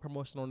 there was no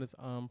promotion on this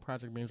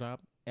project being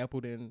dropped.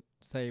 Apple didn't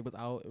say it was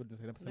out. It didn't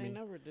say that to They me.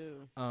 never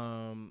do.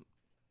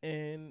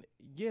 And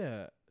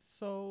yeah,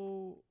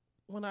 so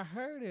when I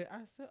heard it,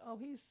 I said, "Oh,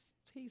 he's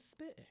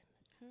spitting."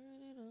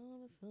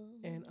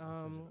 And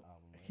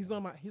he's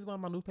one of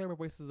my new favorite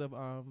voices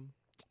of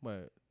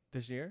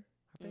this year,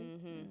 I think.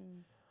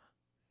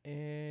 Mm-hmm.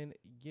 And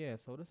yeah,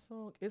 so the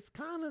song, it's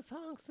kind of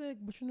toxic,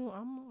 but you know,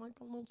 I'm like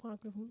a little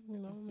toxic, you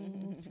know.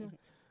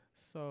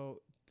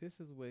 So this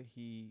is what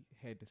he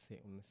had to say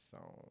on the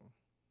song.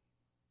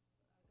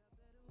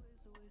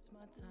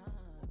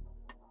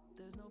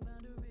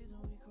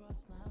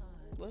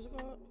 What's it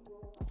called?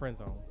 Friend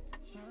Zone.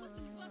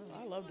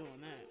 I love doing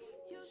that.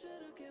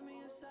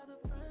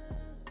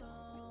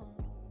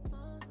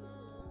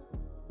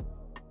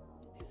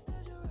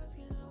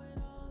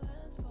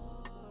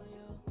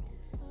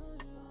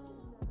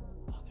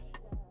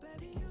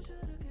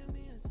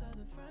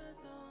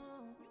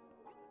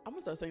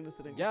 gonna start saying this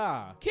to them.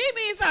 Yeah. Keep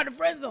me inside the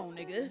friend zone,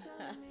 nigga.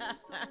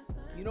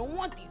 You don't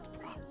want these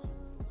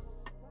problems.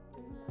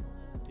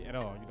 Yeah, at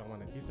all. You don't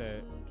want it. He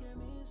said.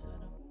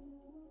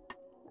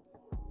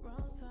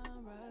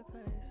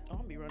 I'm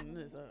gonna be running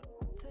this up.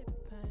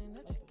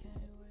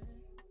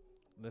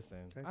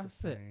 Listen, Take I the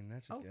said, pain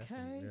that you're okay.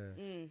 guessing.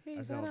 Yeah. Hey,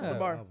 That's that on up. the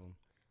bar. album.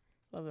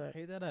 Love that.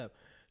 Hey, that up.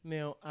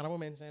 Now, honorable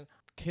mention,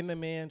 Ken the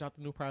Man dropped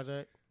a new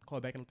project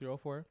called Back in the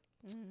 304.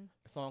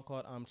 A song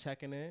called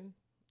Checking In.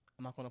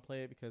 I'm not going to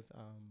play it because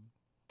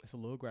it's a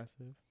little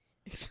aggressive.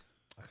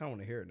 I kind of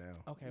want to hear it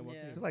now. Okay, well,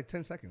 Yeah. It's like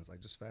 10 seconds.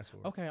 Like, just fast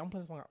forward. okay, I'm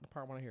playing the part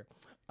I want to hear.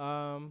 Yeah.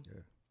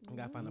 I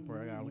got to find the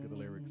part. I got to look at the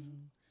lyrics.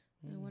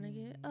 I want to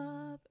get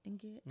up and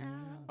get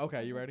out.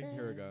 Okay, you ready?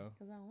 Here we go.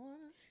 Cause I want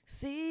to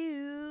See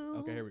you.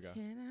 Okay, here we go.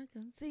 Can I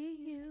come see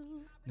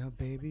you? Now,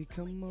 baby,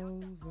 come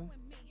over.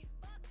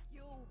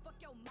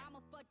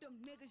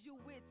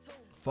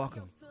 Fuck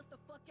him.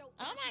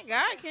 Oh my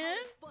God, Ken.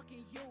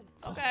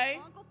 Okay.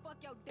 Uncle, fuck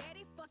your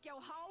daddy, fuck your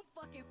whole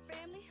fucking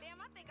family.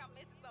 Damn, I think I'm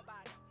missing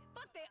somebody.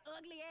 Fuck that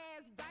ugly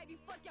ass baby,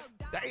 fuck your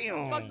dog.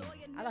 Damn. Fuck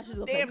I thought she was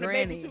gonna Damn, play the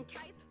baby Granny. too.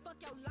 case. Fuck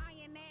your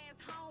lying ass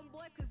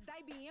homeboys, cause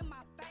they be in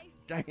my face.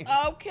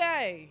 Damn.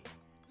 Okay.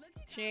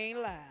 She ain't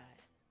lied.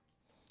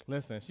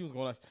 Listen, she was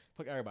going to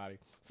fuck everybody.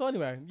 So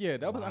anyway, yeah,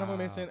 that was honorable Wow.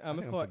 mention. I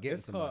think I'm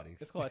forgetting somebody.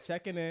 It's called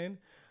Checking In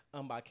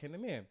by Ken the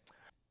Man.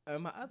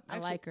 I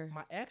like her.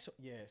 My actual,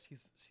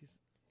 she's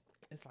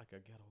it's like a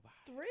ghetto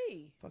vibe.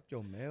 3. Fuck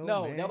your mail.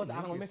 No, man. that was the You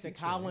honorable get mention.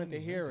 teacher. Kyle wanted to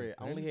hear it.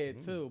 I only had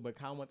Mm. 2, but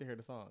Kyle wanted to hear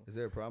the song. Is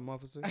there a problem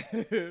officer?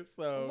 A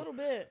So little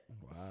bit.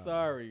 Wow.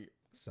 sorry.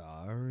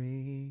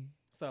 Sorry.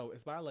 So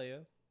it's by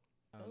Leia.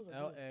 Those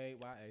are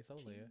good. Leia. So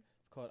Leia.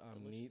 It's called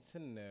Need to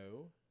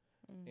Know.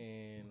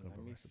 And Looking up let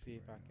a me recipe see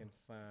if I right can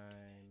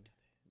find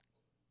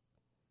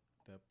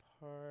the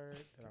part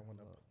that I want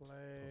to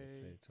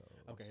play.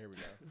 Potatoes. Okay, here we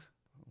go.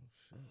 Oh,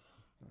 shit.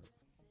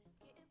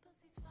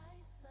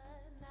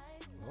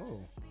 Oh,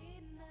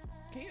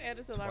 Can you add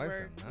this to the twice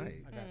library? a night.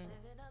 I got you.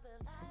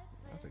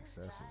 That's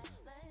excessive.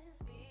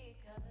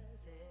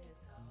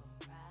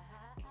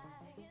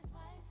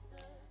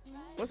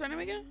 What's her name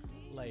again?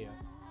 Leia.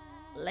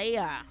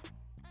 Leia.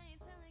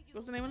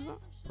 What's the name of the song?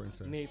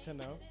 Princess. Need to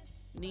know.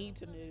 Need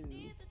to know.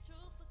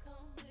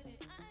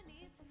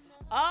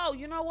 Oh,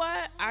 you know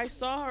what? I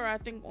saw her, I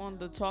think, on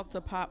the Talk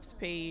to Pops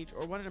page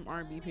or one of them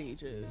R&B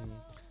pages.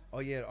 Oh,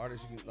 yeah, the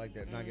artists you like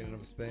that not getting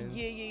enough spins.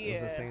 Yeah, It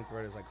was the yeah. same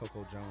thread as like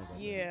Coco Jones. I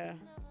think. Yeah.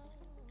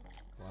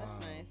 Wow.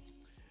 That's nice.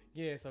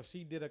 Yeah, so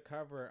she did a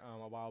cover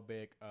a while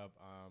back of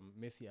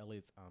Missy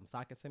Elliott's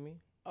 "Sock It to Me,"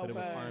 but it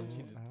was Okay. R&B.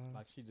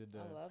 She did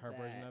I love her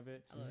version that. of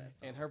it, I love that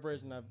song. and her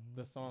version of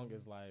the song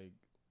is like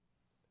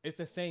it's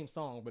the same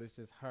song, but it's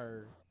just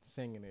her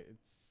singing it.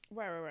 It's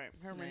Right.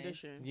 Her Nice.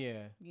 rendition.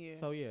 yeah. Yeah.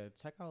 So yeah,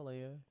 check out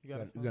Leia. You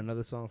got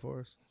another song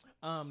for us?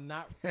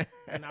 Not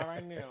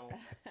right now.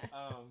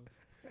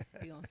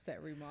 You gonna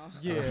set Rima off.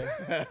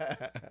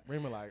 Yeah.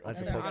 Rima like I okay.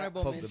 think Another poke-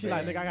 honorable poke the She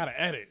like bear. nigga, I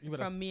gotta edit. You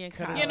better From me and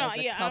cut Kyle, it You out. know, as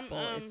a yeah, couple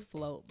I'm, is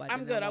Float by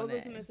I'm Janelle good. I was Monáe.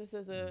 listening to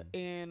SZA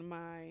and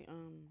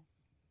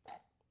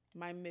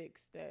my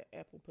mix that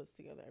Apple puts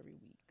together every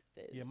week.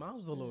 So, Yeah, mine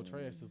was a little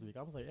trash this week.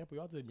 I was like, Apple,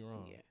 y'all did me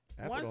wrong. yeah.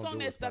 Apple One don't song do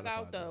that what stuck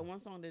out Spotify though. do.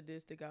 One song that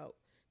did stick out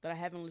that I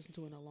haven't listened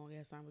to in a long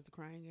ass time was "The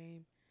Crying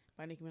Game"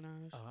 by Nicki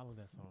Minaj. Oh, I love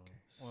that song.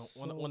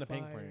 So On the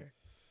pink fire. print.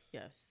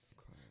 Yes.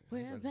 We're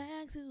Is that-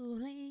 back to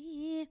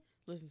play.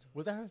 Listen to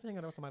Was that her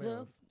singing or somebody The-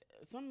 else?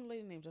 some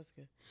lady named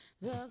Jessica.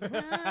 The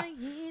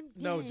crying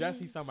No, game.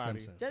 Jesse somebody.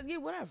 Simpson. Yeah,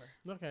 whatever.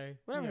 Okay.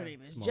 Whatever her yeah.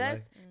 name is.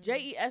 Smollett.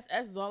 Jess. Jess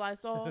is all I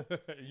saw.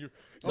 You-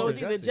 So Oh, it's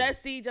either Jessie.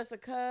 Jesse,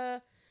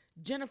 Jessica,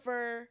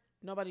 Jennifer.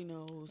 Nobody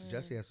knows.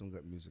 Jesse has some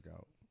good music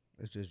out.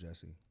 It's just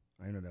Jesse.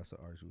 I didn't know that's the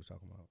artist you was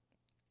talking about.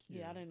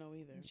 Yeah, I didn't know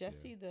either.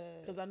 Jesse the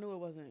Because I knew it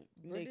wasn't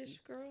British Nicki.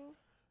 girl.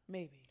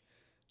 Maybe.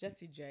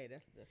 Jesse J.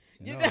 That's No,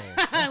 Yeah.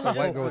 that's the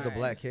white girl with the Right.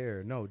 black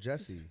hair. No,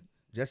 Jesse.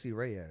 Jesse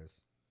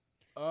Reyes.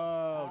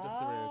 Oh,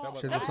 Jesse Reyes. That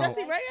was She's a That's song.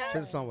 Jesse Reyes? She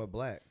has a song with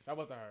Black That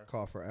wasn't her.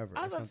 called Forever.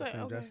 I was That's about to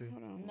not the say, same okay,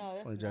 Jesse. hold on. No,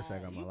 that's Only Jesse I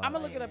not. got my You- life. I'm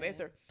going to look it up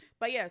after.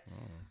 But yes, Oh.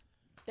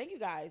 thank you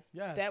guys.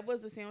 Yes. That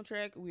was the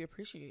soundtrack. We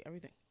appreciate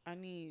everything. I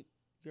need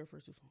your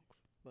first 2 songs,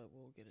 but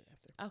we'll get it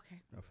after.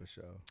 Okay. No, for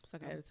sure. So I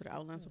can add it to the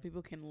outline so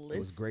people can listen. It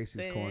was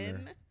Gracie's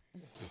Corner.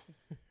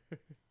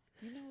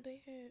 You know,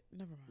 they had.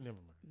 Never mind. Never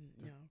mind.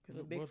 No, because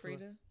With Big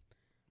Frida.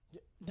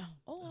 No.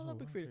 Oh, I love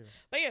Big Frida. Frida.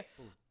 But yeah,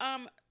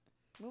 Ooh.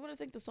 we want to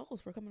thank the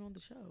Souls for coming on the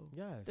show.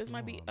 Yes. This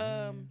might be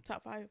Aw, man.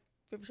 top 5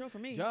 favorite show for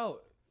me. Yo,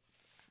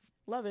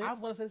 Love it. I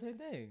want to say the same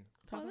thing.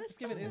 Top Oh, five. that's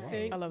Give it so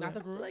insane. nice. I love not it. the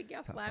I feel group. like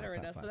y'all Top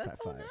flattering five, us, top but that's five,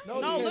 so top nice. five. No,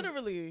 No, because-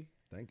 literally.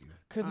 Thank you.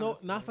 Cause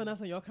Honestly. not for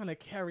nothing, y'all kind of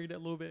carried it a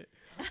little bit.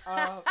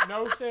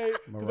 No shade.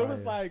 'Cause it was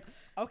Mariah. like,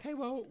 okay,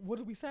 well, what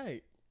did we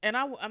say? And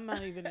I'm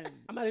not even in.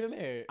 I'm not even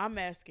mad. I'm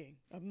asking.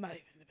 I'm not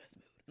even in the best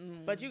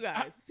mood. But you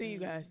guys, seeing you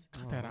guys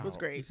Cut that out. was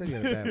great. You said you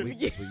had a bad week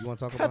this week. You want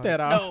to talk Cut about that it?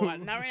 out. No,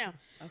 not right now.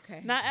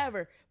 Okay. Not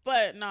ever.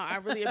 But no, I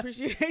really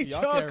appreciate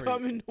Y'all y'all carried.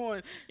 coming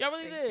on. Y'all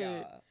really Thank did.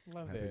 y'all.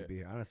 Love Happy to that. be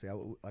here. Honestly,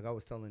 like I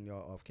was telling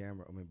y'all off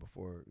camera. I mean,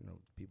 before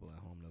people at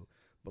home know,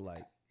 but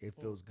like it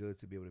feels good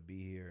to be able to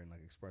be here and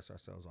like express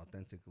ourselves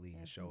authentically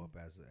and show up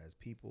as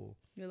people.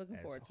 You're looking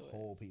forward to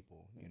whole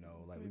people, you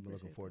know, like we've been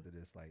looking forward to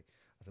this. Like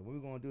I said, when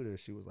we gonna do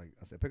this? She was like,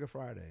 I said, pick a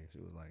Friday. She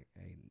was like,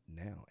 hey,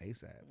 now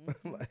ASAP.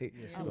 Like,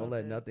 don't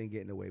let nothing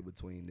get in the way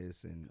between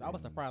this. And I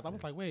was surprised. I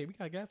was like, wait, we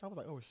got gas. I was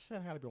like, oh shit,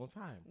 I gotta be on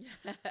time.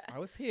 I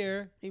was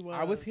here.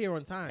 I was here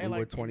on time. And we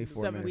were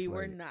 24 minutes late. We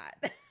were not.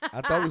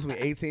 I thought it was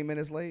 18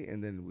 minutes late,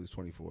 and then it was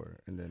 24.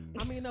 And then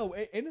I mean, no,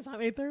 ain't this time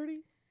 8:30?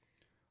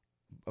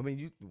 I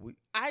mean,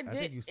 I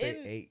think you say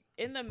 8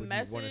 in the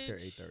message. Want to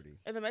say 8:30.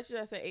 In the message,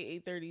 I said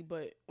 8:30,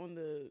 but on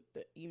the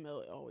email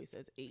it always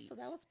says 8. So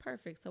that was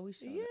perfect. So we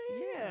should. Yeah.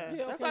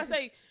 Okay. That's why I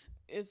say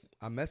it's.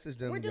 I messaged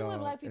them,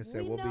 y'all, and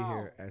said we'll be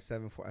here at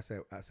 7:4. I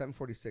said at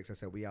 7:46. I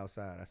said we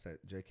outside. I said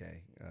JK,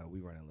 we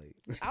running late.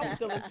 I was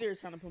still upstairs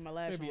trying to put my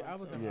lash on. I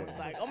was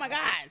like, oh my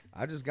god.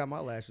 I just got my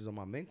lashes on.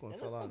 My mink one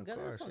fell out in the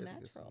car. So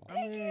natural. I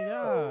mean,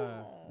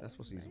 yeah. That's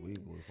supposed to use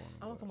weed glue for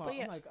them.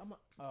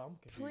 I'm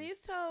please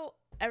tell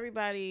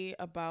everybody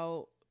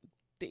about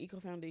the Eco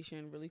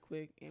Foundation really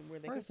quick and where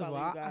they can follow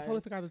you guys. I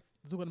totally forgot to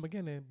do it in the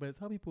beginning, but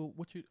tell people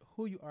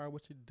who you are,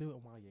 what you do,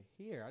 and why you're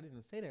here. I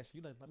didn't say that.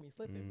 You let me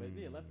slip it, but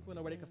yeah, let people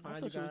know where they can find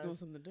you guys. I thought you was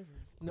doing something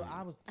different. No,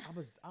 I was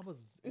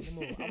in the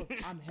mood.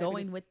 I'm happy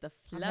going with the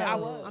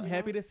flow. I'm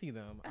happy to see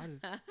them.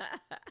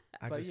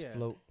 I just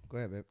float. Go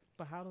ahead, babe.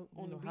 But how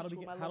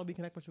do we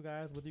connect with you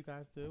guys? What do you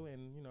guys do?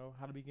 And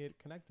how do we get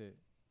connected?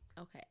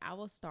 Okay, I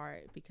will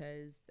start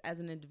because as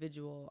an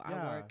individual, I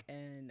work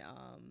in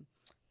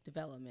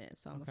development.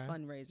 So I'm a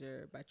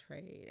fundraiser by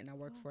trade, and I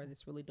work for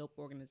this really dope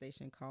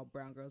organization called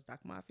Brown Girls Doc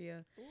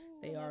Mafia.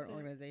 They are an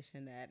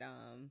organization that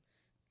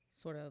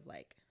sort of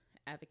like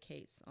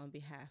advocates on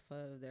behalf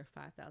of their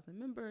 5,000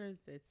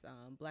 members. It's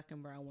Black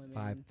and brown women.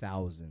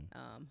 5,000.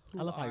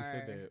 I love how you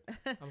said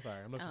that. I'm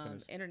sorry. I'm not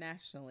finished.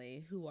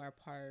 Internationally, who are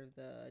part of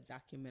the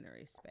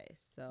documentary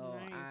space. So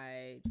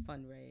I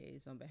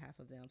fundraise on behalf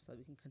of them so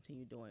we can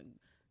continue doing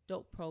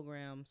dope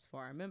programs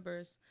for our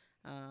members.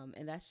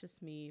 And that's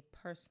just me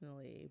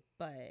personally,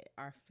 but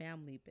our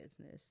family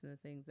business and the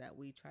things that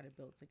we try to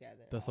build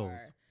together are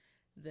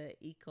the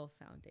Eco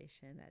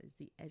Foundation. That is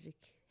the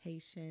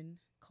Education,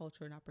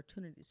 Culture, and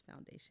Opportunities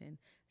Foundation,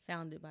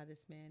 founded by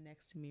this man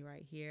next to me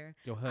right here.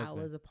 Your husband. I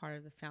was a part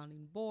of the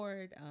founding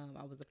board.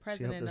 I was a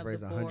president of the board.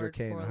 She helped us raise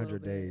 $100K in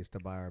 100 days to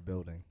buy our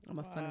building. I'm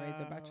a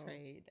fundraiser by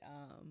trade.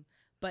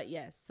 But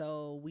yes,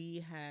 so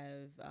we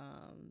have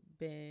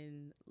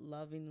been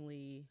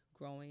lovingly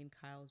growing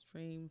Kyle's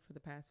dream for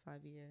the past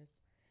 5 years.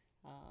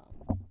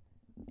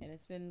 And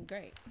it's been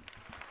great.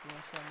 You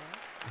want to share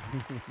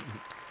more?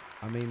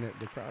 I mean,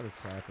 the crowd is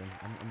clapping.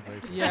 I'm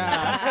grateful.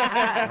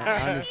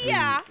 Yeah. Honestly,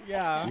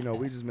 yeah. You know,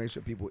 we just make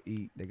sure people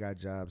eat. They got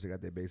jobs. They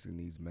got their basic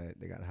needs met.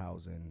 They got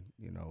housing.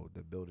 You know,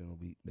 the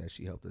building that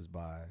she helped us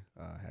buy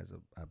has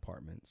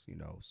apartments. You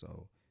know,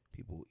 so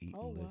people eat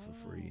and live for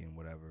free and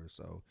whatever.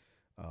 So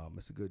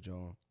it's a good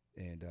job.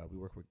 And we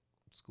work with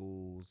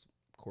schools,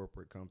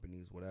 corporate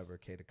companies, whatever,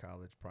 K to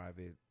college,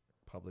 private,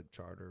 public,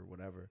 charter,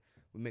 whatever.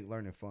 We make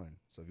learning fun.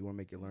 So if you want to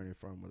make your learning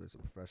fun, whether it's a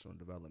professional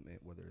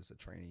development, whether it's a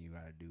training you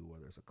got to do,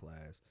 whether it's a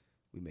class,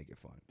 we make it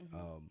fun.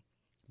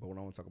 But what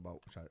I want to talk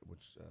about,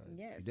 which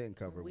you didn't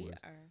cover,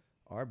 was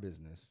our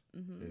business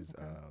is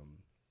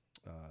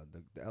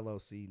the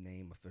LLC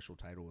name, official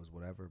title is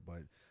whatever,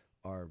 but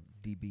our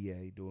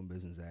DBA, doing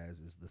business as,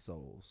 is the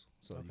Souls.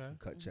 So you can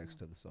cut checks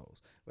to the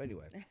Souls. But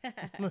anyway,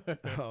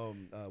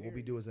 what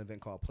we do is an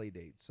event called Play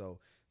Dates. So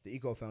the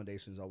Eco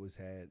Foundation's always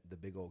had the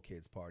Big Old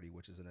Kids Party,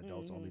 which is an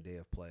adults only day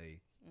of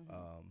play.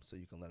 So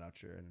you can let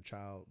out your inner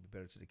child, be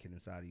better to the kid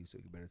inside of you, so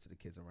you can be better to the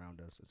kids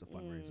around us. It's a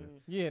fundraiser.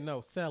 Yeah,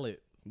 no, sell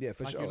it. Yeah,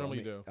 for like sure. You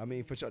normally do. I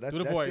mean, for sure. That's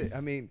voice. it.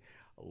 I mean,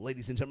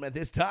 ladies and gentlemen, at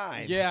this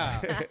time.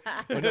 Yeah.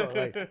 But no,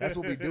 like that's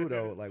what we do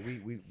though. Like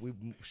we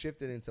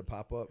shifted into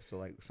pop up. So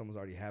like someone's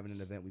already having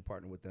an event. We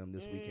partner with them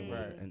this weekend with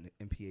an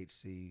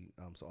MPHC.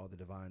 So all the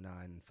Divine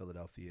Nine in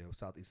Philadelphia,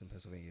 Southeastern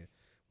Pennsylvania.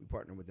 We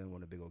partner with them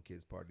on the Big Old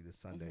Kids Party this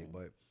Sunday.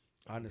 But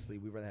honestly,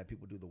 we rather have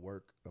people do the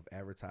work of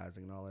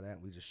advertising and all of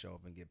that. We just show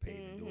up and get paid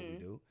and do what we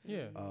do.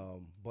 Yeah.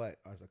 But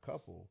as a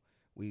couple,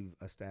 we've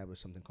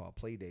established something called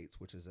Play Dates,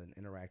 which is an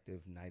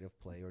interactive night of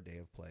play or day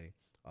of play.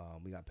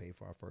 We got paid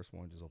for our first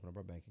one, just opened up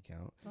our bank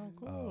account. Oh,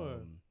 cool.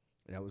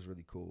 That was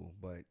really cool.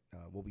 But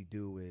what we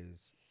do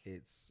is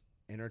it's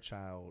inner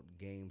child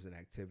games and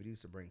activities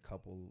to bring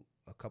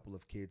a couple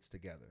of kids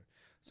together.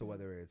 So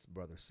whether it's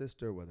brother,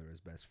 sister, whether it's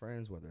best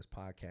friends, whether it's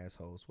podcast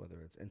hosts,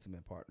 whether it's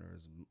intimate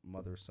partners,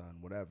 mother, son,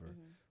 whatever,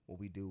 what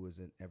we do is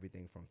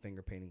everything from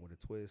finger painting with a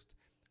twist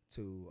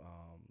to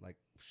like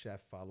chef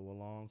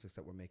follow-alongs,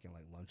 except we're making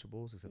like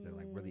Lunchables, except they're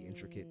like really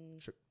intricate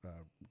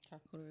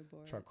charcuterie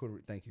boards.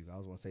 Charcuterie, thank you. I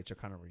was going to say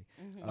charcuterie.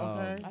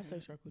 Okay. I say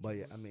charcuterie. But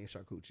yeah, I mean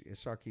charcuterie.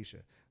 It's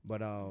Sharkeisha.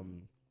 But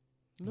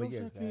No, But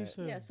yes,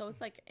 Daquisha. Yeah, so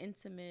it's like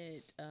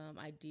intimate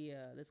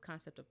idea, this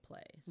concept of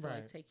play. So like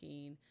Right.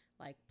 taking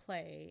like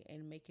play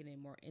and making it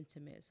more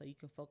intimate, so you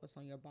can focus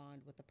on your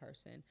bond with the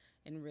person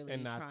and really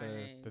And not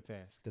trying the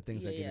task. the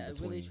things that get in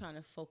between. really trying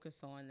to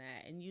focus on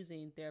that and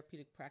using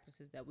therapeutic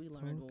practices that we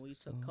learned when we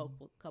took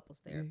couples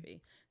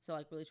therapy. So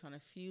like really trying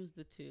to fuse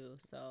the two.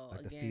 So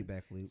Like the again,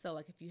 feedback loop. so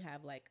like if you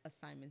have like a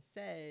Simon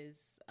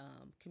Says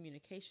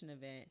communication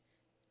event,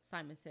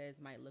 Simon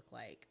Says might look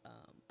like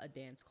a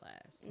dance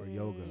class Or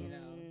yoga. you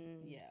know,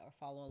 or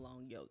follow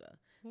along yoga.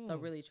 So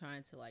really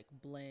trying to like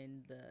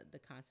blend the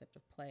concept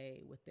of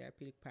play with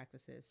therapeutic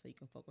practices, so you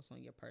can focus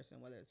on your person,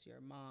 whether it's your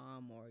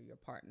mom or your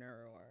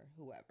partner or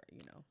whoever,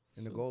 you know.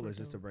 And the goal is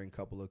just to bring a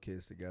couple of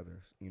kids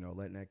together, you know,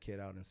 letting that kid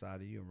out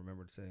inside of you, and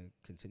remember to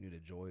continue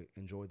to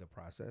enjoy the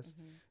process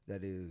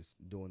that is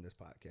doing this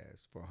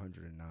podcast for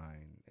 109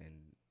 and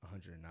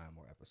 109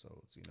 more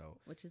episodes, you know.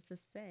 Which is to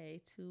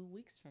say 2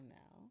 weeks from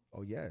now.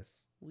 Oh,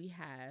 yes. We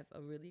have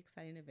a really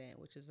exciting event,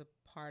 which is a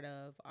part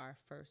of our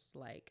first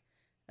like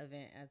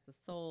event as the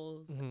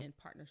Souls in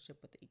partnership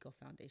with the Eco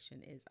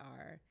Foundation, is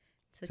our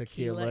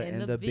Tequila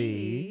and the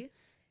Bee.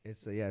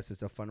 It's a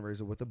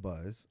fundraiser with a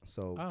buzz.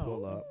 So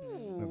pull up,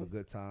 have a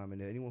good time,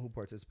 and anyone who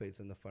participates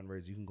in the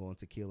fundraiser, you can go on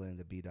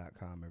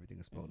tequilaandthebee.com. Everything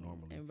is spelled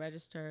normally. And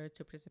register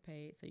to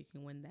participate, so you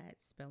can win that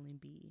spelling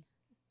bee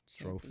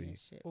Trophy.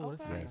 championship. Oh,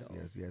 that's Okay.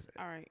 nice. Yes.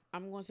 All right,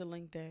 I'm going to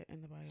link that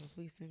in the bio.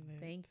 Please send that.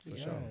 Thank you. For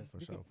sure. Yes,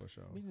 For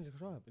sure. We can just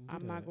go up and do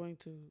I'm that. not going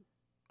to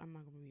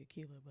be a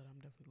killer, but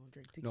I'm definitely going to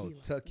drink No,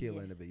 tequila.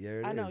 tequila and the bee. Yeah, it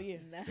is. I know, yeah.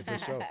 For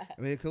sure.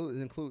 I mean,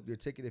 include your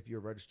ticket if you're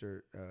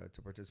registered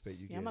to participate.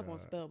 You Yeah, get, I'm not going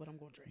to spell, but I'm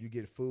going to drink. You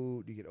get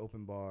food, you get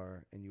open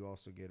bar, and you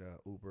also get a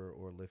Uber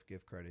or Lyft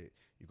gift credit.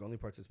 You can only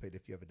participate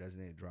if you have a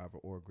designated driver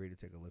or agree to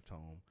take a Lyft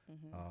home.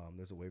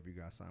 There's a waiver you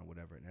got to sign,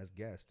 whatever. And as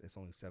guest, it's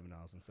only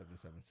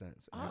 $7.77, and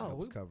that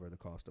helps cover the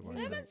cost of our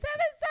drinks.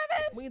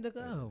 777. We need to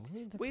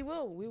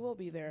go. We will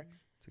be there.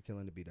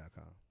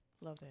 Tequilaandthebee.com.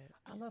 Love that.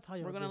 I love how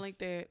you. We're gonna link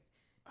that.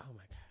 Oh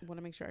my god! Want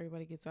to make sure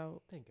everybody gets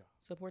out. Thank y'all.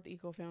 Support the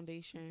Eco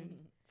Foundation.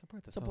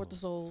 Support the Support the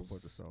souls.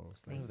 Support the souls.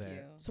 Thank that.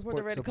 you. Support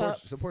the Red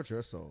Cups. Support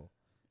your soul.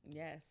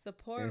 Yes,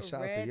 support And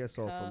shout out to Red your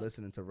soul for Cup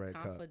listening to Red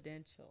Cup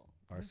Confidential.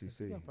 Thank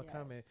RCC. y'all for Yes.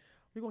 coming.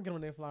 We're gonna get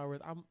on their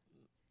flowers.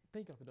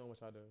 Thank y'all for doing what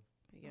y'all do.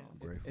 Yes.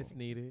 Grateful. It's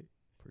needed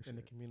Appreciate in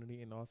the it.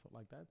 community, and also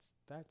like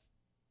that's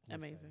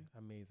Amazing.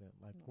 Amazing.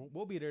 Like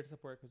we'll be there to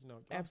support, because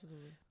y'all-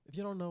 Absolutely. if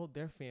you don't know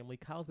their family,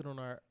 Kyle's been on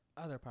our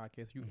other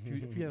podcast.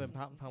 If you haven't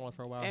found us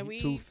for a while, And we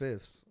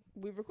 2/5.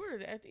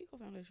 recorded it at the Eco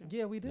Foundation.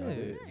 yeah, we did. Y'all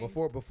did.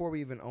 Nice. Before we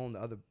even owned the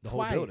whole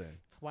Twice. building.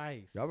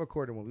 Twice. Y'all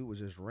recorded when we was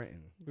just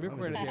renting. We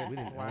recorded I don't even there think we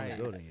didn't own the twice.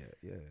 building yet.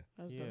 Yeah.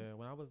 That's Yeah, dope.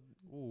 when I was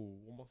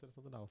almost said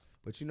something else.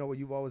 But you know what?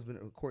 You've always been,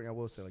 Courtney, I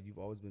will say, like, you've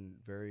always been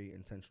very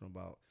intentional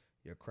about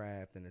your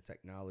craft and the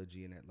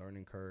technology and that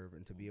learning curve,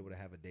 and to be able to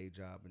have a day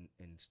job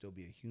and still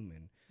be a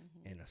human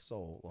and a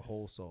soul, a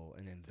whole soul,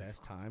 and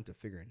invest time to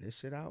figuring this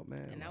shit out,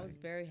 man. And I was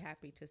like, very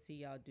happy to see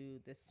y'all do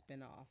this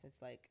spinoff.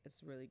 It's like,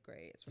 it's really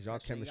great. It's y'all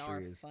refreshing. Y'all are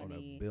chemistry is on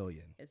funny. a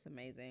billion. It's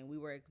amazing. We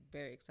were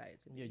very excited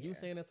to be Yeah, here. you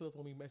saying that to us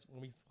when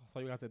we saw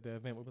you guys at the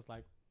event. It was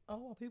like,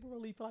 oh, people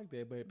really feel like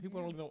that, but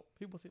people really don't.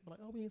 People see like,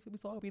 oh, we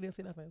saw it, we didn't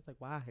see nothing. It's like,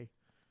 why?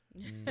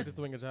 We're just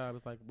doing a job.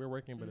 It's like we're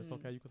working, but it's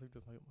okay. You can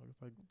just like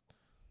it's like.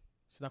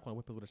 She's not gonna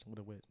whip us with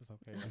a whip. It's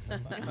okay.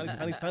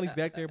 Like, Sonny's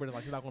back there, but it's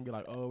like she's not gonna be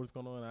like, oh, what's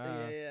going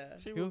on? yeah.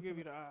 She He'll- will give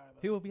you the eye.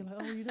 He will be like,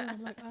 oh, you know,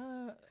 I'm like,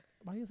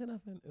 why you say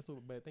nothing? It's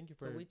so, but thank you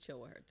for. But we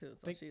chill with her too,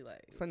 so she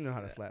like. Sonny know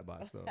how to slap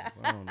box though. So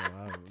I don't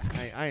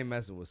know. I ain't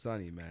messing with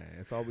Sonny, man.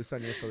 It's always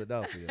Sonny in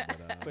Philadelphia. But,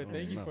 But I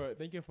thank you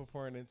don't know. for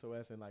pouring into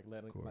us and like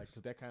letting Of like, course.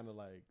 'cause that kind of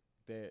like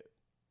that.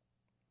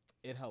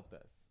 It helped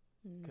us.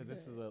 Because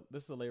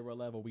this is a labor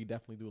level. We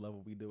definitely do love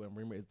what we do, and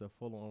Rima is the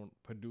full on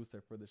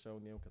producer for the show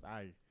now.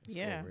 Because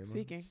Yeah, Rima.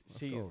 speaking. Let's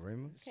she's- go,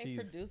 Rima. Okay, she's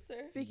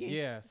producer. Speaking.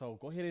 yeah. So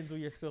go ahead and do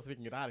your spill so we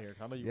can get out of here.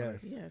 'Cause I know you want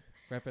Yes. to Yes.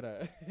 wrap it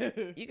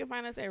up. You can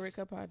find us at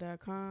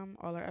redcuppod.com,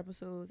 all our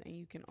episodes, and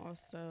you can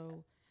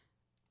also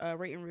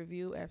rate and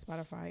review at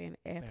Spotify and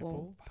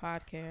Apple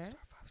Podcasts.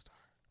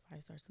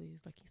 5 stars,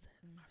 please, like he said.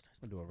 5 stars.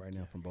 I'm gonna do it right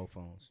now from both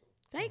phones.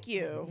 Thank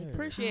you. Yeah.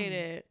 Appreciate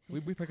it.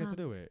 we forget to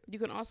do it. You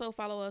can also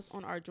follow us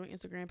on our joint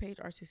Instagram page,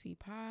 RCC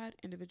Pod,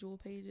 individual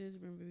pages,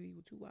 remember we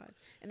with 2 Y's,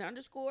 and the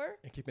underscore,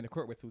 And keeping the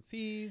court with 2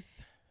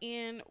 C's.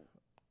 and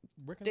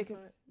Where can They they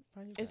can-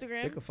 find you guys? They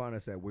Instagram. can find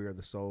us at We Are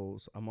the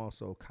Souls. I'm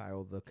also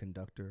Kyle the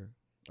Conductor.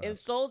 And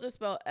souls is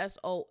spelled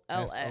SOLS.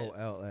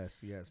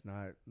 SOLS. Yes,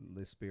 not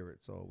the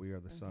spirit. So we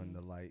are the sun,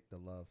 the light, the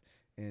love.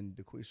 And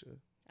Daquisha.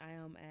 I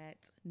am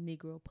at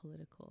Negro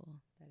Political.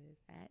 That is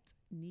at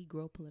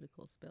Negro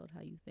Political, spelled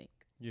how you think.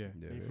 Yeah,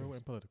 There it Negro is.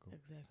 and political.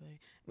 Exactly.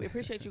 We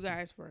appreciate you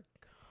guys for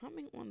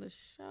coming on the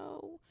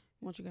show.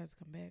 We want you guys to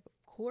come back,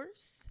 of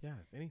course.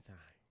 Yes, anytime.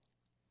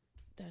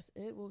 That's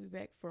it. We'll be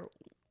back for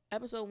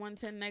episode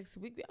 110 next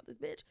week. Be out this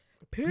bitch.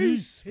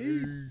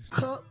 Peace.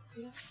 Cup,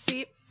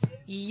 sip,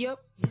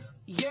 yup,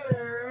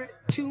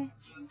 2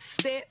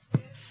 step,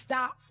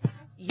 stop,